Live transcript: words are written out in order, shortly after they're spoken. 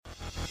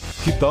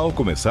Que tal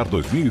começar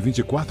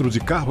 2024 de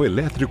carro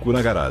elétrico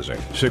na garagem?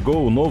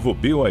 Chegou o novo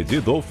BYD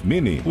Dolph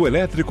Mini, o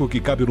elétrico que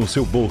cabe no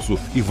seu bolso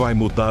e vai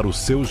mudar o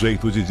seu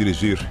jeito de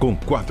dirigir. Com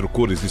 4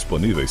 cores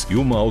disponíveis e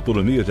uma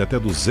autonomia de até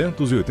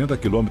 280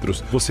 km,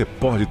 você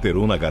pode ter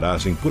um na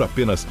garagem por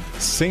apenas R$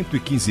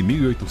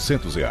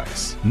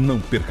 115.800. Não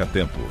perca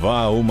tempo. Vá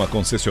a uma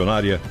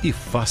concessionária e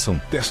faça um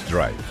test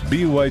drive.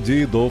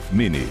 BYD Dolph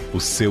Mini, o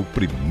seu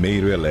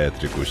primeiro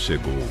elétrico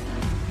chegou.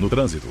 No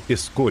trânsito,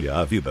 escolha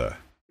a vida.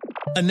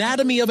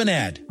 Anatomy of an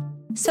ad.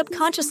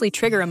 Subconsciously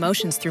trigger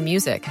emotions through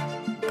music.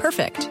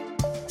 Perfect.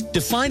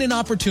 Define an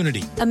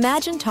opportunity.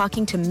 Imagine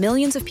talking to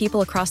millions of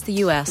people across the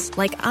U.S.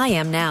 like I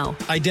am now.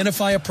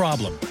 Identify a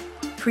problem.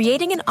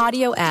 Creating an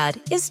audio ad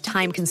is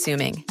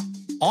time-consuming.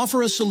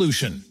 Offer a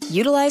solution.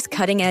 Utilize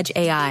cutting-edge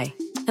AI.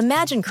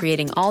 Imagine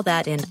creating all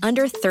that in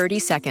under 30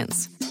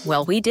 seconds.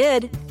 Well, we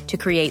did to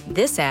create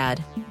this ad.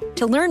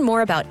 To learn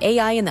more about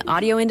AI in the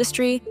audio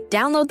industry,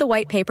 download the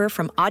white paper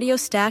from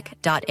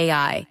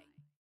audiostack.ai.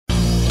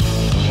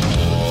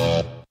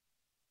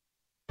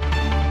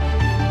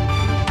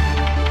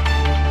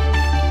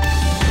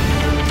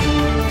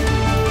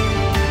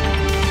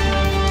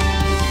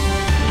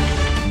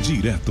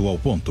 Direto ao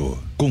ponto,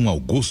 com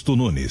Augusto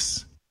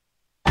Nunes.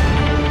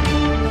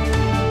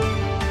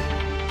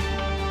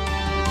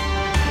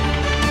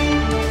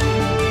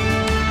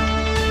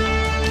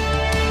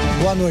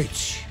 Boa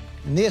noite.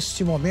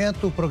 Neste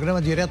momento, o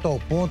programa Direto ao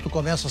Ponto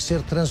começa a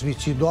ser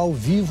transmitido ao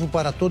vivo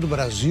para todo o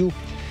Brasil,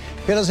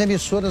 pelas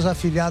emissoras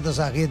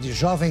afiliadas à rede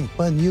Jovem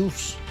Pan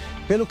News,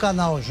 pelo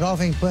canal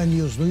Jovem Pan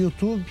News no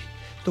YouTube,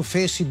 do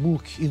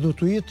Facebook e do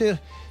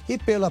Twitter e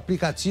pelo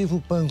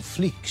aplicativo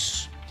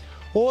Panflix.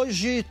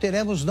 Hoje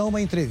teremos não uma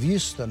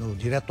entrevista no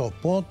Direto ao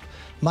Ponto,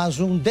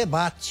 mas um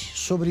debate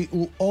sobre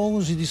o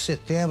 11 de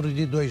setembro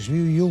de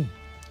 2001.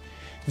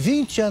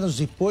 20 anos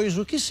depois,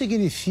 o que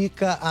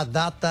significa a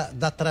data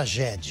da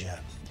tragédia?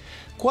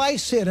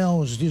 Quais serão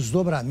os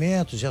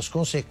desdobramentos e as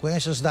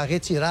consequências da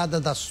retirada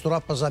das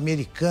tropas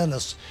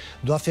americanas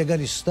do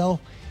Afeganistão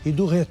e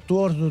do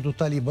retorno do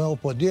Talibã ao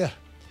poder?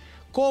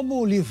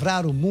 Como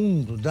livrar o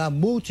mundo da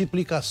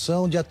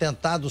multiplicação de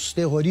atentados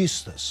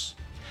terroristas?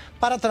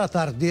 Para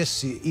tratar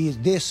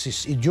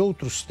desses e de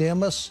outros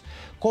temas,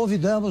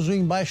 convidamos o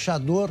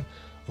embaixador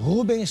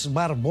Rubens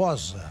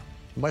Barbosa.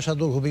 O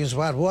embaixador Rubens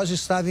Barbosa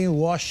estava em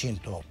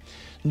Washington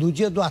no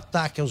dia do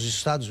ataque aos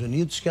Estados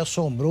Unidos que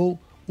assombrou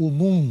o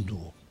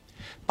mundo.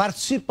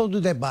 Participam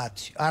do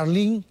debate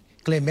Arlene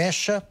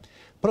Clemecha,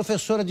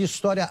 professora de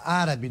História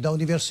Árabe da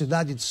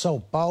Universidade de São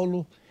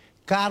Paulo,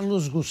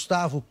 Carlos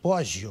Gustavo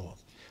Poggio,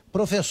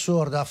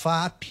 professor da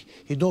FAAP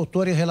e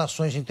doutor em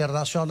Relações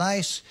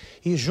Internacionais,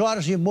 e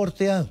Jorge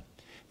Mortean,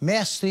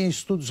 mestre em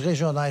Estudos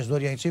Regionais do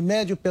Oriente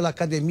Médio pela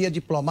Academia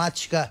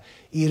Diplomática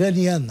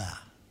Iraniana.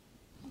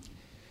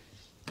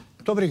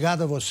 Muito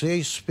obrigado a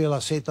vocês pela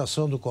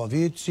aceitação do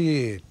convite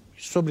e,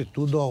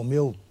 sobretudo, ao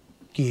meu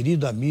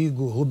querido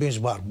amigo Rubens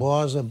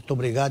Barbosa. Muito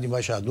obrigado,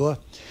 embaixador.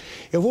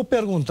 Eu vou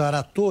perguntar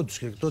a todos,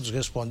 que todos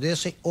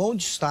respondessem,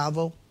 onde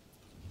estavam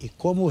e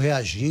como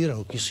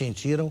reagiram, o que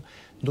sentiram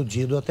no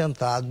dia do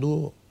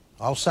atentado,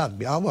 ao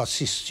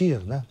assistir,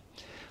 né,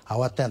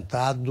 ao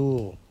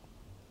atentado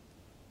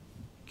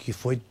que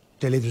foi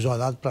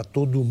televisionado para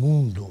todo o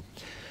mundo.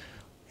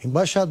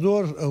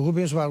 Embaixador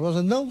Rubens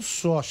Barbosa não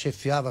só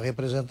chefiava a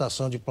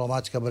representação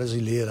diplomática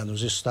brasileira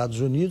nos Estados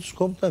Unidos,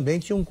 como também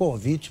tinha um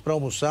convite para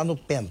almoçar no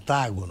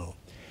Pentágono.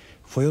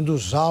 Foi um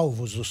dos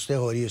alvos dos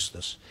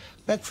terroristas.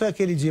 Como é que foi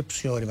aquele dia para o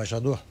senhor,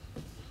 embaixador?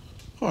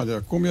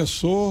 Olha,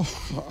 começou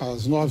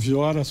às 9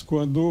 horas,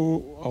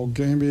 quando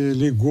alguém me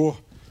ligou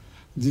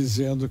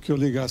dizendo que eu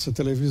ligasse a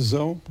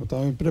televisão. Eu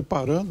estava me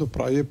preparando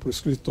para ir para o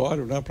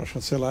escritório, né, para a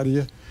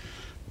chancelaria,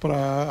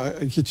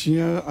 que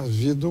tinha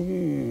havido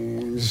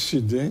um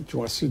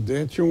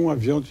acidente, um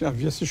avião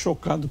havia se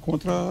chocado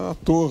contra a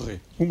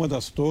torre, uma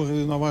das torres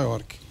de Nova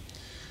York.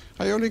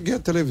 Aí eu liguei a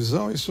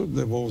televisão, isso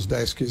levou uns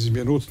 10, 15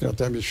 minutos, né,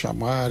 até me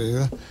chamarem,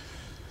 né?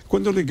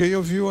 Quando eu liguei,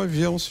 eu vi o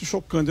avião se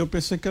chocando, eu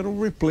pensei que era um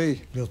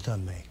replay. Eu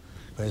também.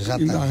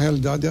 E na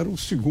realidade era o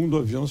segundo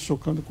avião se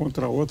chocando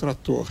contra outra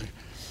torre.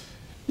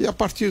 E a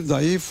partir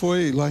daí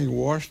lá em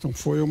Washington,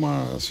 foi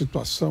uma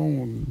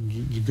situação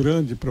de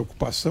grande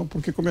preocupação,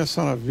 porque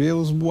começaram a ver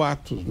os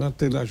boatos, né?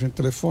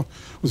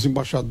 Os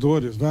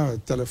embaixadores, né,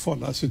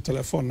 se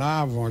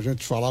telefonavam, a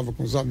gente falava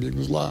com os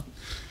amigos lá.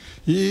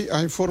 E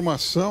a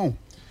informação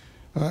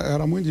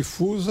era muito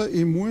difusa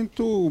e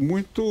muito,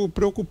 muito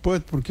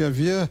preocupante, porque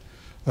havia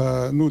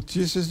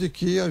notícias de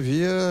que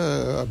havia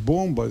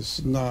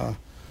bombas na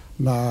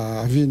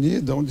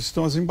avenida onde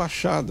estão as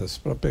embaixadas,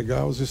 para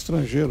pegar os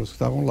estrangeiros que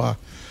estavam lá.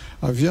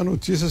 Havia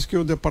notícias que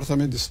o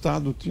Departamento de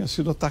Estado tinha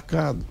sido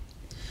atacado.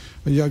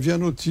 E havia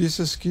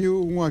notícias que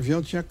um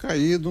avião tinha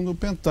caído no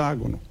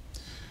Pentágono.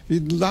 E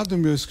lá do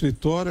meu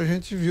escritório a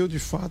gente viu de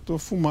fato a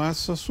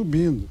fumaça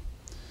subindo.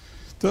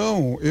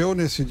 Então, eu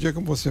nesse dia,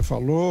 como você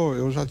falou,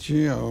 eu já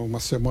tinha, uma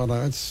semana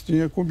antes,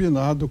 tinha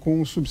combinado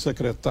com um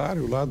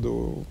subsecretário lá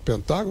do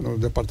Pentágono, do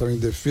Departamento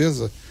de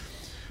Defesa,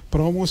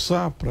 para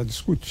almoçar, para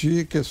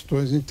discutir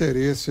questões de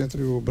interesse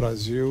entre o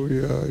Brasil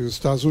e os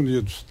Estados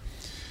Unidos.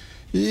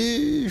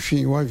 E,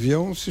 enfim, o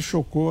avião se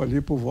chocou ali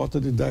por volta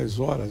de 10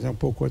 horas, né, um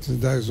pouco antes de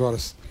 10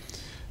 horas.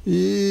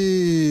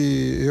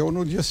 E eu,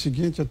 no dia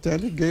seguinte, até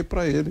liguei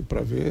para ele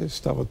para ver se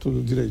estava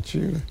tudo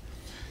direitinho, né?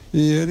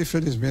 E ele,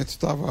 felizmente,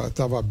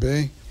 estava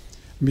bem.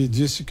 Me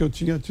disse que eu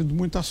tinha tido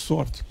muita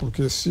sorte,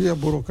 porque se a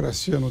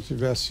burocracia não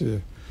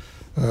tivesse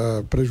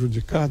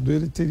prejudicado,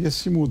 ele teria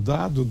se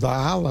mudado da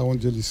ala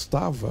onde ele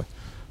estava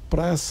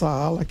para essa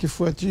ala que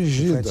foi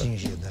atingida.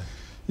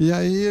 E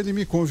aí ele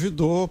me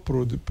convidou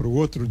para o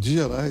outro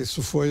dia, né?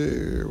 Isso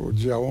foi, o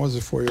dia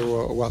 11 foi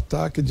o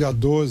ataque, dia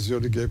 12 eu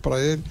liguei para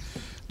ele,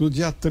 no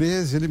dia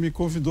 13 ele me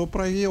convidou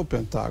para ir ao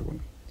Pentágono.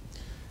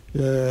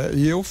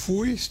 E eu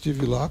fui,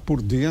 estive lá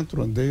por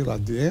dentro, andei lá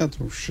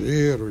dentro, um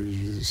cheiro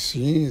e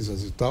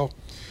cinzas e tal.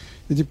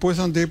 E depois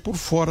andei por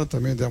fora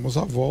também, demos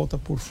a volta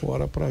por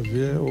fora para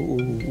ver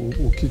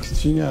o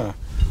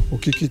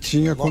que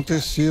tinha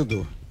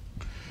acontecido.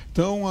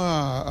 Então,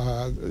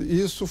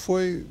 isso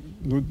foi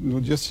no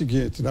dia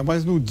seguinte, né?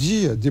 Mas no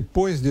dia,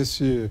 depois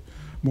desse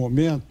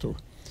momento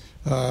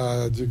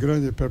de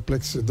grande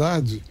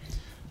perplexidade,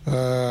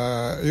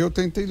 eu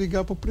tentei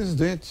ligar para o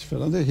presidente,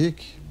 Fernando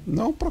Henrique,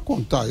 não para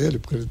contar a ele,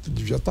 porque ele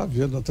devia estar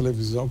vendo na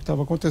televisão o que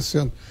estava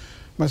acontecendo,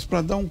 mas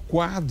para dar um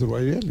quadro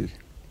a ele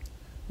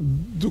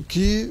do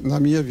que, na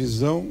minha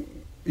visão,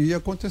 ia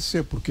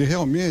acontecer. Porque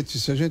realmente,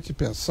 se a gente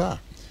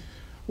pensar,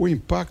 o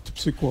impacto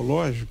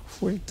psicológico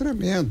foi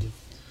tremendo.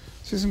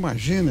 Vocês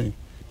imaginem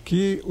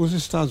que os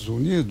Estados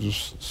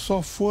Unidos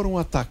só foram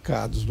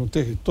atacados no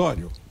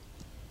território,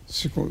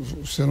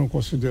 você não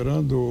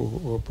considerando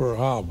o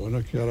Pearl Harbor,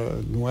 né, que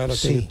não era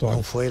território.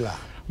 Não foi lá.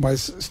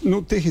 Mas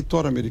no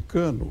território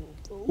americano,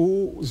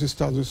 os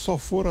Estados Unidos só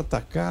foram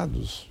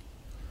atacados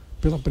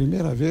pela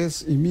primeira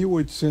vez em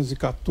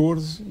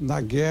 1814,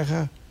 na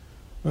Guerra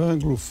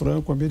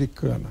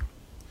Anglo-Franco-Americana,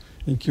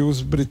 em que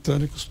os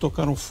britânicos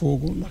tocaram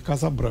fogo na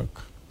Casa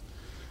Branca.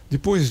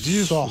 Depois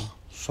disso...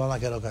 Só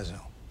naquela ocasião.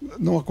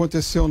 Não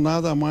aconteceu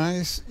nada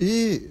mais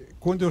e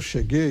quando eu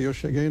cheguei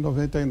em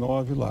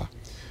 99 lá.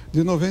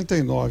 De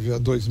 99 a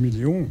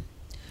 2001,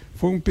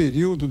 foi um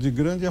período de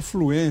grande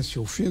afluência,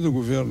 o fim do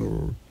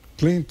governo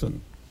Clinton.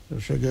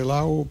 Eu cheguei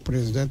lá, o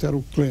presidente era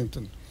o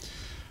Clinton.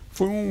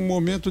 Foi um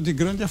momento de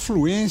grande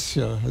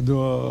afluência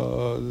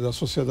da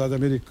sociedade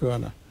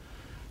americana.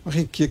 A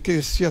riqueza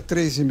crescia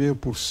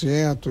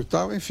 3,5% e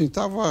tal, enfim,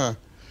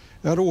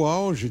 era o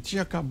auge,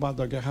 tinha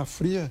acabado a Guerra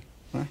Fria,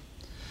 né?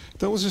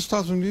 Então os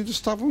Estados Unidos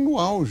estavam no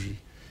auge.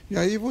 E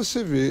aí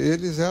você vê,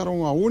 eles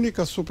eram a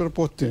única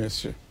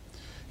superpotência.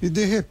 E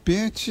de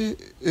repente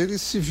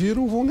eles se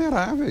viram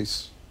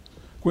vulneráveis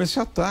com esse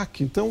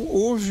ataque. Então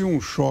houve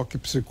um choque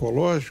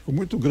psicológico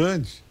muito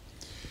grande.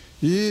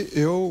 E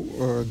eu,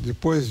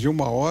 depois de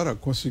uma hora,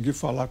 consegui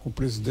falar com o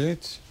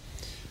presidente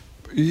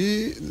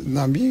e,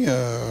 na minha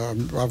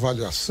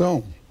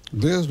avaliação,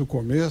 desde o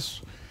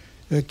começo,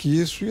 é que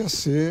isso ia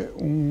ser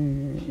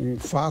um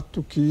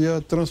fato que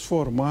ia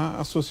transformar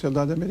a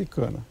sociedade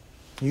americana.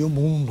 E o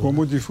mundo.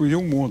 E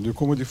o mundo, e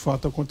como de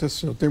fato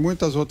aconteceu. Tem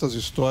muitas outras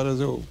histórias,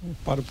 eu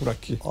paro por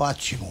aqui.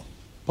 Ótimo.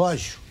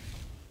 Pógio,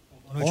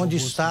 onde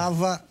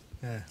estava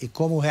e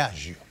como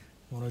reagiu?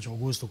 Boa noite,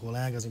 Augusto,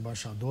 colegas,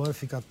 embaixador.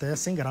 Fica até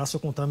sem graça eu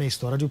contar minha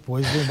história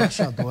depois do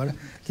embaixador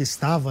que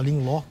estava ali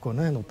em loco,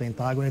 né, no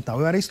Pentágono e tal.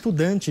 Eu era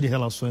estudante de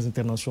Relações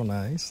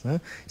Internacionais,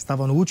 né,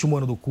 estava no último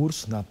ano do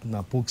curso,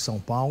 na PUC São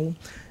Paulo,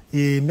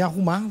 e me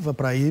arrumava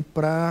para ir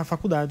para a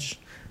faculdade.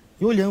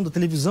 E olhando a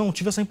televisão,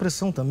 tive essa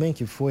impressão também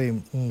que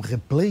foi um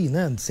replay,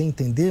 né, sem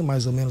entender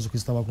mais ou menos o que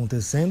estava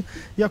acontecendo,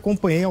 e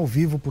acompanhei ao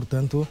vivo,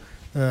 portanto,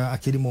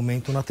 aquele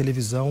momento na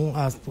televisão,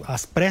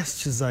 as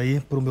prestes a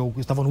ir para o meu...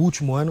 Eu estava no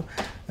último ano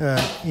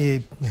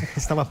e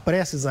estava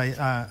prestes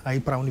a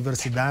ir para a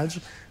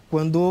universidade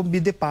quando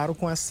me deparo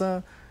com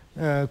essa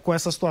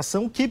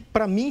situação que,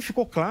 para mim,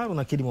 ficou claro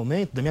naquele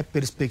momento, da minha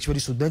perspectiva de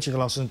estudante de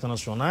Relações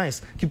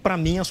Internacionais, que, para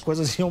mim, as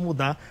coisas iam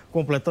mudar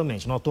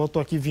completamente. Não, eu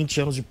estou aqui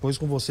 20 anos depois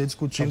com você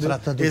discutindo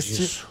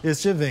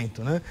este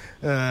evento, né?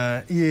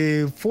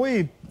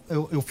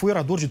 Eu fui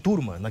orador de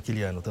turma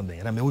naquele ano também.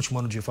 Era meu último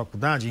ano de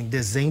faculdade. Em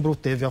dezembro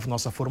teve a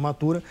nossa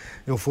formatura.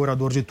 Eu fui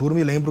orador de turma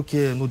e lembro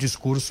que no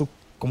discurso,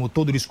 como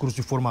todo discurso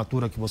de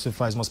formatura, que você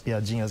faz umas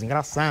piadinhas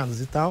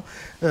engraçadas e tal,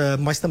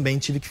 mas também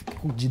tive que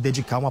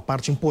dedicar uma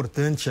parte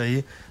importante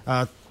aí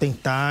a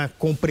tentar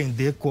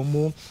compreender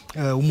como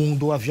o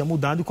mundo havia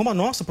mudado e como a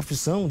nossa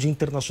profissão de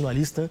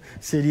internacionalista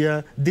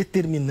seria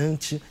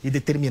determinante e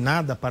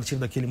determinada a partir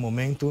daquele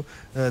momento,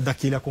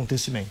 daquele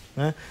acontecimento,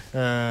 né?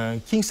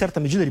 Que, em certa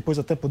medida, depois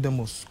até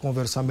podemos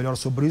conversar melhor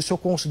sobre isso, eu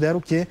considero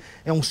que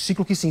é um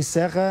ciclo que se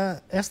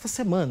encerra esta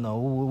semana,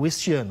 ou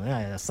este ano,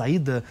 né? A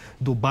saída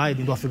do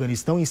Biden do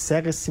Afeganistão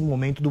encerra esse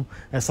momento,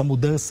 essa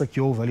mudança que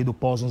houve ali do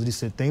pós-11 de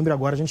setembro, e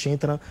agora a gente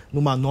entra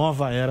numa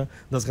nova era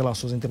das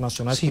relações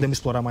internacionais. Sim, que podemos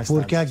explorar mais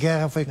tarde. Porque a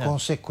guerra foi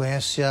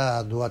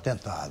consequência do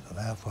atentado,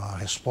 né? Foi uma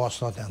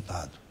resposta ao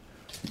atentado.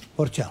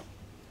 Portião.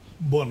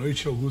 Boa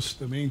noite, Augusto,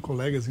 também,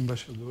 colegas,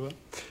 embaixador.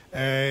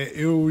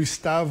 Eu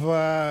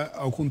estava,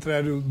 ao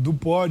contrário do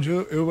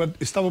pódio, eu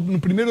estava no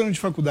primeiro ano de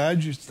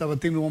faculdade, estava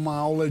tendo uma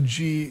aula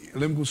eu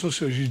lembro como se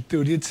fosse hoje, de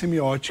teoria de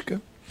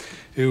semiótica.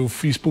 Eu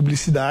fiz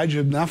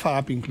publicidade, na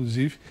FAP,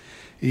 inclusive,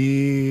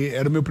 e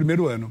era o meu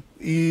primeiro ano.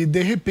 E,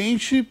 de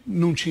repente,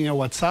 não tinha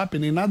WhatsApp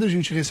nem nada, a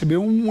gente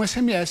recebeu um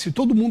SMS,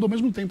 todo mundo ao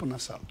mesmo tempo na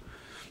sala,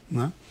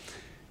 né?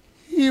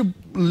 E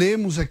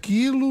lemos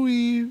aquilo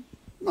e,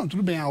 não,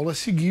 tudo bem, a aula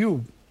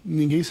seguiu.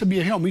 Ninguém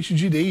sabia realmente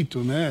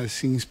direito, né,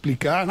 assim,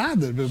 explicar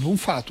nada. Um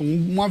fato,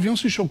 um avião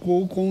se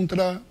chocou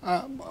contra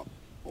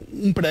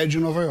um prédio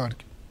em Nova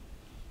York.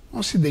 Um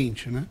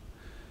acidente, né?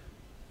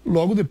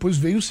 Logo depois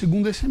veio o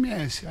segundo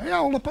SMS. Aí a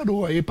aula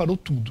parou, aí parou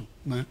tudo,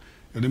 né?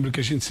 Eu lembro que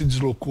a gente se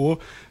deslocou,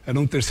 era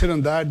no terceiro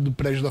andar do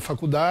prédio da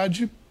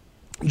faculdade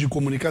de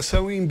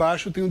comunicação e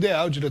embaixo tem o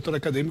DA, o diretor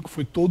acadêmico,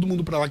 foi todo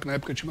mundo para lá, que na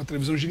época tinha uma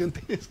televisão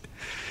gigantesca.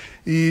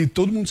 E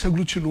todo mundo se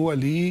aglutinou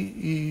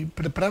ali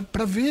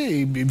para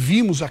ver, e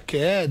vimos a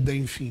queda,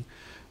 enfim,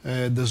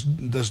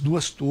 das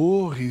duas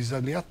torres,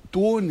 ali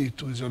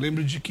atônitos. Eu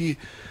lembro de que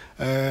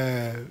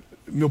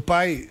meu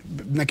pai,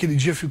 naquele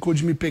dia, ficou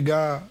de me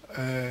pegar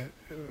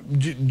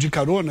de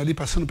carona ali,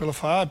 passando pela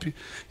FAP,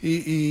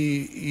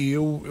 e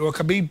eu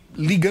acabei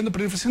ligando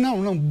para ele e falei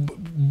assim, não,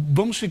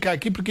 vamos ficar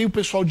aqui, porque o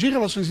pessoal de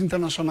Relações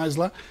Internacionais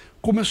lá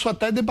começou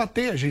até a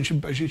debater, a gente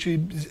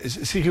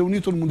se reuniu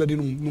todo mundo ali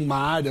numa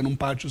área, num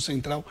pátio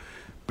central,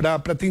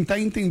 para tentar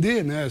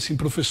entender, né, assim,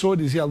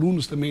 professores e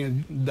alunos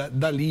também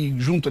dali,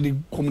 junto ali,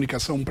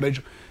 comunicação, um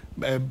prédio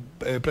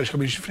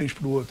praticamente de frente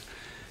para o outro.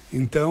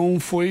 Então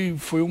foi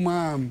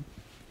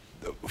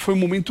um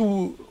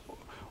momento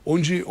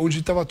onde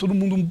estava todo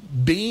mundo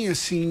bem,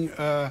 assim,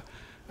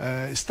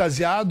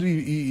 extasiado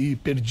e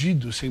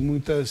perdido, sem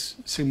muitas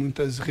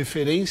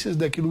referências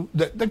daquilo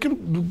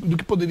do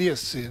que poderia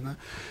ser, né?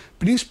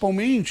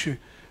 Principalmente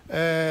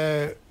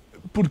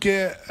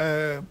porque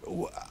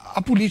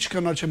a política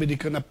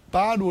norte-americana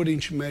para o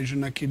Oriente Médio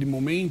naquele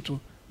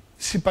momento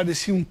se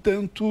parecia um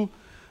tanto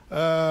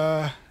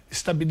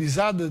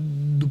estabilizada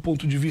do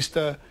ponto de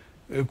vista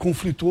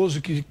conflituoso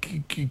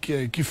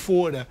que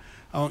fora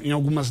em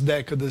algumas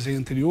décadas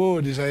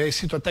anteriores. Aí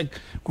cito até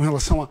com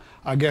relação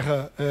à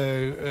guerra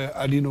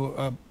ali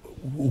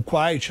o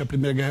Kuwait, a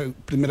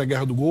primeira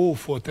guerra do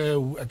Golfo, até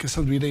a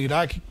questão do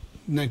Irã-Iraque,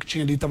 né, que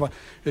tinha ali,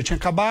 já tinha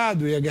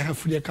acabado, e a Guerra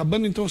Fria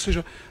acabando. Então, ou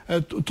seja,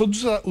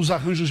 todos os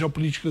arranjos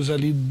geopolíticos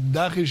ali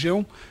da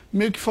região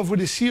meio que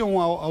favoreciam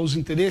aos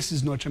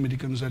interesses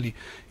norte-americanos ali.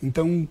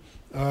 Então,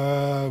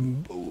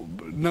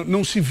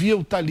 não se via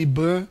o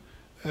Talibã,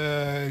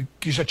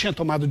 que já tinha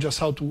tomado de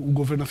assalto o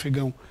governo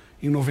afegão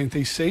em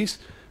 96,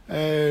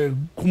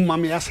 com uma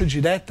ameaça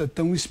direta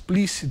tão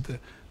explícita,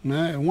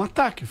 né? Um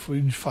ataque,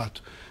 foi de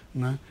fato,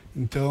 né?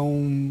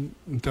 Então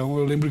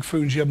eu lembro que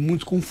foi um dia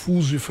muito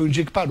confuso e foi um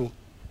dia que parou.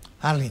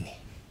 Arline.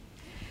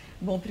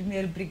 Bom,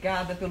 primeiro,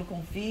 obrigada pelo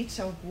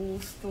convite,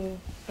 Augusto.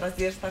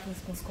 Prazer estar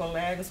com os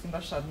colegas, com o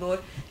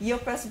embaixador. E eu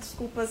peço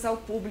desculpas ao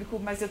público,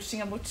 mas eu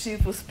tinha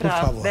motivos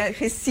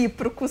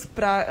recíprocos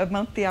para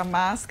manter a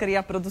máscara e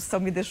a produção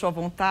me deixou à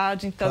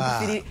vontade, então eu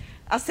preferi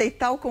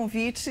aceitar o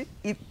convite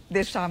e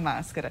deixar a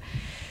máscara.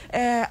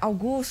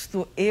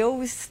 Augusto,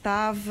 eu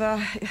estava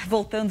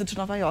voltando de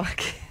Nova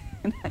York.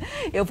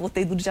 Eu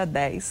voltei do dia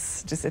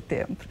 10 de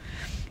setembro.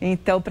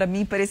 Então, para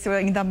mim, pareceu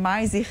ainda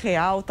mais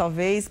irreal,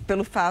 talvez,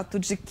 pelo fato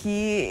de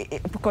que...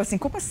 Assim,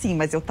 como assim?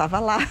 Mas eu estava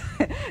lá,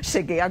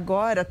 cheguei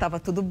agora, estava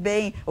tudo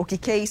bem, o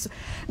que é isso?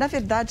 Na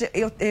verdade,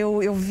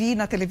 eu vi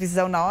na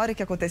televisão na hora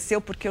que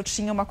aconteceu, porque eu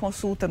tinha uma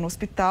consulta no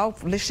hospital,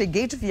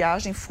 cheguei de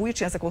viagem,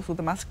 tinha essa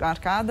consulta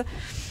marcada,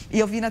 e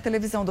eu vi na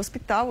televisão do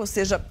hospital, ou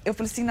seja, eu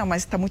falei assim, não,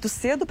 mas está muito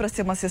cedo para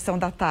ser uma sessão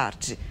da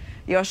tarde.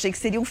 Eu achei que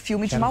seria um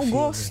filme de mau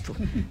gosto,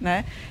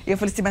 né? E eu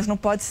falei assim, mas não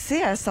pode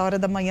ser, a essa hora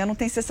da manhã não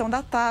tem sessão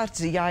da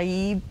tarde. E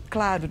aí,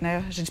 claro,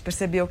 né, a gente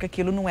percebeu que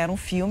aquilo não era um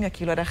filme,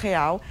 aquilo era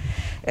real,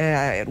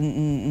 era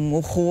um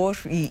horror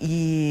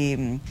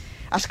e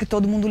acho que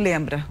todo mundo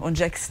lembra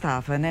onde é que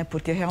estava, né?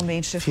 Porque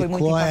realmente foi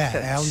muito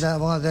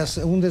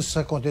impactante. Um desses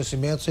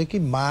acontecimentos aí que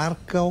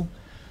marcam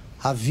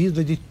a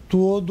vida de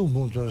todo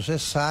mundo.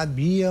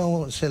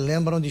 Você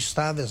lembra onde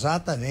estava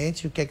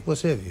exatamente, o que é que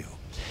você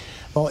viu.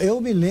 Bom,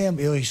 eu me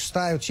lembro,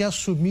 eu tinha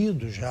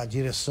assumido já a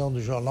direção do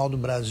Jornal do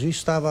Brasil,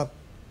 estava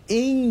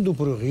indo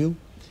para o Rio,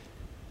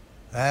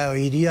 eu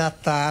iria à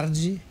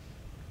tarde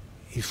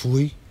e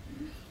fui.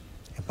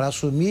 Para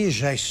assumir,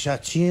 já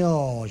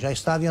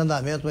estava em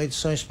andamento uma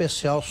edição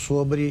especial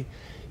sobre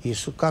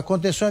isso.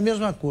 Aconteceu a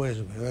mesma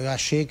coisa, eu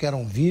achei que era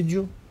um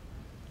vídeo,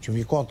 tinha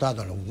me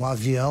contado, um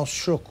avião se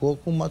chocou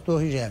com uma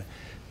torre gêmea.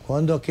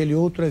 Quando aquele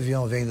outro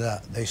avião vem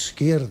da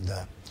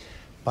esquerda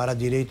para a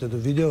direita do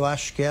vídeo, eu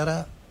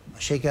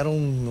achei que era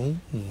um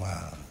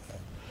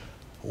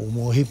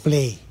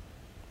replay,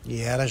 e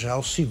era já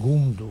o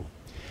segundo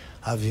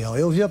avião.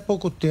 Eu vi há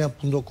pouco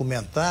tempo um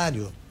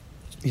documentário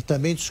e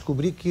também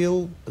descobri que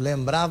eu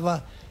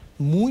lembrava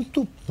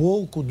muito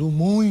pouco do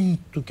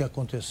muito que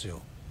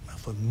aconteceu.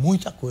 Foi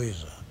muita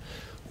coisa.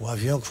 O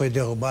avião que foi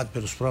derrubado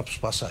pelos próprios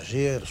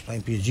passageiros para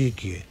impedir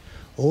que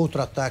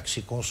outro ataque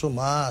se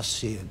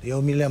consumasse.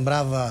 Eu me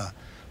lembrava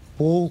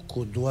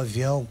pouco do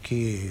avião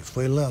que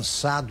foi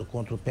lançado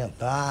contra o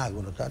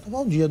Pentágono, estava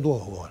um dia do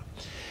horror.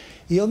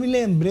 E eu me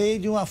lembrei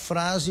de uma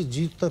frase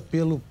dita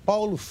pelo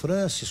Paulo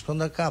Francis,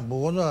 quando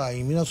acabou,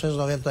 em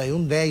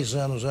 1991, 10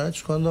 anos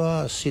antes, quando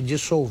se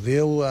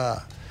dissolveu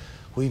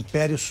o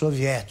Império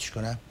Soviético,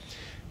 né?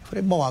 Eu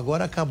falei, bom,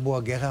 agora acabou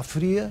a Guerra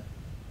Fria,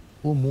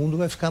 o mundo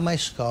vai ficar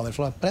mais calmo. Ele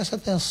falou, presta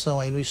atenção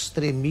aí no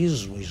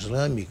extremismo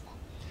islâmico,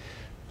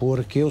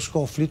 porque os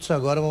conflitos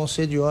agora vão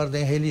ser de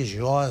ordem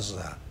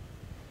religiosa,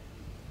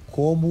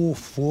 como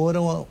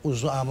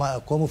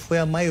foi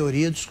a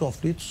maioria dos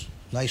conflitos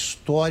na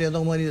história da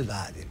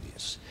humanidade, ele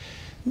disse.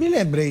 Me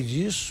lembrei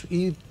disso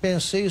e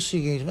pensei o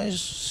seguinte, mas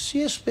se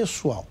esse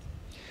pessoal,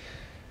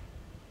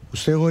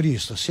 os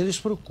terroristas, se eles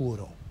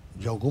procuram,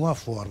 de alguma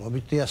forma,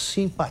 obter a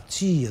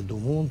simpatia do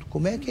mundo,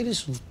 como é que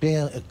eles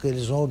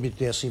vão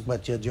obter a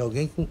simpatia de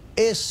alguém com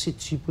esse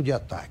tipo de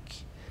ataque?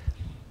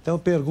 Então eu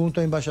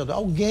pergunto ao embaixador,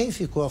 alguém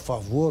ficou a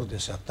favor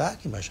desse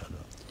ataque, embaixador?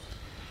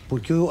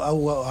 Porque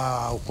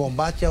o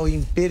combate ao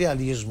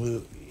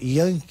imperialismo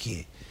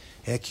yankee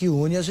é que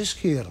une as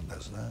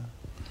esquerdas, né?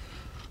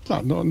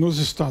 Claro, nos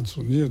Estados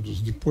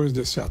Unidos, depois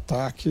desse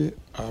ataque,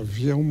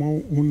 havia uma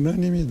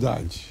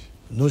unanimidade.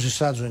 Nos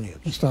Estados Unidos?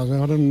 Nos Estados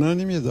Unidos era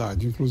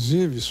unanimidade.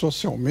 Inclusive,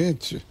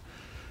 socialmente,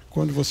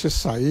 quando você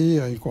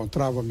saía,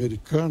 encontrava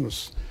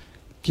americanos,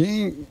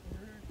 quem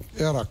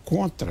era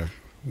contra,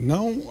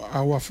 não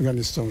ao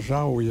Afeganistão, já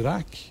ao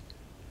Iraque,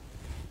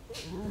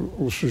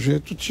 o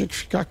sujeito tinha que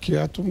ficar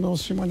quieto, não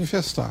se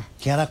manifestar.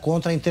 Que era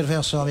contra a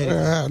intervenção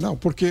americana. Não,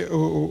 porque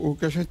o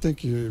que a gente tem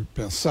que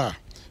pensar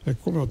é que,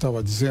 como eu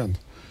estava dizendo,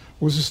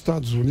 os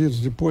Estados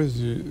Unidos, depois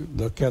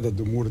da queda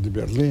do Muro de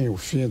Berlim, o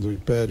fim do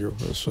Império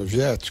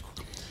Soviético,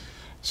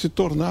 se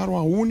tornaram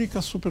a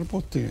única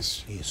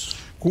superpotência. Isso.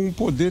 Com um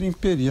poder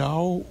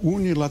imperial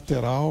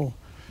unilateral.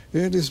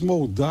 Eles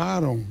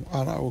moldaram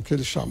o que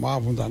eles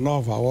chamavam da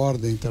nova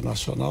ordem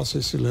internacional,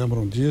 vocês se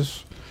lembram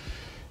disso,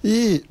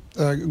 e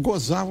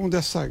gozavam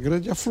dessa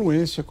grande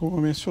afluência, como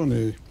eu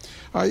mencionei.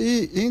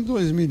 Aí, em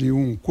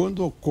 2001,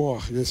 quando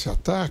ocorre esse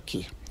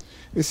ataque,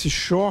 esse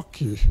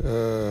choque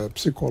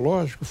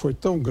psicológico foi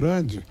tão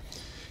grande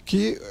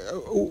que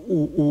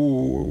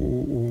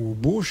o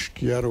Bush,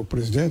 que era o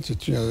presidente,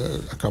 tinha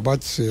acabado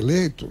de ser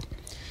eleito,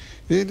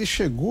 ele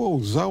chegou a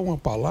usar uma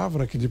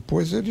palavra que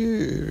depois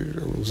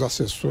os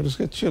assessores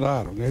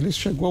retiraram, né? Ele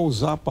chegou a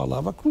usar a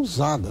palavra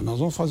cruzada. Nós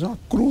vamos fazer uma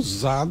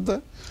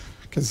cruzada,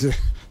 quer dizer,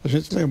 a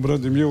gente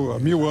lembrando de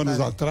mil anos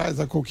atrás,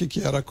 o que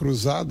era a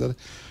cruzada, né?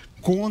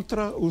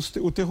 Contra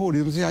o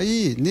terrorismo. E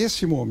aí,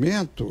 nesse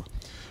momento,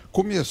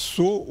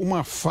 começou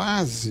uma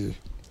fase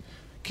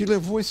que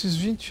levou esses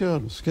 20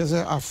 anos, quer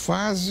dizer, a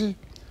fase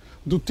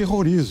do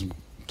terrorismo.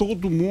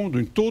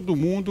 Em todo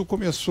mundo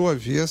começou a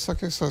ver essa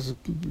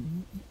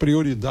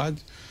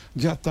prioridade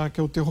de ataque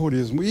ao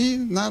terrorismo. E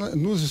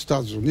nos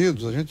Estados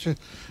Unidos, a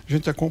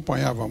gente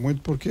acompanhava muito,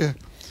 porque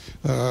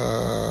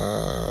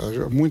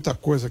muita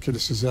coisa que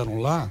eles fizeram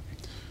lá,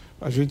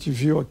 a gente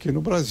viu aqui no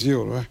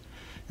Brasil, não é?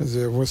 Quer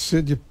dizer,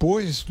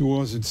 depois do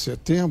 11 de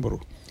setembro,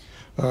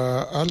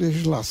 a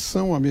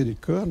legislação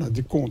americana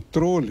de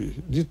controle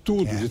de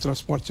tudo, de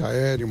transporte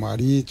aéreo,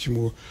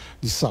 marítimo,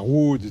 de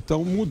saúde,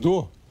 então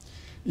mudou.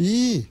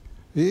 E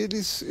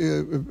eles,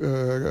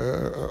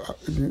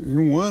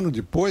 um ano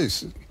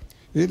depois,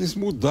 eles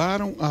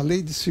mudaram a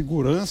Lei de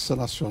Segurança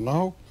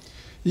Nacional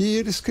e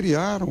eles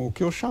criaram o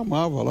que eu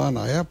chamava lá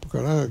na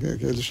época, né,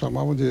 que eles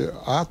chamavam de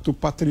ato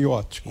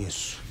patriótico.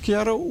 Isso. Que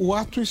era o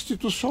ato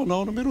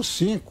institucional número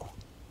 5.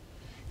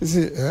 Quer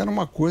dizer, era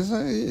uma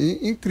coisa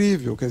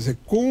incrível. Quer dizer,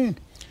 com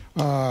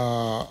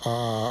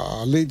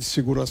a Lei de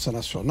Segurança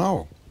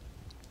Nacional,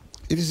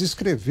 eles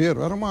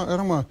escreveram,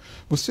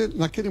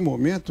 naquele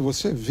momento,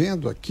 você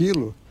vendo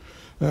aquilo,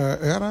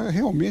 era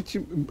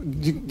realmente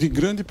de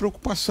grande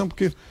preocupação,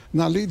 porque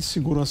na Lei de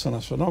Segurança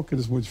Nacional que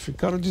eles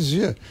modificaram,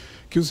 dizia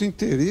que os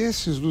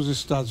interesses dos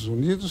Estados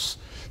Unidos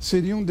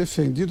seriam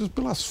defendidos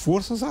pelas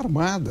Forças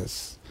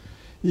Armadas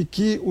e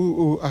que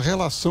a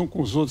relação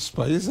com os outros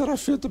países era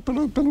feita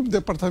pelo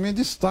Departamento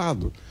de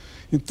Estado.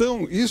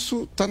 Então,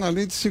 isso está na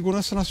Lei de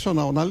Segurança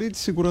Nacional. Na Lei de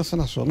Segurança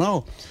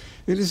Nacional,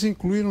 eles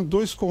incluíram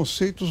 2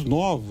 conceitos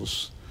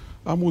novos: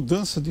 a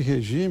mudança de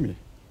regime,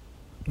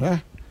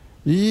 né?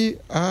 E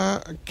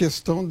a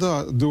questão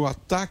do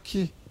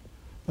ataque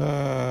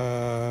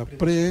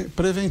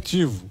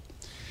preventivo.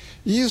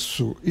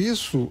 Isso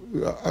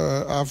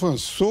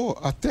avançou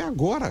até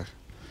agora.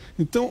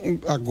 Então,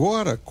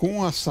 agora,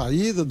 com a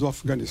saída do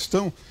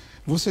Afeganistão,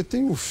 você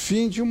tem o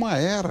fim de uma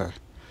era.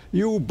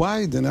 E o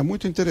Biden é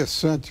muito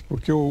interessante,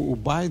 porque o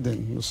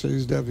Biden,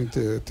 vocês devem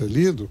ter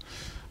lido,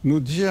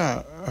 no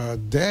dia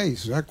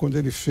 10, né, quando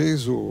ele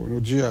fez, no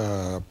dia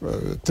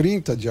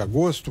 30 de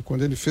agosto,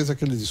 quando ele fez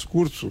aquele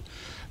discurso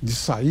de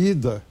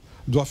saída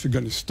do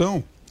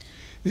Afeganistão,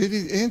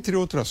 ele, entre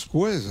outras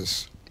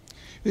coisas,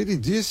 ele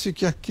disse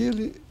que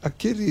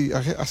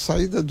a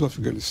saída do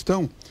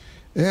Afeganistão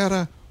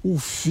era o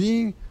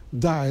fim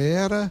da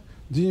era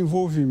de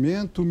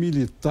envolvimento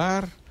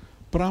militar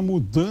para a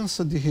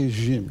mudança de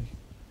regime.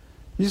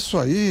 Isso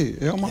aí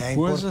é uma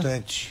coisa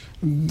importante.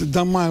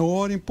 Da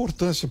maior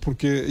importância,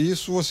 porque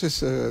isso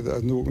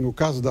no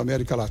caso da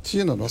América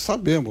Latina, nós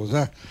sabemos,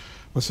 né?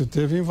 Você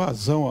teve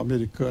invasão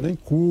americana em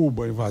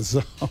Cuba,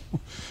 invasão,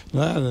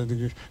 né,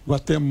 de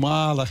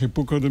Guatemala,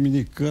 República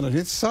Dominicana. A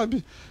gente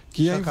sabe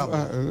que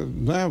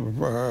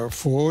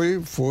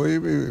foi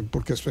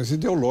por questões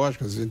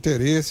ideológicas, de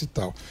interesse e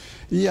tal.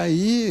 E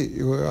aí,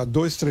 há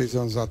 2, 3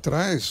 anos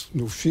atrás,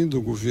 no fim do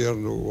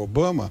governo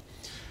Obama,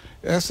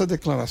 essa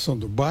declaração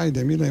do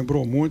Biden me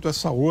lembrou muito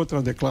essa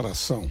outra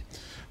declaração,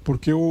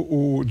 porque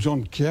o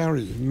John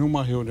Kerry,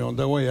 numa reunião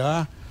da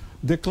OEA,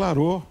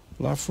 declarou,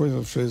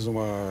 fez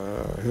uma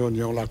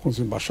reunião lá com os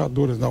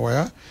embaixadores da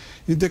OEA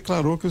e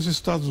declarou que os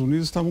Estados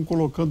Unidos estavam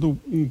colocando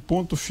um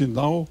ponto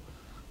final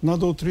na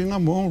doutrina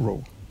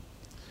Monroe,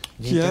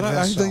 que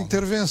era a da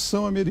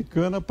intervenção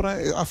americana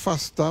para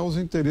afastar os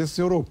interesses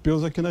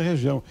europeus aqui na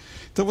região.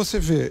 Então você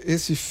vê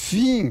esse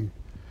fim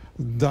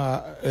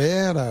da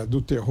era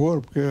do terror,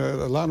 porque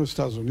lá nos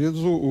Estados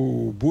Unidos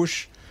o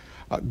Bush,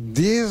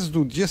 desde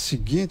o dia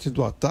seguinte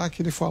do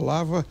ataque, ele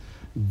falava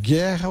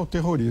guerra ao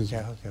terrorismo.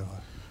 Guerra ao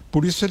terror.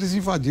 Por isso eles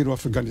invadiram o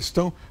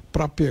Afeganistão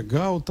para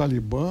pegar o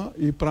Talibã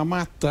e para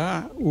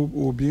matar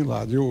o Bin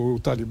Laden. O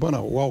Talibã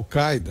não, o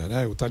Al-Qaeda,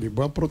 né? O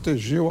Talibã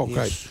protegeu o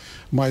Al-Qaeda.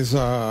 Mas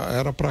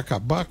era para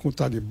acabar com o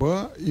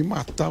Talibã e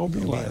matar o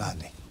Bin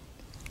Laden.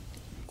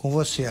 Com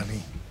você,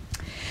 Aline.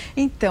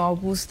 Então,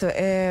 Augusto,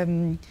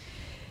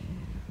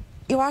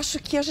 eu acho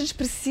que a gente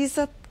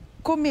precisa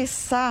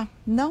começar,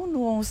 não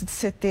no 11 de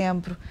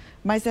setembro,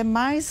 mas é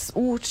mais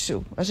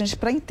útil a gente,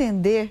 para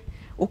entender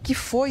o que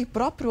foi o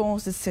próprio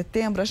 11 de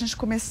setembro, a gente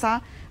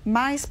começar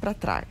mais para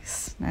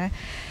trás, né?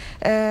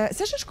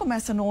 Se a gente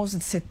começa no 11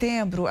 de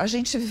setembro, a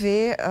gente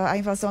vê a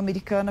invasão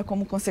americana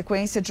como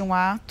consequência de um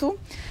ato,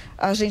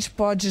 a gente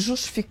pode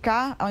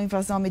justificar a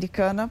invasão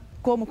americana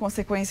como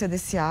consequência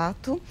desse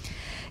ato,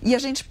 e a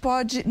gente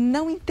pode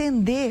não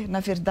entender, na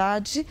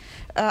verdade,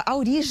 a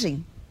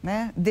origem,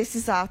 né,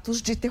 desses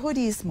atos de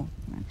terrorismo.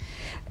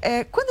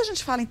 Quando a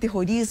gente fala em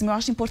terrorismo, eu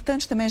acho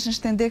importante também a gente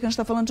entender que a gente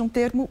está falando de um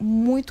termo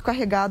muito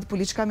carregado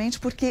politicamente,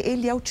 porque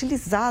ele é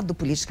utilizado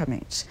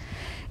politicamente.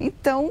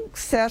 Então,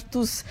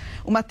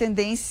 uma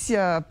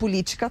tendência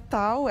política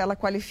tal, ela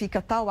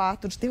qualifica tal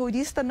ato de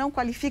terrorista, não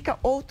qualifica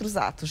outros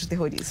atos de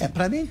terrorismo.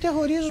 Para mim,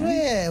 terrorismo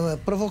é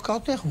provocar o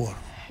terror.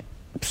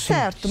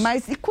 Certo,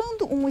 mas e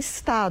quando um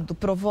Estado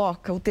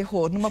provoca o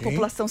terror numa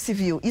população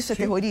civil, isso é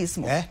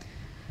terrorismo?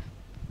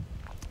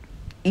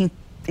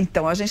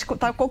 Então a gente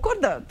está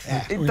concordando.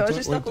 Então a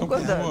gente está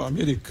concordando. Um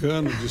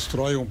americano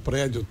destrói um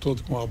prédio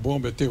todo com uma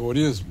bomba, é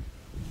terrorismo?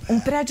 Um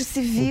prédio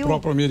civil. O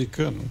próprio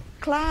americano.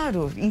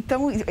 Claro.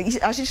 Então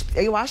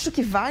eu acho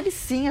que vale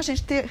sim a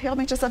gente ter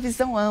realmente essa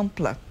visão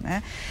ampla,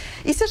 né?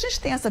 E se a gente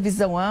tem essa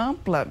visão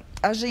ampla,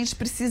 a gente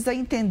precisa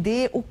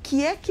entender o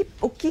que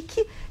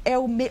é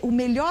o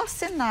melhor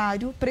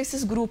cenário para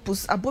esses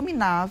grupos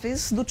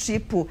abomináveis do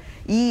tipo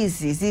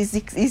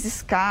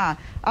ISIS-K,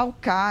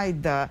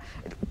 Al-Qaeda.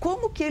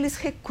 Como que eles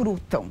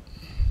recrutam?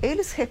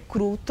 Eles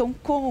recrutam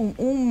com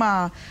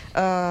uma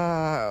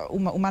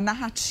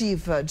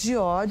narrativa de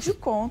ódio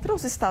contra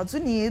os Estados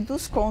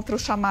Unidos, contra o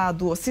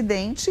chamado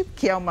Ocidente,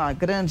 que é uma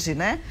grande,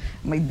 né,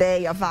 uma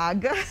ideia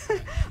vaga,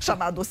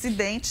 chamado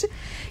Ocidente.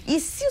 E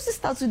se os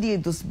Estados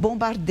Unidos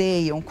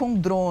bombardeiam com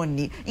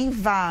drone,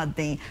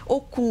 invadem,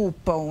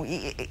 ocupam,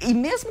 e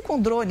mesmo com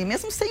drone,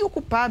 mesmo sem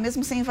ocupar,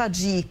 mesmo sem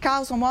invadir,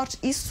 causam morte,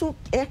 isso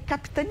é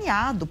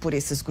capitaneado por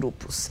esses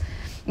grupos.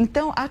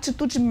 Então, a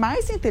atitude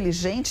mais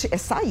inteligente é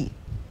sair.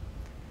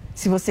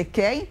 Se você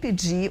quer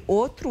impedir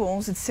outro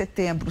 11 de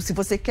setembro, se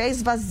você quer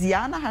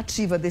esvaziar a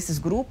narrativa desses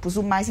grupos,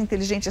 o mais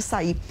inteligente é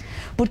sair.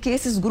 Porque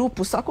esses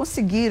grupos só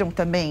conseguiram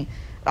também,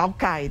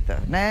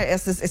 Al-Qaeda, né?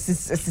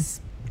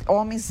 Esses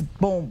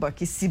homens-bomba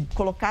que se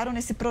colocaram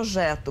nesse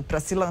projeto para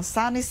se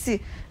lançar nesse,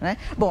 né?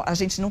 Bom, a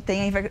gente não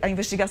tem a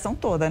investigação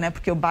toda, né?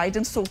 Porque o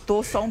Biden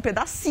soltou só um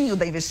pedacinho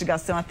da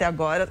investigação até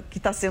agora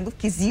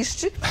que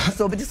existe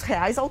sobre os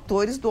reais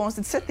autores do 11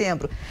 de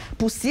setembro,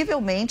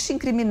 possivelmente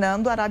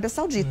incriminando a Arábia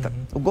Saudita,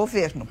 o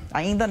governo.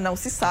 Ainda não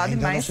se sabe,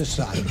 mas não se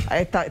sabe.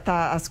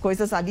 As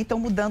coisas ali estão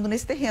mudando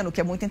nesse terreno,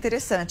 que é muito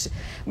interessante.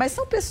 Mas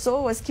são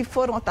pessoas que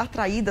foram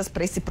atraídas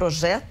para esse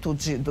projeto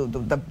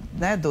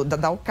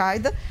da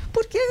Al-Qaeda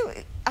porque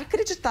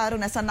acreditaram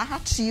nessa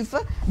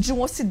narrativa de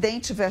um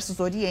Ocidente versus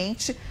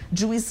Oriente,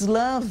 de um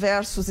Islã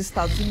versus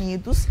Estados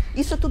Unidos.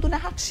 Isso é tudo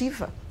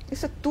narrativa.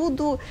 Isso é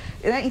tudo,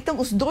 né? Então,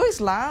 os dois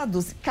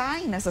lados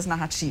caem nessas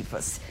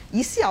narrativas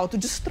e se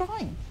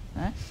autodestroem,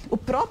 né? O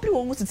próprio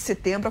 11 de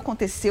setembro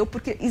aconteceu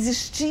porque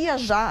existia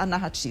já a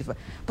narrativa,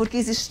 porque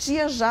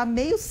existia já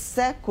meio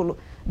século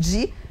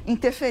de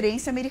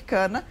interferência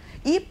americana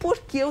e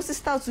porque os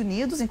Estados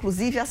Unidos,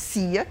 inclusive a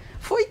CIA,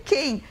 foi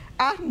quem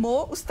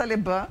armou os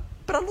Talibã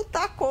para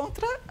lutar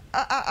contra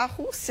a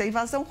Rússia, a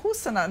invasão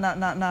russa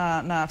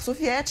na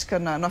soviética,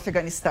 no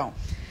Afeganistão.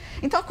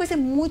 Então, a coisa é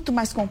muito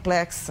mais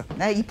complexa,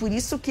 né? E por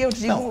isso que eu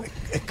digo, não,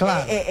 é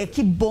claro,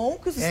 que bom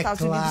que os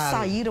Estados Unidos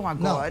saíram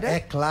agora. Não, é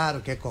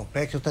claro que é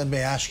complexo, eu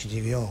também acho que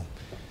deviam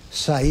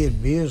sair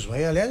mesmo.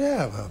 Aí,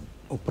 aliás,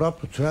 o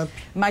próprio Trump.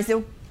 Mas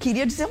eu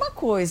queria dizer uma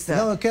coisa.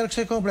 Não, eu quero que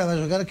você complemente,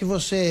 mas eu quero que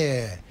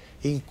você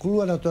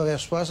inclua na tua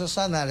resposta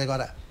essa análise.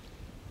 Agora,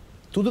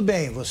 tudo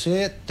bem,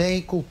 você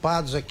tem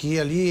culpados aqui,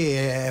 ali,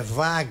 é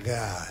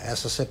vaga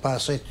essa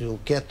separação entre o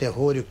que é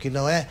terror e o que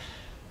não é.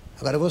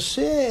 Agora,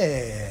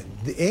 você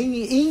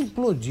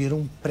implodir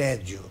um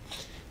prédio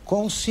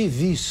com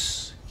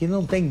civis que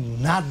não tem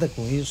nada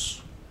com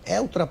isso, é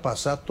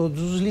ultrapassar todos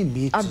os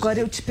limites. Agora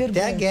eu te pergunto,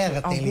 até a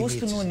guerra tem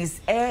limites. Augusto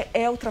Nunes,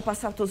 é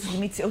ultrapassar todos os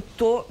limites? Eu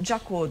estou de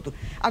acordo.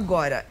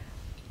 Agora,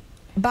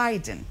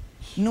 Biden,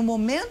 no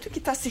momento que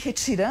está se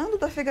retirando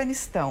do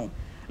Afeganistão,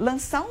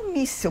 lançar um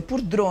míssil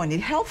por drone,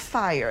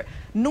 Hellfire,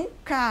 num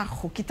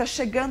carro que está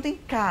chegando em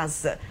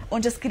casa,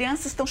 onde as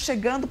crianças estão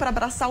chegando para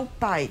abraçar o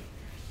pai,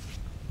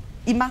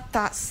 e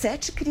matar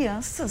 7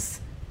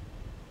 crianças,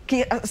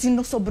 que assim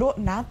não sobrou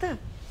nada?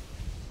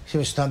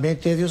 Mas também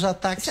teve os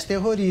ataques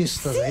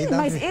terroristas. Sim, aí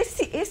mas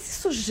esse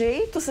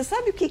sujeito, você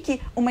sabe o que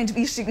uma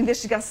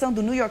investigação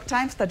do New York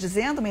Times está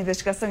dizendo, uma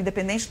investigação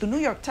independente do New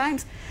York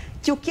Times,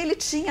 que o que ele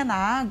tinha na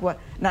água,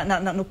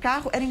 no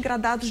carro, eram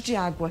engradados de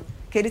água,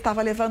 que ele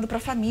estava levando para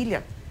a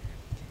família.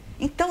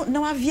 Então,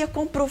 não havia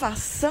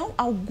comprovação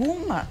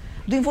alguma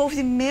do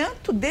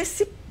envolvimento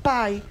desse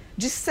pai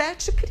de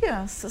 7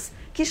 crianças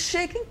que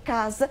chega em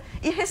casa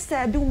e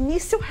recebe um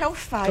míssil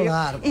Hellfire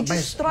e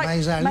destrói.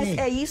 Mas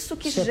é isso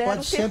que gera o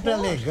terror. Você pode sempre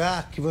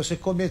alegar que você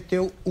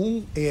cometeu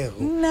um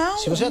erro. Não,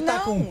 se você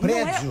está com um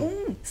prédio... não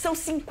é um. São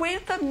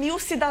 50 mil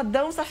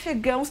cidadãos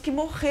afegãos que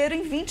morreram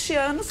em 20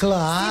 anos.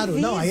 Claro,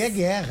 civis, não, aí é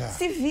guerra.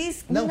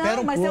 Civis. Não,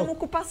 mas é uma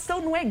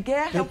ocupação, não é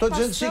guerra, eu estou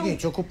dizendo o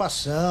seguinte,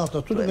 ocupação,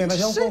 tá tudo bem,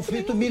 mas é um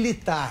conflito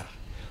militar.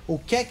 O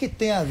que é que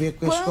tem a ver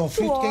com esse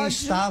conflito? Quem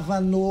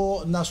estava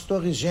nas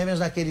Torres Gêmeas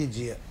naquele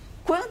dia?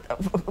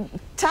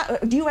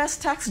 US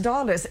tax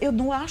dollars, eu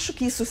não acho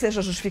que isso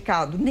seja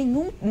justificado.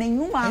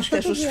 Nenhum ato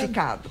é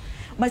justificado.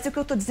 Mas o que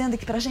eu estou dizendo é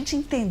que para a gente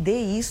entender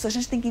isso, a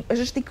gente tem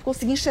que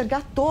conseguir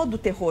enxergar todo o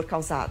terror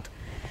causado.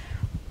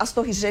 As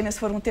Torres Gêmeas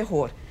foram um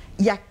terror.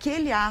 E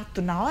aquele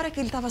ato, na hora que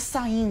ele estava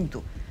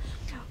saindo,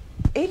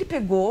 ele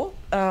pegou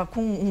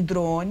com um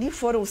drone,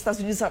 os Estados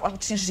Unidos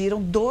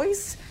atingiram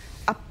 2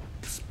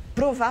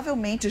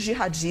 provavelmente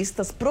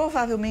jihadistas,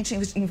 provavelmente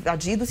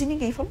invadidos, e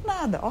ninguém falou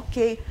nada.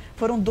 Ok,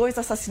 foram 2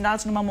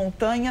 assassinatos numa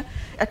montanha,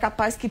 é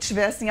capaz que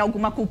tivessem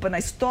alguma culpa na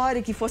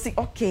história, que fossem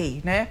ok,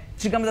 né?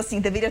 Digamos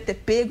assim, deveria ter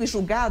pego e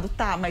julgado,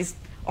 tá, mas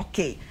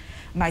ok.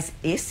 Mas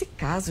esse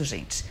caso,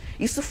 gente,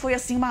 isso foi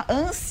assim uma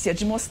ânsia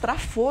de mostrar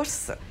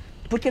força,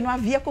 porque não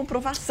havia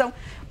comprovação.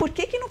 Por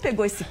que não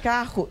pegou esse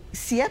carro,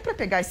 se é para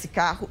pegar esse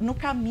carro, no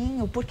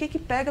caminho? Por que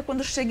pega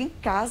quando chega em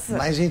casa?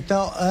 Mas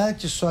então,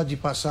 antes só de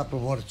passar para o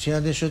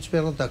Mortinha, deixa eu te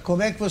perguntar,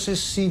 como é que você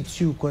se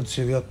sentiu quando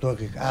você viu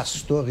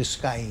as torres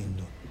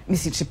caindo? Me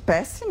senti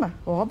péssima,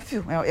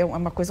 óbvio, é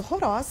uma coisa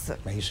horrorosa.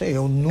 É isso aí,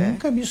 eu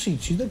nunca me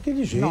senti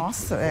daquele jeito.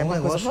 Nossa, é uma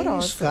coisa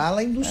horrorosa. Em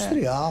escala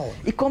industrial.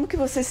 E como que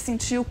você se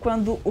sentiu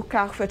quando o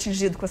carro foi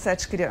atingido com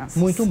 7 crianças?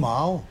 Muito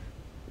mal.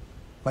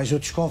 Mas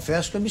eu te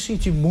confesso que eu me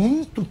senti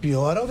muito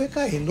pior ao ver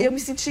caindo. Eu me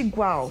senti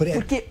igual,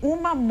 porque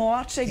uma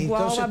morte é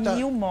igual a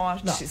 1000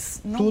 mortes.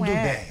 Não tudo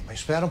bem, mas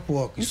espera um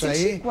pouco. Isso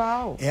aí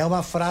igual. É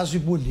uma frase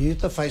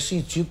bonita, faz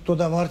sentido,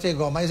 toda morte é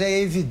igual. Mas é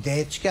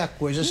evidente que há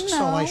coisas que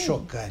são mais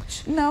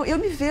chocantes. Não, eu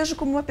me vejo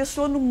como uma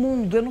pessoa no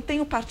mundo. Eu não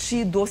tenho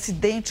partido,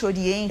 Ocidente,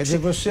 Oriente, quer dizer,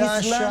 você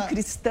Islã,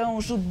 cristão,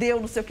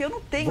 judeu, não sei o quê. Eu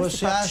não tenho esse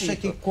partido. Você acha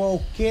que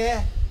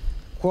qualquer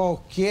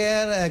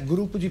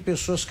grupo de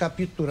pessoas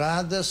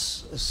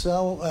capturadas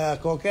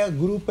qualquer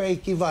grupo é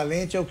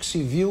equivalente ao que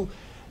se viu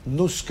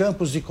nos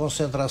campos de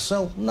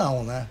concentração?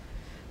 Não, né?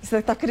 Você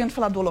está querendo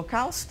falar do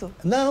Holocausto?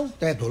 Não,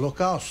 é do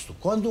Holocausto.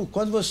 Quando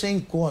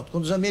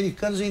os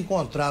americanos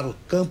encontraram o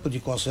campo de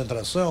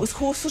concentração... Os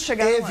russos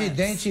chegaram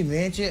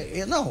evidentemente,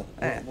 não,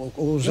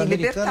 os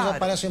americanos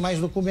aparecem mais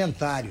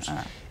documentários.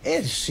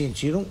 Eles se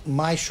sentiram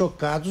mais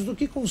chocados do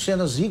que com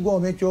cenas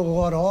igualmente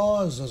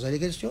horrorosas ali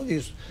que eles tinham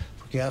visto.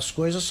 Porque as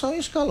coisas são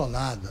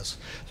escalonadas,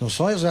 não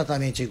são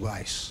exatamente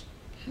iguais.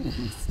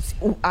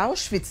 O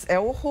Auschwitz é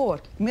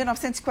horror. Em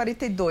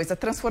 1942, a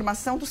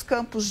transformação dos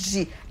campos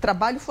de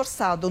trabalho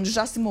forçado, onde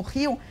já se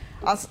morriam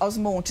aos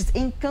montes,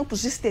 em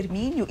campos de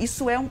extermínio,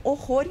 isso é um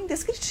horror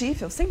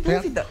indescritível, sem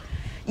dúvida.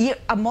 E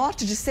a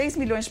morte de 6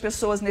 milhões de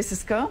pessoas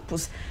nesses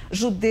campos,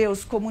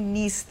 judeus,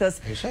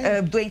 comunistas,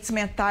 doentes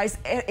mentais,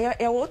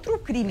 é outro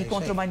crime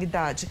contra a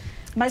humanidade.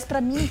 Mas,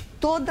 para mim,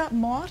 toda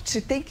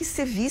morte tem que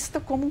ser vista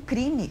como um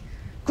crime.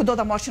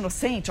 Toda morte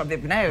inocente,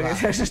 óbvio, né?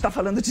 Claro. A gente está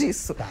falando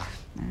disso. Tá.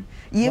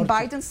 E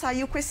Biden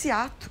saiu com esse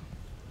ato.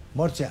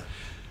 Mortinha.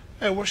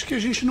 Eu acho que a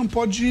gente não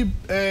pode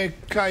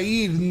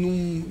cair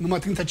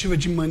numa tentativa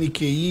de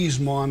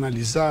maniqueísmo ao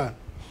analisar,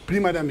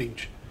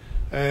 primariamente,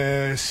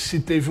 se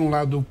teve um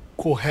lado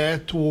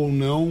correto ou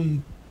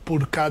não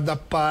por cada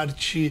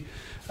parte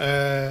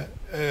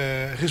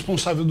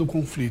responsável do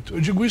conflito.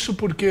 Eu digo isso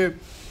porque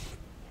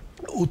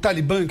o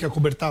Talibã, que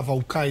acobertava a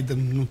Al-Qaeda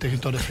no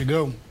território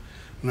afegão,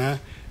 né?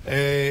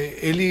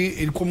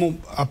 Ele, como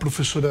a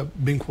professora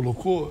bem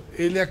colocou,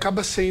 ele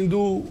acaba sendo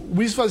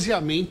o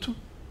esvaziamento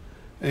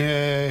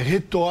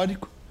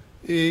retórico,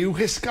 e o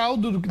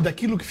rescaldo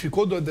daquilo que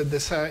ficou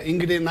dessa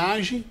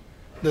engrenagem,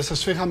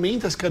 dessas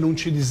ferramentas que eram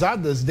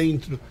utilizadas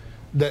dentro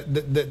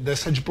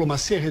dessa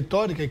diplomacia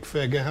retórica que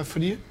foi a Guerra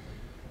Fria,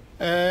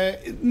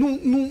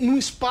 num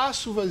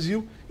espaço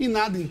vazio e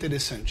nada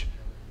interessante.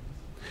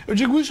 Eu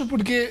digo isso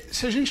porque,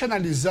 se a gente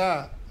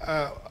analisar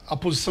a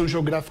posição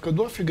geográfica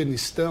do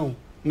Afeganistão,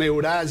 na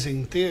Eurásia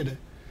inteira,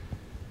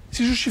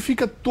 se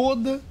justifica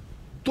todo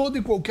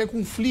e qualquer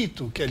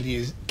conflito que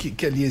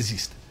ali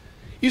exista.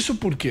 Isso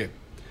por quê?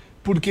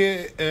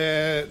 Porque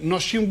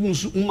nós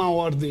tínhamos uma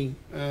ordem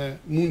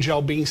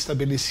mundial bem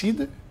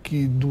estabelecida,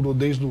 que durou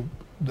desde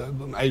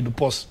do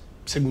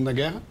pós-Segunda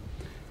Guerra,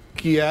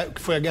 que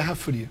foi a Guerra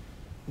Fria.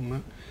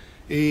 Né?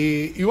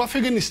 E o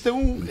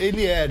Afeganistão,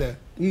 ele era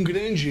um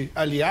grande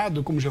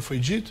aliado, como já foi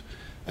dito,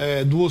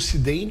 do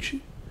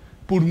Ocidente,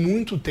 por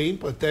muito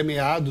tempo, até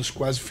meados,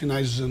 quase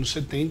finais dos anos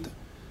 70,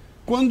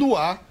 quando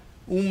há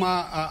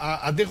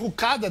a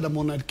derrocada da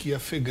monarquia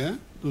afegã,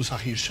 do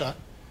Zahir Shah,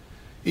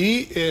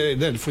 e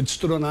ele foi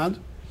destronado,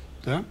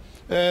 tá?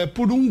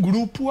 Por um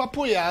grupo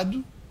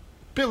apoiado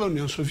pela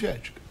União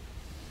Soviética,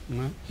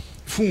 né?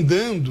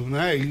 Fundando,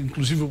 né,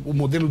 inclusive o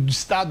modelo do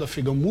Estado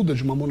afegão muda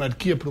de uma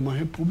monarquia para uma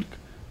república,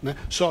 né?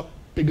 Só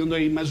pegando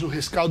aí mais um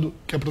rescaldo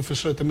que a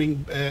professora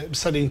também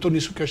salientou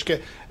nisso, que eu acho que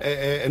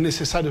é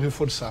necessário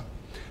reforçar,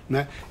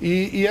 né?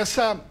 E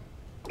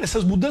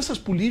essas mudanças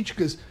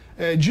políticas,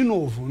 de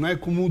novo, né,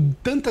 como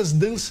tantas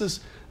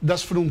danças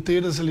das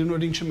fronteiras ali no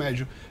Oriente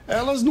Médio,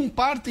 elas não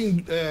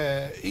partem,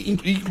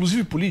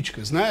 inclusive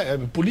políticas, né,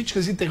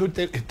 políticas e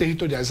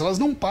territoriais, elas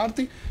não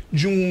partem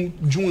de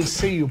um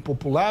anseio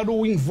popular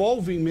ou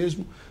envolvem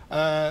mesmo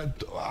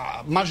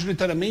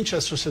majoritariamente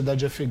a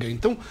sociedade afegã.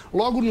 Então,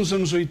 logo nos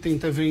anos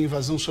 80 veio a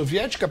invasão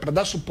soviética para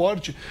dar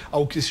suporte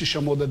ao que se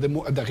chamou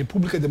da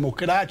República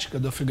Democrática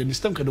do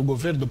Afeganistão, que era o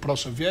governo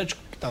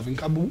pró-soviético que estava em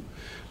Cabul,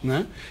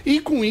 né? E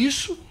com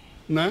isso,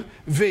 né,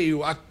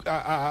 veio a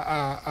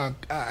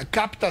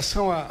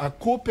captação, a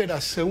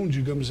cooperação,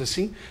 digamos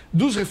assim,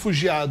 dos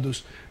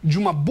refugiados de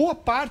uma boa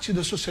parte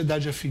da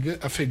sociedade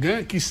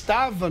afegã que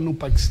estava no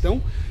Paquistão,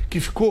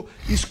 que ficou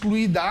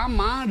excluída à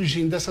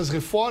margem dessas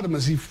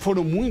reformas, e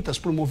foram muitas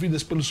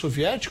promovidas pelos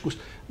soviéticos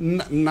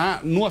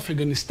no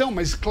Afeganistão,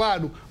 mas,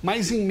 claro,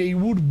 mais em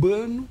meio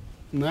urbano,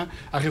 né?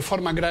 A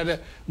reforma agrária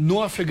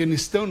no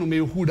Afeganistão, no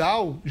meio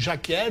rural, já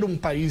que era um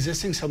país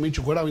essencialmente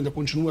rural, ainda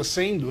continua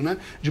sendo, né,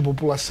 de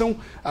população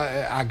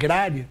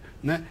agrária,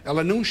 né?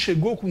 Ela não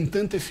chegou com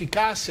tanta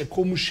eficácia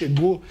como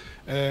chegou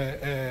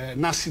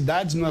nas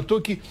cidades. Não é à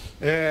toa que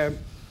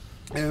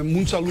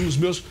muitos alunos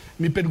meus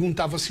me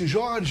perguntavam assim: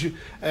 Jorge,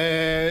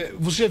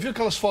 você já viu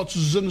aquelas fotos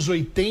dos anos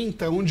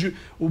 80, onde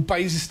o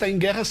país está em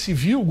guerra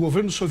civil, o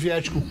governo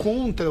soviético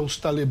contra os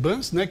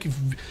talibãs, né, que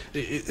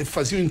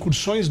faziam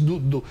incursões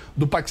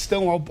do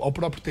Paquistão ao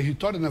próprio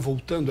território, né,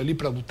 voltando ali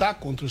para lutar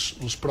contra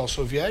os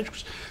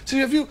pró-soviéticos? Você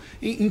já viu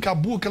em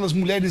Cabul aquelas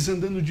mulheres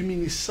andando de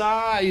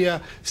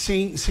mini-saia,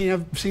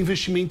 sem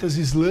vestimentas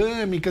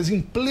islâmicas, em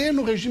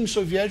pleno regime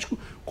soviético,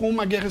 com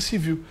uma guerra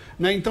civil,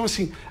 né? Então,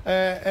 assim...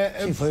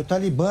 Sim, foi o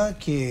Talibã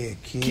que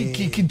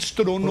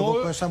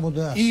destronou essa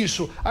mudança.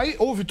 Isso. Aí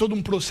houve todo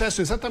um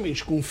processo,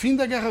 exatamente, com o fim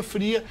da Guerra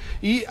Fria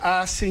e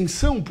a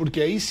ascensão, porque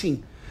aí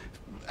sim,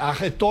 a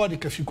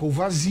retórica ficou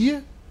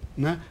vazia,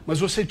 né? Mas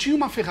você tinha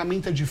uma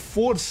ferramenta de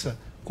força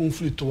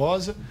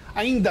conflituosa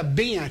ainda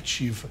bem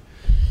ativa.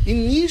 E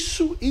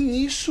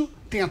nisso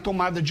tem a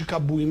tomada de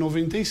Cabul em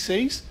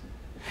 96,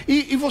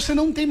 e você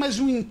não tem mais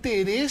o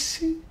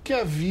interesse que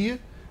havia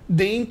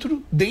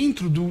dentro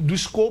do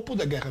escopo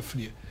da Guerra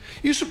Fria.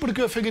 Isso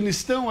porque o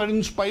Afeganistão era um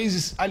dos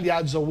países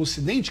aliados ao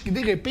Ocidente que, de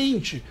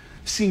repente,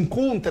 se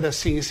encontra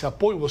sem esse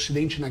apoio, o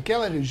Ocidente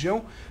naquela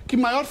região, que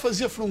maior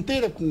fazia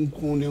fronteira com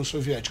a União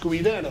Soviética. O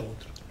Irã era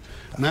outro,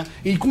 né?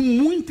 E com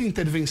muita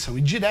intervenção,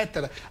 e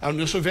direta. A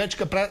União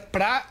Soviética,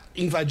 para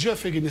invadir o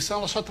Afeganistão,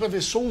 ela só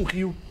atravessou um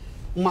rio,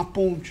 uma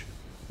ponte,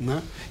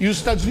 né? E os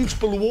Estados Unidos,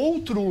 pelo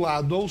outro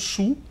lado, ao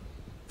sul,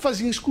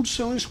 faziam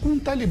excursões com o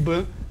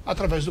Talibã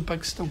através do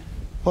Paquistão.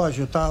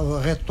 Pode,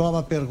 retoma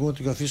a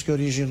pergunta que eu fiz, que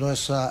originou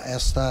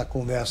esta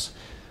conversa.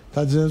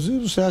 Está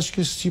dizendo, você acha que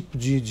esse tipo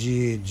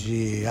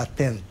de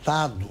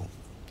atentado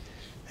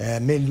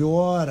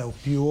melhora ou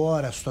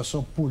piora a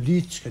situação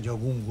política de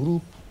algum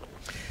grupo?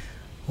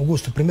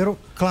 Augusto, primeiro,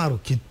 claro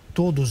que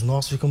todos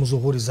nós ficamos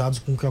horrorizados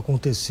com o que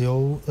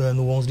aconteceu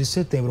no 11 de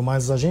setembro,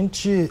 mas a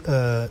gente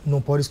não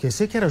pode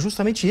esquecer que era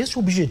justamente esse o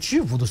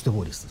objetivo dos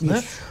terroristas,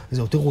 né? Quer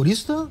dizer, o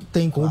terrorista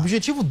tem como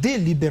objetivo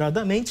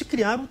deliberadamente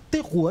criar o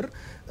terror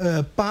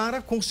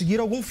para conseguir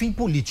algum fim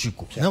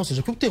político, né? Ou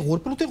seja, que o terror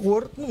pelo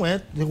terror não é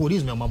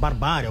terrorismo, é uma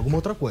barbárie, alguma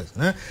outra coisa,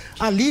 né?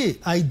 Ali,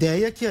 a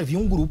ideia é que havia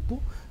um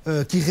grupo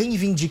que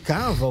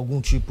reivindicava algum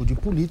tipo de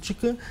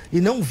política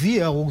e não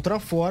via outra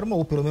forma,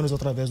 ou pelo menos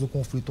através do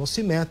conflito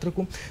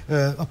assimétrico.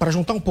 Para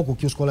juntar um pouco o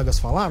que os colegas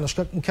falaram, acho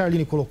que o que a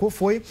Arline colocou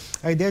foi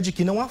a ideia de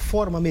que não há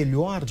forma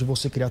melhor de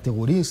você criar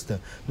terrorista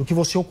do que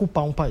você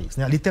ocupar um país,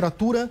 né? A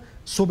literatura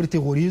sobre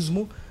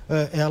terrorismo,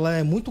 ela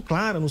é muito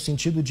clara no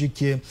sentido de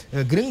que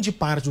grande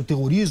parte do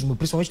terrorismo,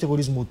 principalmente o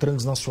terrorismo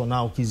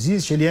transnacional que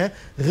existe, ele é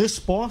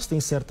resposta,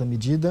 em certa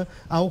medida,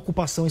 à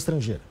ocupação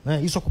estrangeira,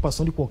 né? Isso é a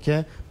ocupação de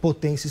qualquer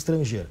potência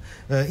estrangeira.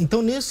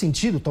 Então, nesse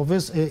sentido,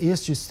 talvez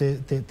este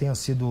tenha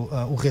sido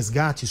o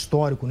resgate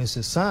histórico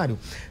necessário.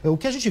 O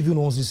que a gente viu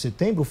no 11 de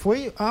setembro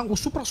foi o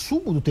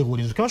suprassumo do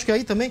terrorismo, que eu acho que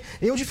aí também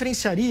eu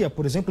diferenciaria,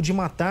 por exemplo, de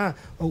matar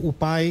o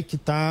pai que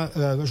está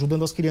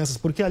ajudando as crianças,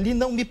 porque ali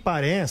não me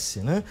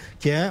parece, né,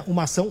 que é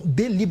uma ação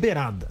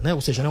deliberada, né?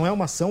 Ou seja, não é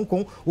uma ação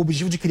com o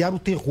objetivo de criar o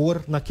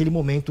terror naquele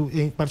momento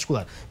em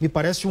particular. Me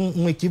parece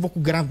um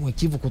equívoco grave, um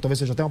equívoco, talvez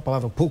seja até uma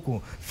palavra um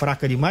pouco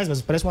fraca demais,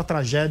 mas parece uma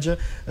tragédia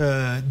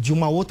de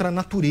uma outra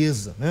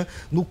natureza, né?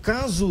 No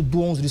caso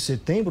do 11 de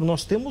setembro,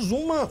 nós temos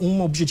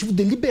um objetivo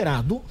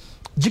deliberado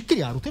de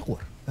criar o terror,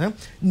 né?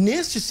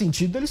 Neste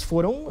sentido, eles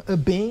foram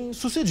bem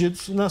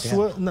sucedidos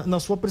na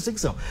sua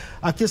perseguição.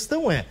 A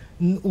questão é,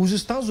 os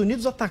Estados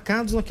Unidos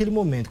atacados naquele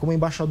momento, como o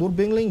embaixador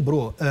bem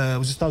lembrou,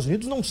 os Estados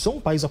Unidos não são um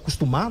país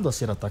acostumado a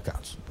ser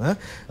atacados, né?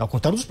 Ao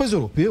contrário dos países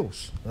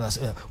europeus,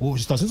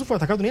 os Estados Unidos não foram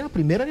atacados nem na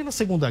Primeira nem na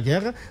Segunda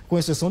Guerra, com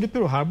exceção de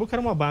Pearl Harbor, que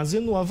era uma base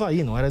no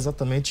Havaí, não era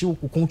exatamente o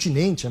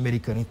continente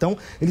americano. Então,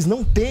 eles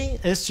não têm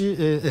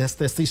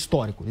este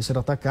histórico de ser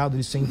atacado,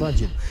 de ser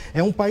invadido.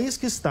 É um país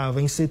que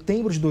estava em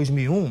setembro de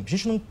 2001, a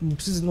gente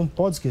não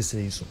pode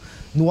esquecer isso,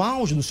 no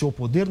auge do seu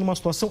poder, numa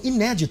situação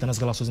inédita nas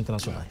relações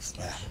internacionais.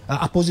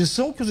 A posição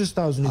que os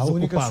Estados Unidos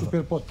ocupavam... A única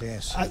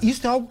superpotência.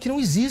 Isso é algo que não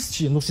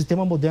existe no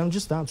sistema moderno de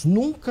Estados.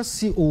 Nunca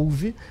se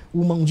houve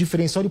um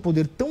diferencial de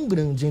poder tão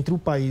grande entre o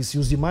país e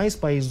os demais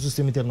países do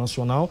sistema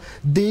internacional,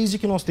 desde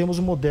que nós temos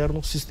o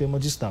moderno sistema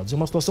de Estados. É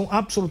uma situação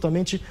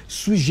absolutamente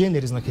sui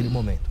generis naquele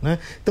momento, né?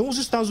 Então, os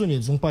Estados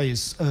Unidos, um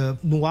país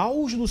no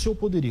auge do seu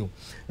poderio,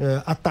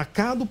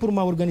 atacado por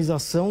uma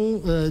organização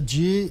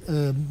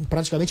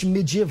praticamente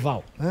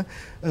medieval, né?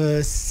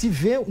 Se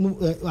vê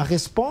a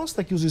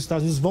resposta que os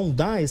Estados Unidos vão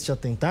dar a este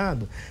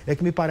atentado é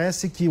que me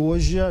parece que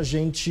hoje a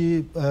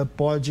gente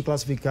pode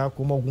classificar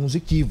como alguns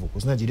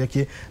equívocos, né? Diria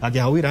que a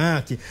guerra ao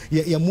Iraque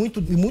e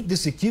muito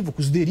desses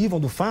equívocos derivam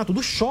do fato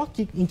do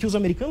choque em que os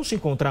americanos se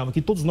encontravam,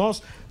 que todos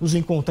nós nos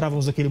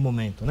encontrávamos naquele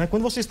momento, né?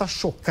 Quando você está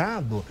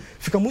chocado,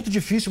 fica muito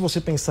difícil você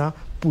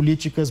pensar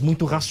políticas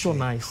muito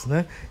racionais,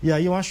 né? E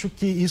aí eu acho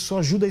que isso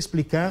ajuda a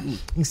explicar,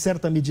 em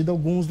certa medida,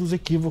 alguns dos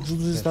equívocos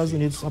dos Estados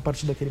Unidos a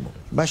partir daquele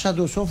momento.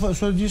 Embaixador, o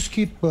senhor disse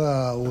que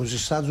os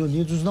Estados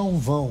Unidos não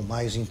vão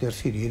mais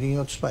interferir em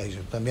outros países.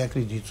 Eu também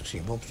acredito que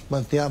sim. Vamos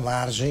manter a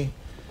margem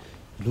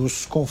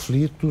dos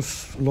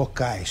conflitos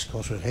locais,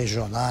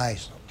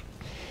 regionais.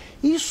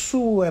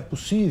 Isso é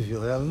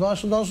possível?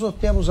 Nós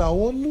temos a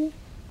ONU,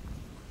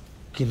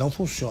 que não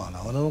funciona.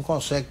 A ONU não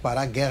consegue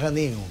parar guerra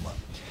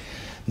nenhuma.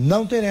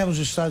 Não teremos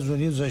os Estados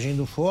Unidos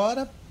agindo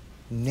fora,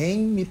 nem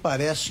me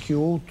parece que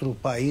outro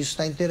país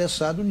está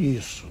interessado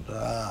nisso.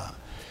 Tá?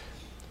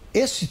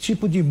 Esse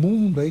tipo de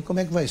mundo aí, como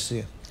é que vai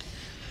ser?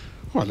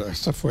 Olha,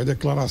 essa foi a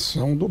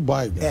declaração do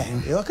Biden.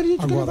 Né? Eu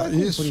acredito que agora,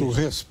 isso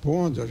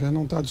responde, a gente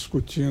não está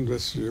discutindo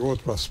esse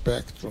outro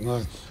aspecto,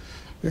 né?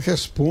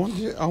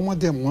 Responde a uma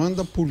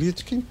demanda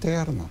política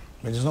interna.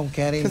 Eles não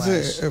querem mais.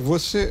 Quer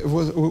dizer,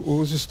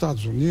 os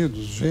Estados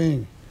Unidos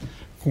vêm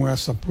com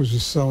essa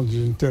posição de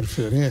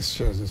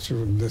interferência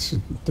desse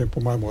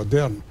tempo mais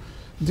moderno,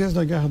 desde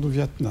a Guerra do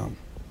Vietnã.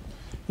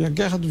 E a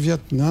Guerra do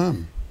Vietnã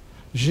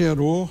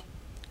gerou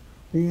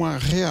uma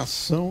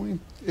reação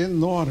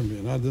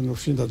enorme, né, no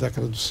fim da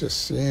década dos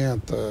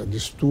 60,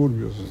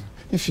 distúrbios,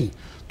 enfim,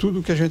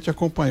 tudo que a gente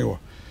acompanhou.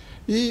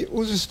 E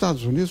os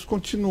Estados Unidos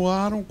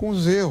continuaram com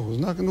os erros.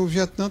 No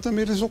Vietnã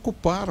também eles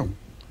ocuparam,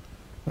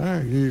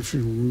 né, e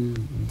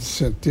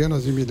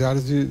centenas de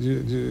milhares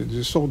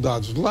de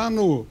soldados. Lá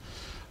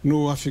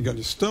no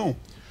Afeganistão,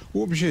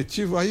 o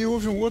objetivo... Aí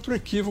houve um outro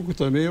equívoco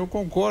também, eu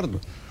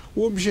concordo.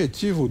 O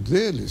objetivo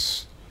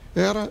deles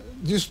era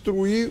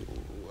destruir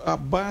a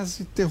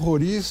base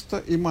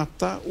terrorista e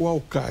matar o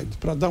Al-Qaeda,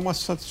 para dar uma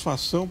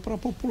satisfação para a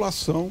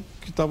população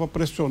que estava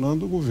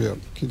pressionando o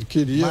governo, que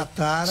queria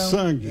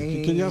sangue,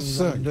 que queria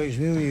sangue. Em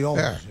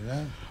 2011,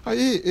 né?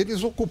 Aí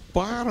eles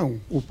ocuparam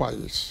o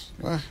país,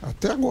 né?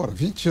 Até agora,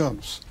 20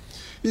 anos.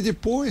 E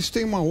depois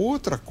tem uma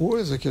outra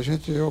coisa que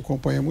eu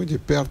acompanhei muito de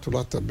perto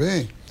lá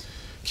também,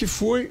 que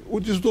foi o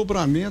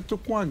desdobramento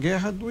com a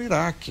guerra do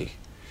Iraque.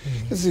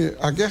 Quer dizer,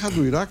 a guerra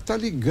do Iraque está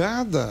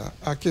ligada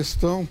à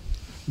questão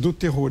do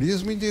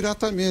terrorismo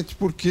indiretamente,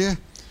 porque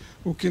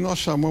o que nós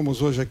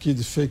chamamos hoje aqui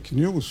de fake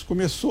news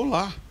começou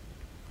lá.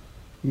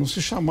 Não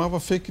se chamava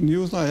fake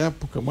news na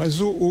época, mas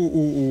o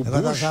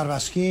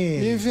Bush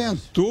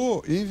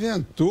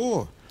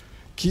inventou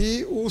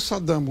que o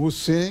Saddam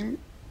Hussein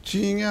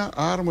tinha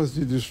armas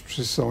de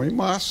destruição em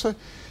massa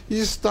e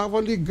estava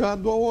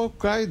ligado ao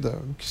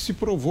Al-Qaeda, o que se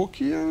provou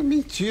que era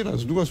mentira,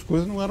 as duas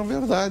coisas não eram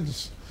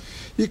verdades.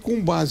 E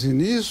com base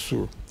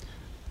nisso,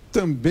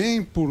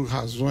 também por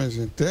razões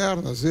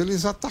internas,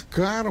 eles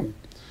atacaram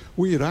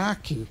o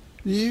Iraque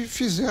e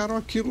fizeram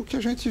aquilo que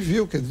a gente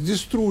viu, que é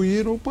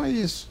destruíram o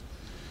país.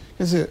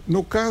 Quer dizer,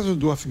 no caso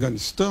do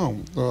Afeganistão,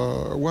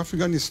 o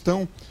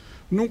Afeganistão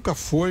nunca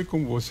foi,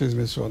 como vocês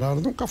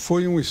mencionaram, nunca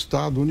foi um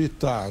Estado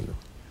unitário.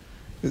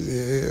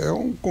 É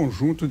um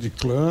conjunto de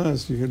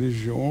clãs, de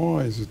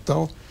religiões e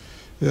tal,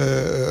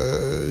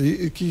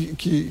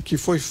 que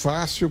foi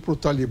fácil para o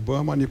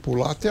Talibã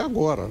manipular até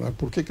agora, né?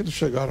 Por que eles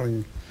chegaram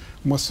em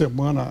uma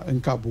semana em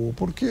Cabul?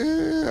 Porque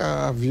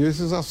havia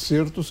esses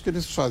acertos que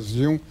eles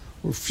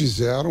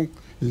fizeram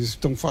e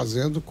estão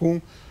fazendo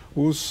com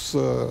os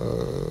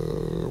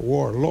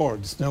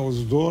warlords, né?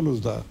 Os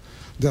donos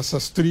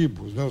dessas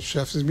tribos, né? Os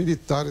chefes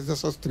militares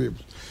dessas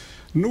tribos.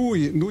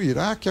 No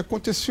Iraque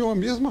aconteceu a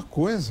mesma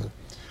coisa.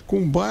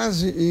 Com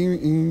base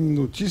em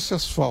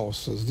notícias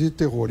falsas de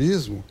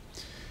terrorismo,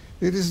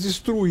 eles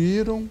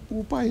destruíram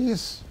o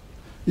país.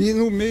 E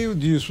no meio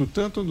disso,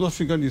 tanto do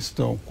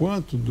Afeganistão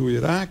quanto do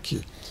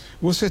Iraque,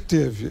 você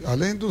teve,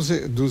 além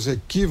dos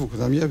equívocos,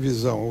 na minha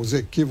visão, os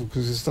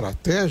equívocos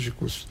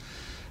estratégicos,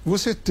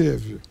 você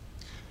teve,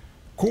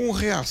 com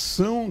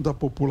reação da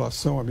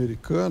população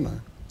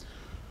americana,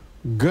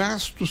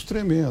 gastos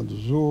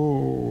tremendos.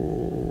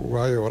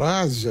 A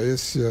Eurásia,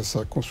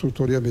 essa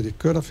consultoria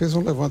americana, fez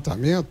um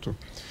levantamento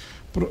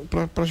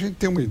para a gente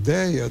ter uma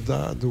ideia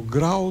do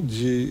grau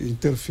de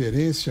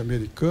interferência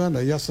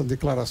americana, e essa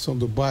declaração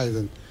do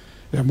Biden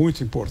é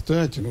muito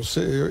importante. Não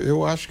sei,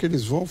 eu acho que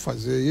eles vão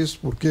fazer isso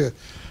porque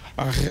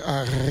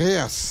a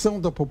reação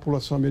da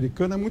população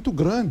americana é muito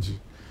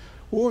grande.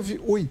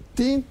 Houve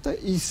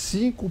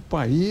 85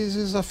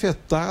 países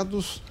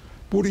afetados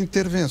por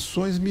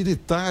intervenções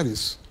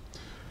militares,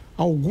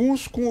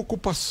 alguns com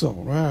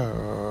ocupação, né?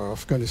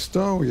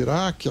 Afeganistão,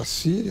 Iraque, a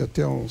Síria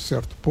até um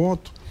certo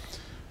ponto,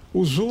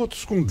 os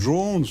outros com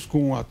drones,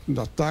 com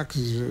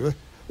ataques,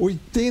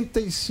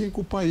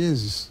 85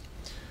 países,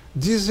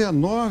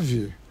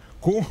 19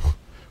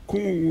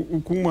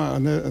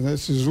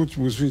 nesses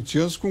últimos 20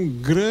 anos com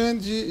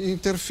grande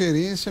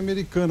interferência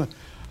americana.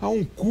 Há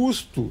um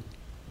custo,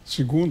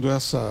 segundo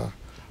essa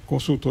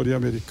consultoria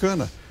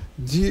americana,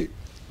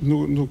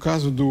 no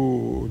caso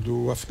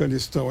do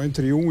Afeganistão,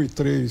 entre 1 e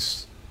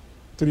 3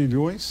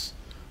 trilhões,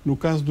 no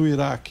caso do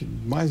Iraque,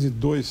 mais de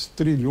 2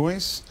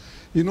 trilhões,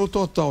 e no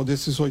total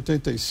desses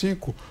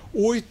 85,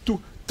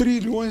 8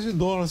 trilhões de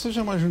dólares. Você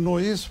já imaginou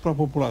isso para a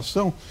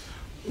população?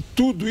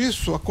 Tudo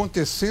isso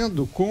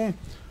acontecendo com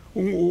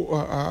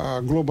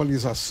a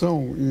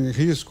globalização em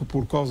risco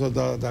por causa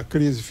da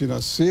crise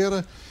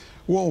financeira,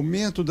 o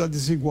aumento da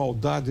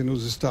desigualdade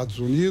nos Estados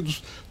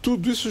Unidos.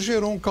 Tudo isso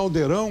gerou um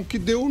caldeirão que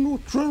deu no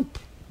Trump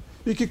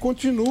e que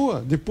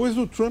continua. Depois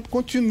do Trump,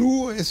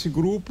 continua esse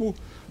grupo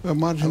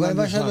marginalizado. Agora,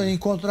 embaixador, em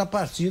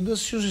contrapartida,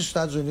 se os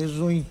Estados Unidos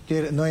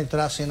não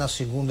entrassem na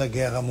Segunda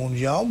Guerra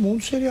Mundial, o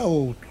mundo seria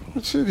outro.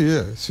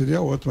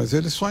 Seria outro, mas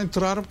eles só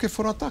entraram porque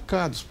foram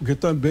atacados, porque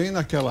também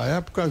naquela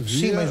época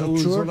havia... Sim, mas o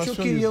Churchill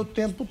queria o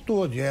tempo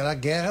todo, e era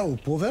guerra, o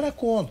povo era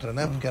contra,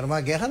 né? Porque era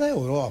uma guerra na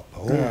Europa,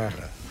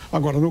 outra.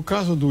 Agora, no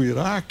caso do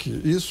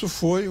Iraque, isso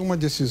foi uma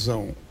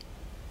decisão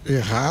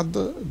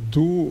errada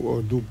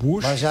do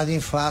Bush. Baseado em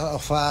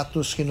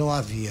fatos que não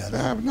havia,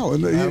 né?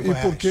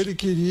 E porque ele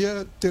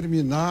queria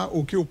terminar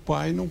o que o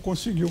pai não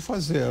conseguiu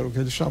fazer, o que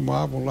eles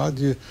chamavam lá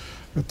de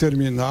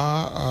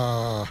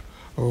terminar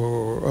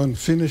o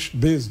unfinished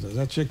business,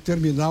 né? Tinha que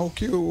terminar o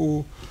que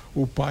o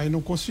pai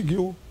não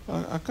conseguiu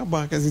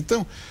acabar. Quer dizer,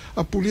 então,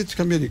 a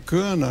política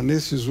americana,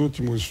 nesses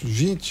últimos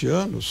 20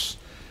 anos,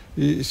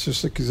 e se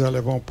você quiser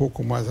levar um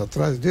pouco mais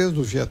atrás, desde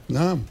o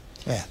Vietnã,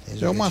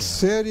 é uma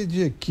série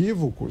de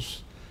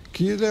equívocos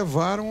que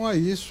levaram a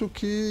isso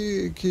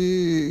que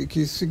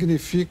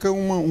significa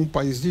um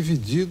país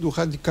dividido,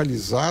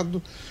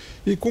 radicalizado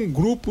e com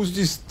grupos de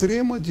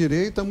extrema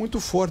direita muito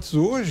fortes.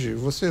 Hoje,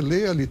 você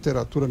lê a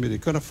literatura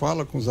americana,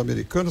 fala com os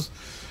americanos,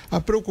 a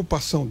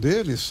preocupação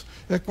deles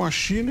é com a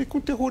China e com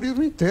o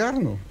terrorismo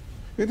interno.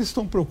 Eles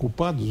estão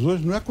preocupados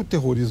hoje não é com o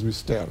terrorismo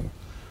externo,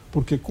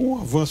 porque com o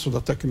avanço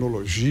da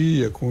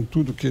tecnologia, com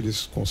tudo que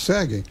eles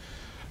conseguem,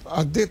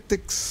 a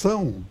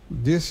detecção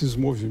desses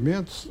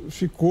movimentos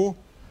ficou,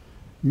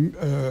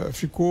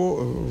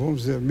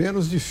 vamos dizer,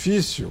 menos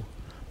difícil,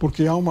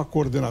 porque há uma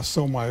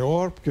coordenação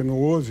maior, porque não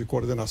houve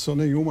coordenação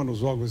nenhuma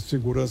nos órgãos de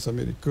segurança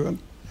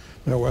americanos,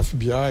 né, o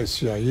FBI,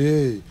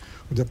 CIA,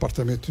 o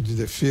Departamento de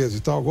Defesa e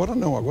tal. Agora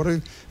não,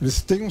 agora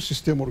eles têm um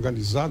sistema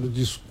organizado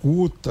de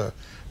escuta,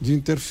 de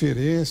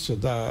interferência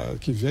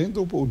que vem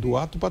do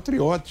ato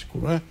patriótico,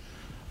 né?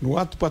 No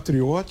ato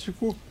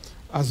patriótico,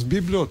 as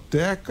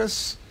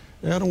bibliotecas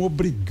eram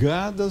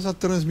obrigadas a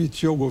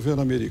transmitir ao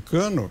governo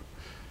americano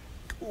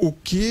o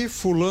que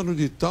fulano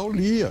de tal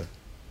lia.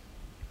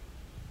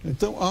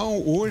 Então,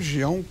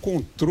 hoje há um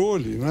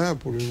controle, né?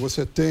 Porque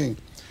você tem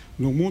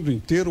no mundo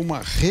inteiro uma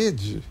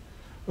rede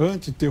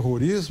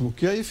antiterrorismo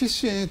que é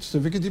eficiente. Você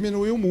vê que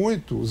diminuiu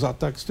muito os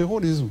ataques de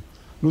terrorismo.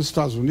 Nos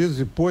Estados Unidos,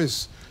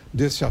 depois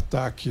desse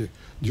ataque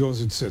de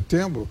 11 de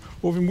setembro,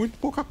 houve muito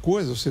pouca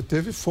coisa. Você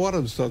teve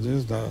fora dos Estados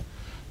Unidos,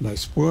 na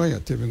Espanha,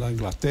 teve na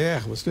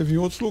Inglaterra, você teve em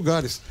outros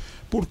lugares,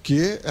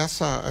 porque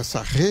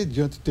essa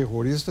rede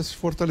antiterrorista se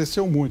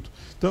fortaleceu muito.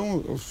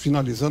 Então,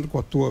 finalizando com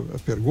a tua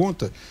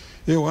pergunta,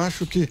 eu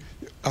acho que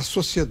a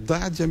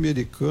sociedade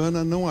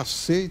americana não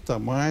aceita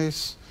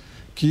mais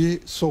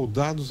que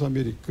soldados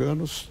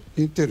americanos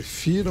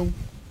interfiram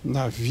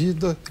na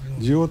vida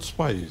de outros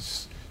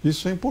países.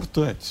 Isso é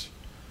importante,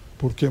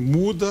 porque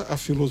muda a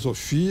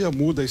filosofia,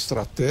 muda a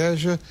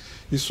estratégia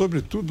e,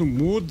 sobretudo,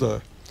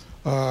 muda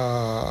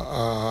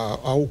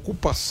a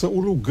ocupação, o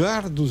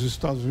lugar dos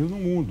Estados Unidos no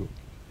mundo.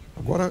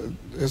 Agora,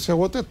 essa é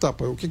outra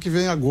etapa. O que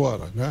vem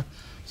agora, né?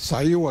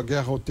 Saiu a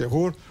guerra ao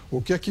terror,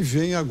 o que é que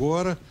vem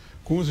agora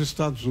com os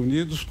Estados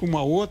Unidos, com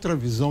uma outra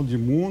visão de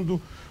mundo,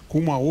 com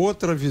uma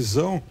outra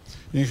visão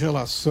em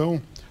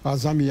relação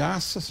às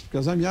ameaças, porque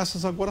as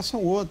ameaças agora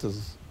são outras.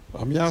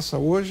 A ameaça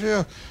hoje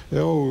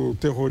é o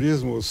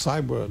terrorismo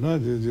cyber, né,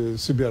 de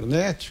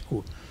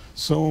cibernético,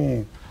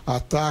 são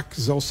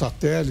ataques aos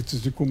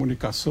satélites de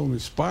comunicação no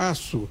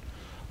espaço.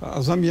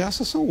 As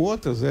ameaças são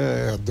outras,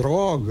 é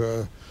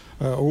droga.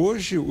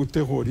 Hoje o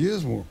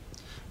terrorismo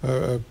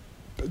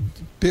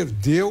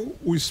perdeu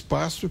o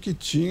espaço que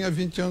tinha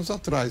 20 anos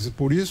atrás. E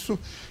por isso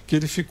que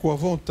ele ficou à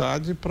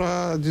vontade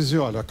para dizer,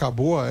 olha,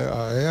 acabou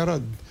a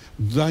era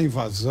da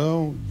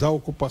invasão, da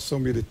ocupação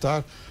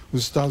militar,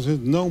 os Estados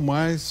Unidos não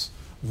mais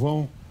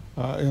vão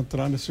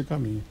entrar nesse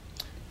caminho.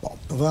 Bom,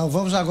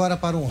 vamos agora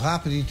para um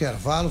rápido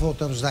intervalo,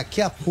 voltamos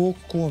daqui a pouco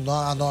com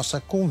a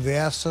nossa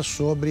conversa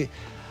sobre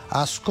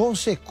as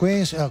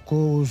consequências,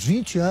 com os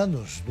 20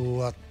 anos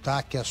do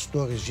ataque às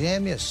Torres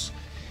Gêmeas,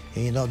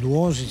 do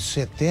 11 de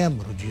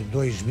setembro de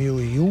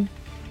 2001,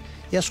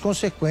 e as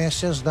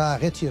consequências da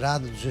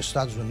retirada dos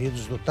Estados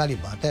Unidos do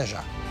Talibã. Até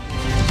já.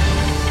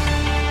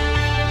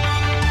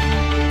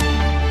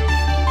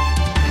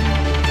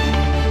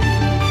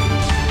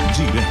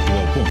 Direto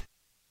ao ponto.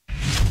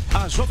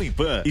 A Jovem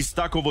Pan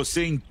está com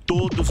você em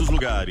todos os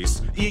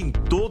lugares e em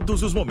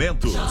todos os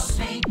momentos.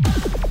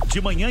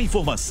 De manhã,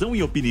 informação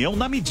e opinião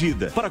na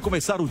medida, para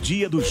começar o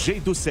dia do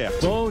jeito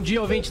certo. Bom dia,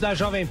 ouvinte da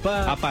Jovem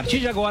Pan. A partir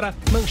de agora,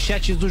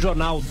 manchetes do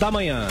Jornal da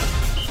Manhã.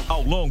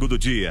 Ao longo do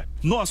dia,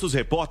 nossos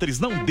repórteres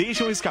não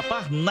deixam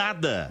escapar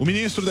nada. O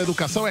ministro da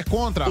Educação é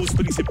contra os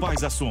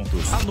principais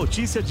assuntos. A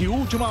notícia de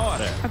última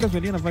hora. A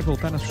gasolina vai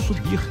voltar a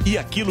subir. E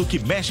aquilo que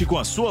mexe com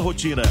a sua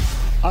rotina.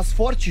 As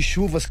fortes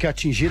chuvas que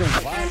atingiram...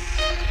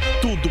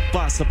 Tudo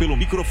passa pelo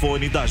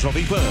microfone da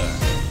Jovem Pan.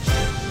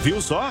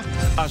 Viu só?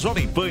 A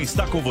Jovem Pan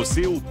está com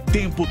você o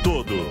tempo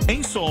todo,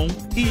 em som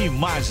e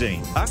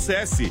imagem.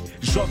 Acesse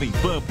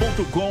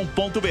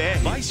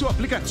jovempan.com.br, baixe o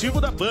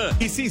aplicativo da Pan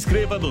e se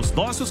inscreva nos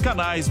nossos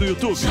canais no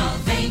YouTube.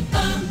 Jovem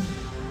Pan.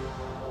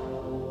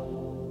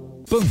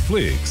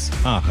 Panflix,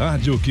 a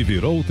rádio que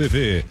virou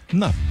TV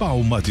na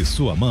palma de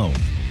sua mão.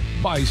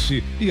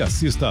 Baixe e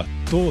assista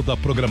toda a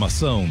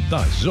programação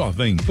da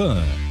Jovem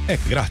Pan. É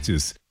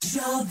grátis.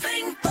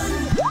 Jovem Pan.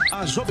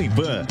 A Jovem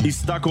Pan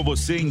está com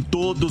você em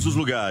todos os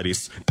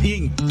lugares e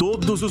em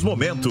todos os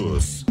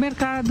momentos. O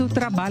mercado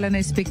trabalha na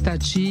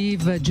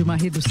expectativa de uma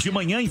redução. De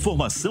manhã,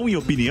 informação e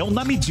opinião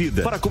na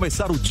medida, para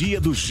começar o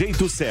dia do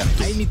jeito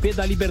certo. A MP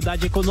da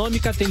Liberdade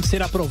Econômica tem que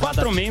ser aprovada.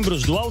 4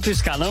 membros do alto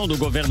escalão do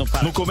governo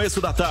Pará. No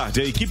começo da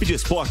tarde, a equipe de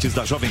esportes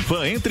da Jovem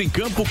Pan entra em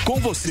campo com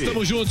você.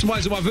 Estamos juntos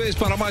mais uma vez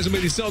para mais uma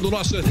edição do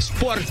nosso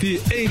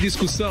Esporte em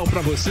Discussão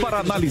para você. Para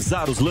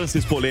analisar os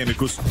lances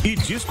polêmicos e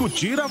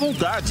discutir à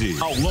vontade.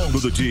 Ao longo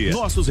do dia,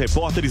 nossos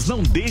repórteres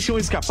não deixam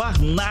escapar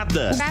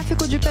nada. O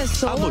tráfico de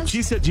pessoas. A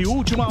notícia de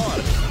última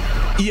hora.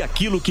 E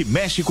aquilo que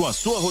mexe com a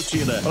sua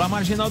rotina. Pela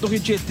marginal do Rio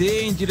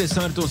Tietê, em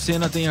direção a Ayrton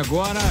Senna, tem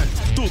agora...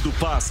 Tudo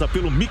passa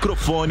pelo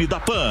microfone da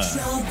Pan.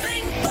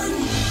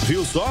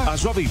 Viu só? A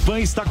Jovem Pan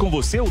está com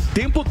você o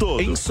tempo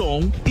todo, em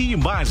som e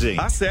imagem.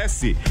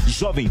 Acesse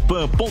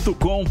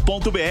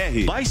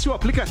jovempan.com.br, baixe o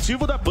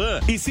aplicativo da Pan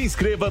e se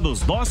inscreva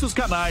nos nossos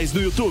canais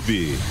no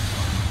YouTube.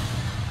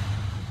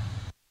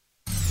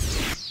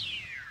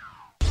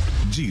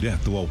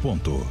 Direto ao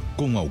ponto,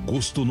 com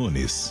Augusto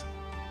Nunes.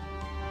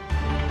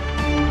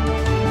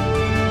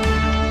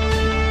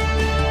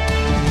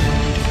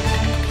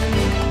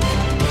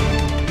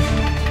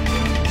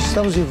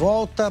 Estamos de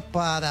volta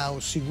para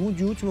o segundo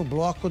e último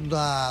bloco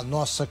da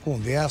nossa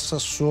conversa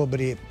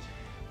sobre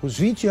os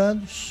 20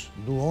 anos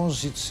do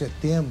 11 de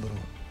setembro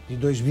de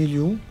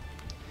 2001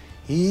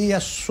 e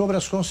sobre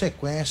as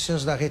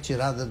consequências da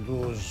retirada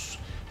dos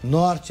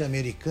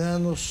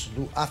norte-americanos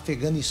do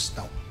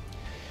Afeganistão.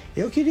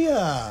 Eu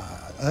queria,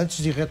 antes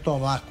de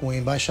retomar com o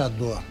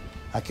embaixador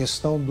a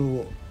questão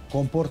do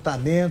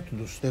comportamento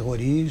dos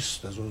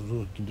terroristas,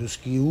 dos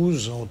que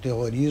usam o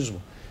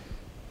terrorismo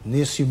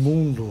nesse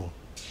mundo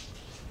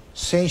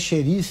sem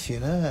xerife,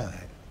 né,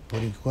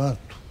 por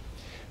enquanto.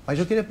 Mas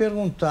eu queria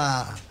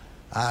perguntar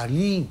a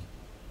Arlene,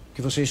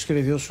 que você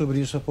escreveu sobre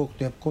isso há pouco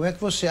tempo, como é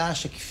que você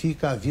acha que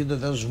fica a vida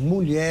das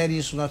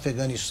mulheres no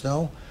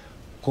Afeganistão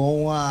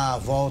com a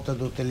volta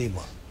do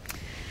Talibã?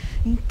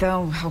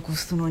 Então,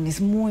 Augusto Nunes,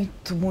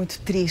 muito, muito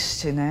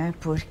triste, né?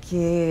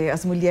 Porque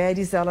as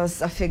mulheres,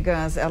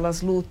 afegãs,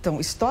 elas lutam,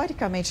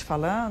 historicamente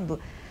falando,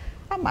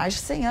 há mais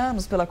de 100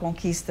 anos pela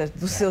conquista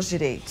dos seus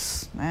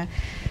direitos, né?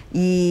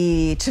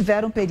 E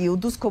tiveram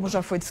períodos, como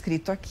já foi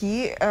descrito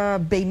aqui,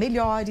 bem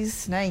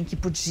melhores, né? Em que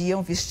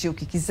podiam vestir o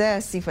que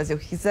quisessem, fazer o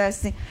que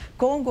quisessem.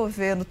 Com o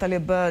governo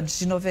Talibã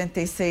de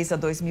 96 a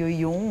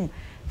 2001,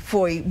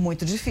 Foi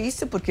muito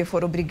difícil, porque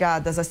foram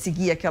obrigadas a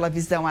seguir aquela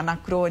visão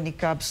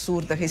anacrônica,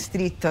 absurda,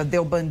 restrita,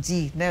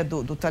 Deobandi, né,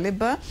 do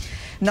Talibã.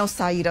 Não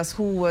sair às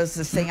ruas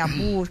sem a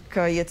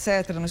burca e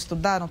etc., não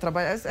estudar, não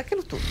trabalhar,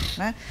 aquilo tudo,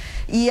 né?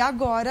 E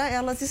agora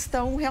elas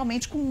estão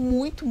realmente com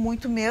muito,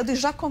 muito medo e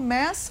já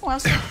começam a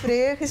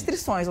sofrer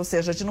restrições, ou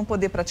seja, de não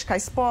poder praticar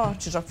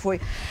esporte, já foi.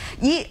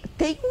 E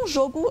tem um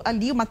jogo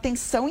ali, uma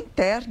tensão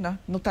interna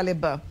no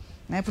Talibã.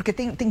 Né? Porque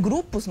tem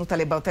grupos no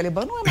Talibã. O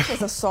Talibã não é uma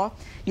coisa só.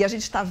 E a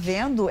gente está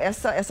vendo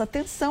essa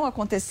tensão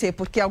acontecer,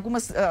 porque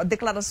algumas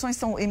declarações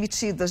são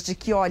emitidas de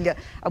que, olha,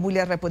 a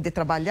mulher vai poder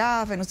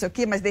trabalhar, vai não sei o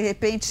quê, mas de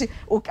repente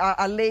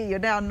a lei,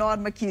 né, a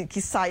norma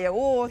que sai é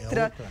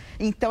outra.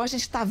 Então a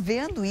gente está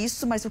vendo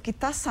isso, mas o que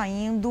está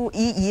saindo,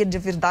 e de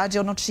verdade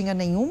eu não tinha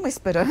nenhuma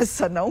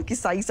esperança, não, que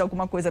saísse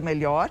alguma coisa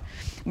melhor,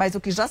 mas o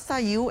que já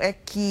saiu é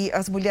que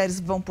as mulheres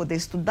vão poder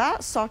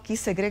estudar, só que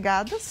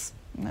segregadas,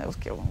 né,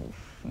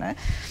 né?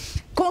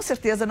 Com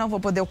certeza não vão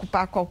poder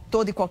ocupar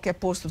todo e qualquer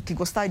posto que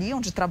gostariam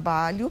de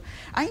trabalho.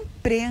 A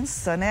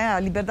imprensa, né, a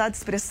liberdade de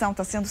expressão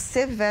está sendo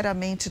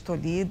severamente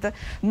tolhida.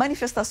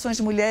 Manifestações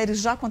de mulheres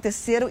já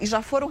aconteceram e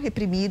já foram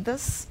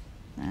reprimidas.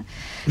 Né?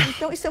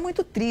 Então, isso é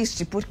muito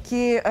triste,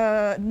 porque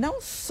não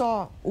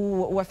só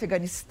o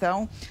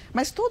Afeganistão,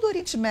 mas todo o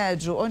Oriente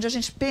Médio, onde a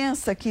gente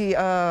pensa que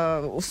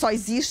só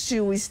existe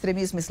o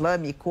extremismo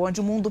islâmico, onde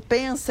o mundo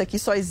pensa que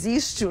só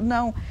existe...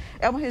 Não,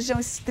 é uma região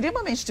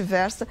extremamente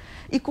diversa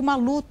e com uma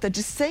luta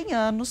de 100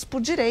 anos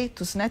por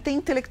direitos. Né? Tem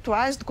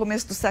intelectuais do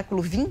começo do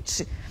século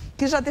XX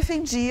que já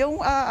defendiam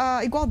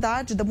a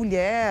igualdade da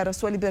mulher, a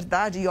sua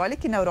liberdade. E olha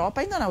que na Europa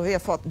ainda não havia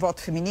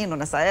voto feminino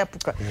nessa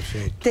época.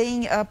 Perfeito.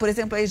 Tem, por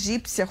exemplo, a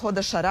egípcia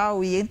Hoda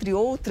Sharawi, entre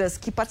outras,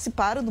 que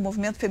participaram do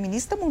movimento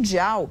feminista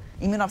mundial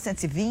em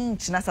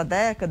 1920, nessa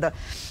década.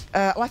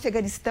 O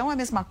Afeganistão é a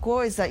mesma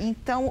coisa.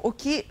 Então, o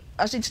que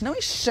a gente não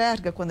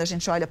enxerga quando a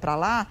gente olha para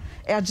lá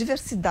é a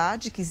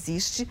diversidade que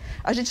existe.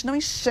 A gente não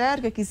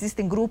enxerga que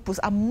existem grupos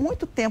há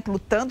muito tempo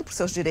lutando por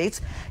seus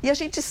direitos e a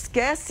gente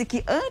esquece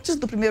que antes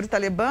do primeiro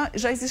Talibã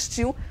já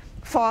existiram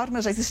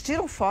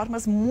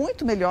formas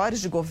muito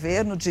melhores de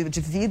governo,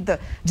 de vida,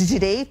 de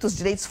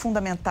direitos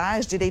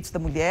fundamentais, direitos da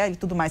mulher e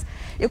tudo mais.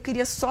 Eu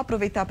queria só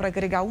aproveitar para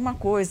agregar uma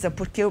coisa,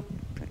 porque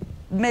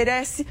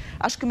merece,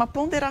 acho que uma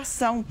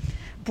ponderação,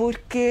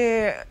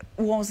 porque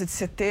o 11 de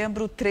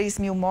setembro, 3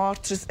 mil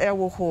mortes é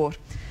o horror.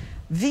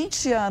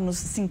 20 anos,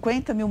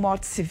 50 mil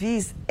mortes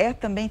civis é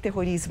também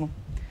terrorismo.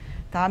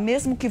 Tá?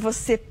 Mesmo que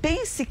você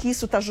pense que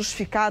isso está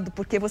justificado,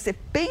 porque você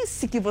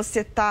pense que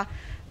você está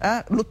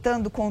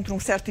lutando contra um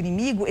certo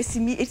inimigo, esse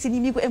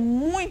inimigo é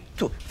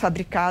muito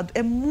fabricado,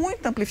 é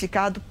muito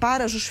amplificado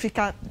para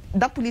justificar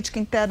da política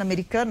interna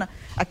americana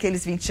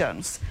aqueles 20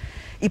 anos.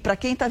 E para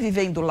quem está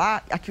vivendo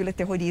lá, aquilo é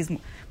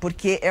terrorismo,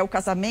 porque é o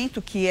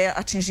casamento que é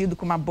atingido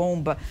com uma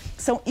bomba.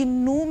 São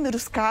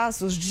inúmeros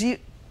casos de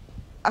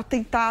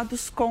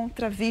atentados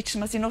contra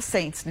vítimas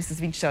inocentes nesses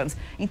 20 anos.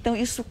 Então,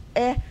 isso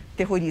é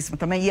terrorismo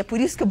também. E é por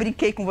isso que eu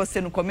brinquei com você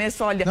no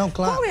começo. Olha, não,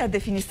 claro. Qual é a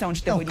definição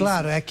de terrorismo? Não,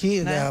 claro, é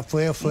que né?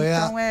 foi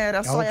então,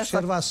 a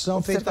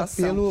observação feita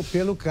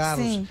pelo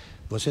Carlos. Sim.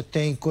 Você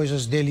tem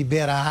coisas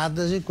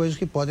deliberadas e coisas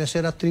que podem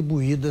ser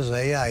atribuídas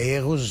aí a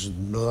erros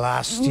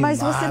lastimados. Mas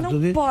você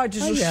não pode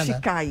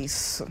justificar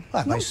isso.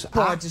 Mas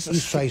pode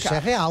justificar. Isso é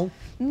real.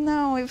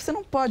 Não, você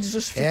não pode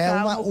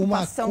justificar uma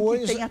ocupação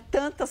que tenha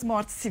tantas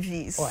mortes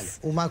civis. Olha,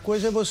 uma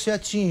coisa é você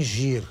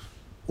atingir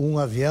um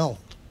avião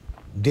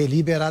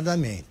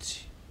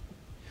deliberadamente.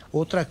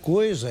 Outra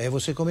coisa é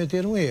você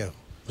cometer um erro.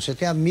 Você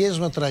tem a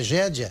mesma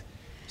tragédia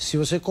se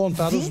você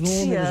contar os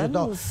números e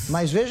tal.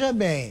 Mas veja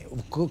bem,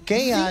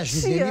 quem age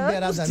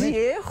deliberadamente...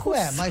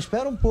 mas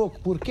espera um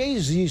pouco, porque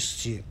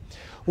existe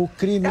o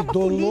crime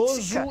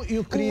doloso e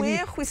o crime... O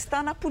erro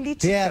está na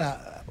política.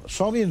 Espera,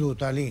 só um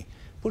minuto, Aline.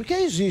 Por que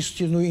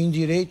existe em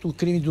direito o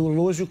crime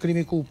doloso e o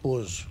crime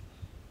culposo?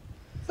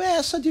 É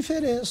essa a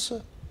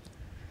diferença.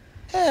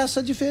 É essa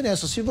a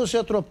diferença. Se você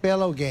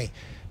atropela alguém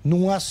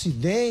num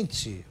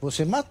acidente,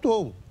 você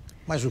matou.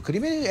 Mas o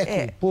crime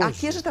é culposo.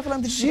 Aqui a gente está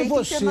falando de direito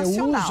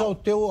internacional. Se você usa o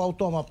teu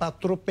automóvel para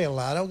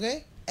atropelar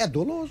alguém, é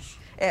doloso.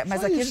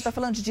 Mas aqui a gente está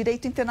falando de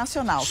direito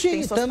internacional, que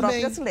tem suas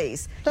próprias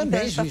leis. Então a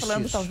gente está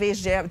falando talvez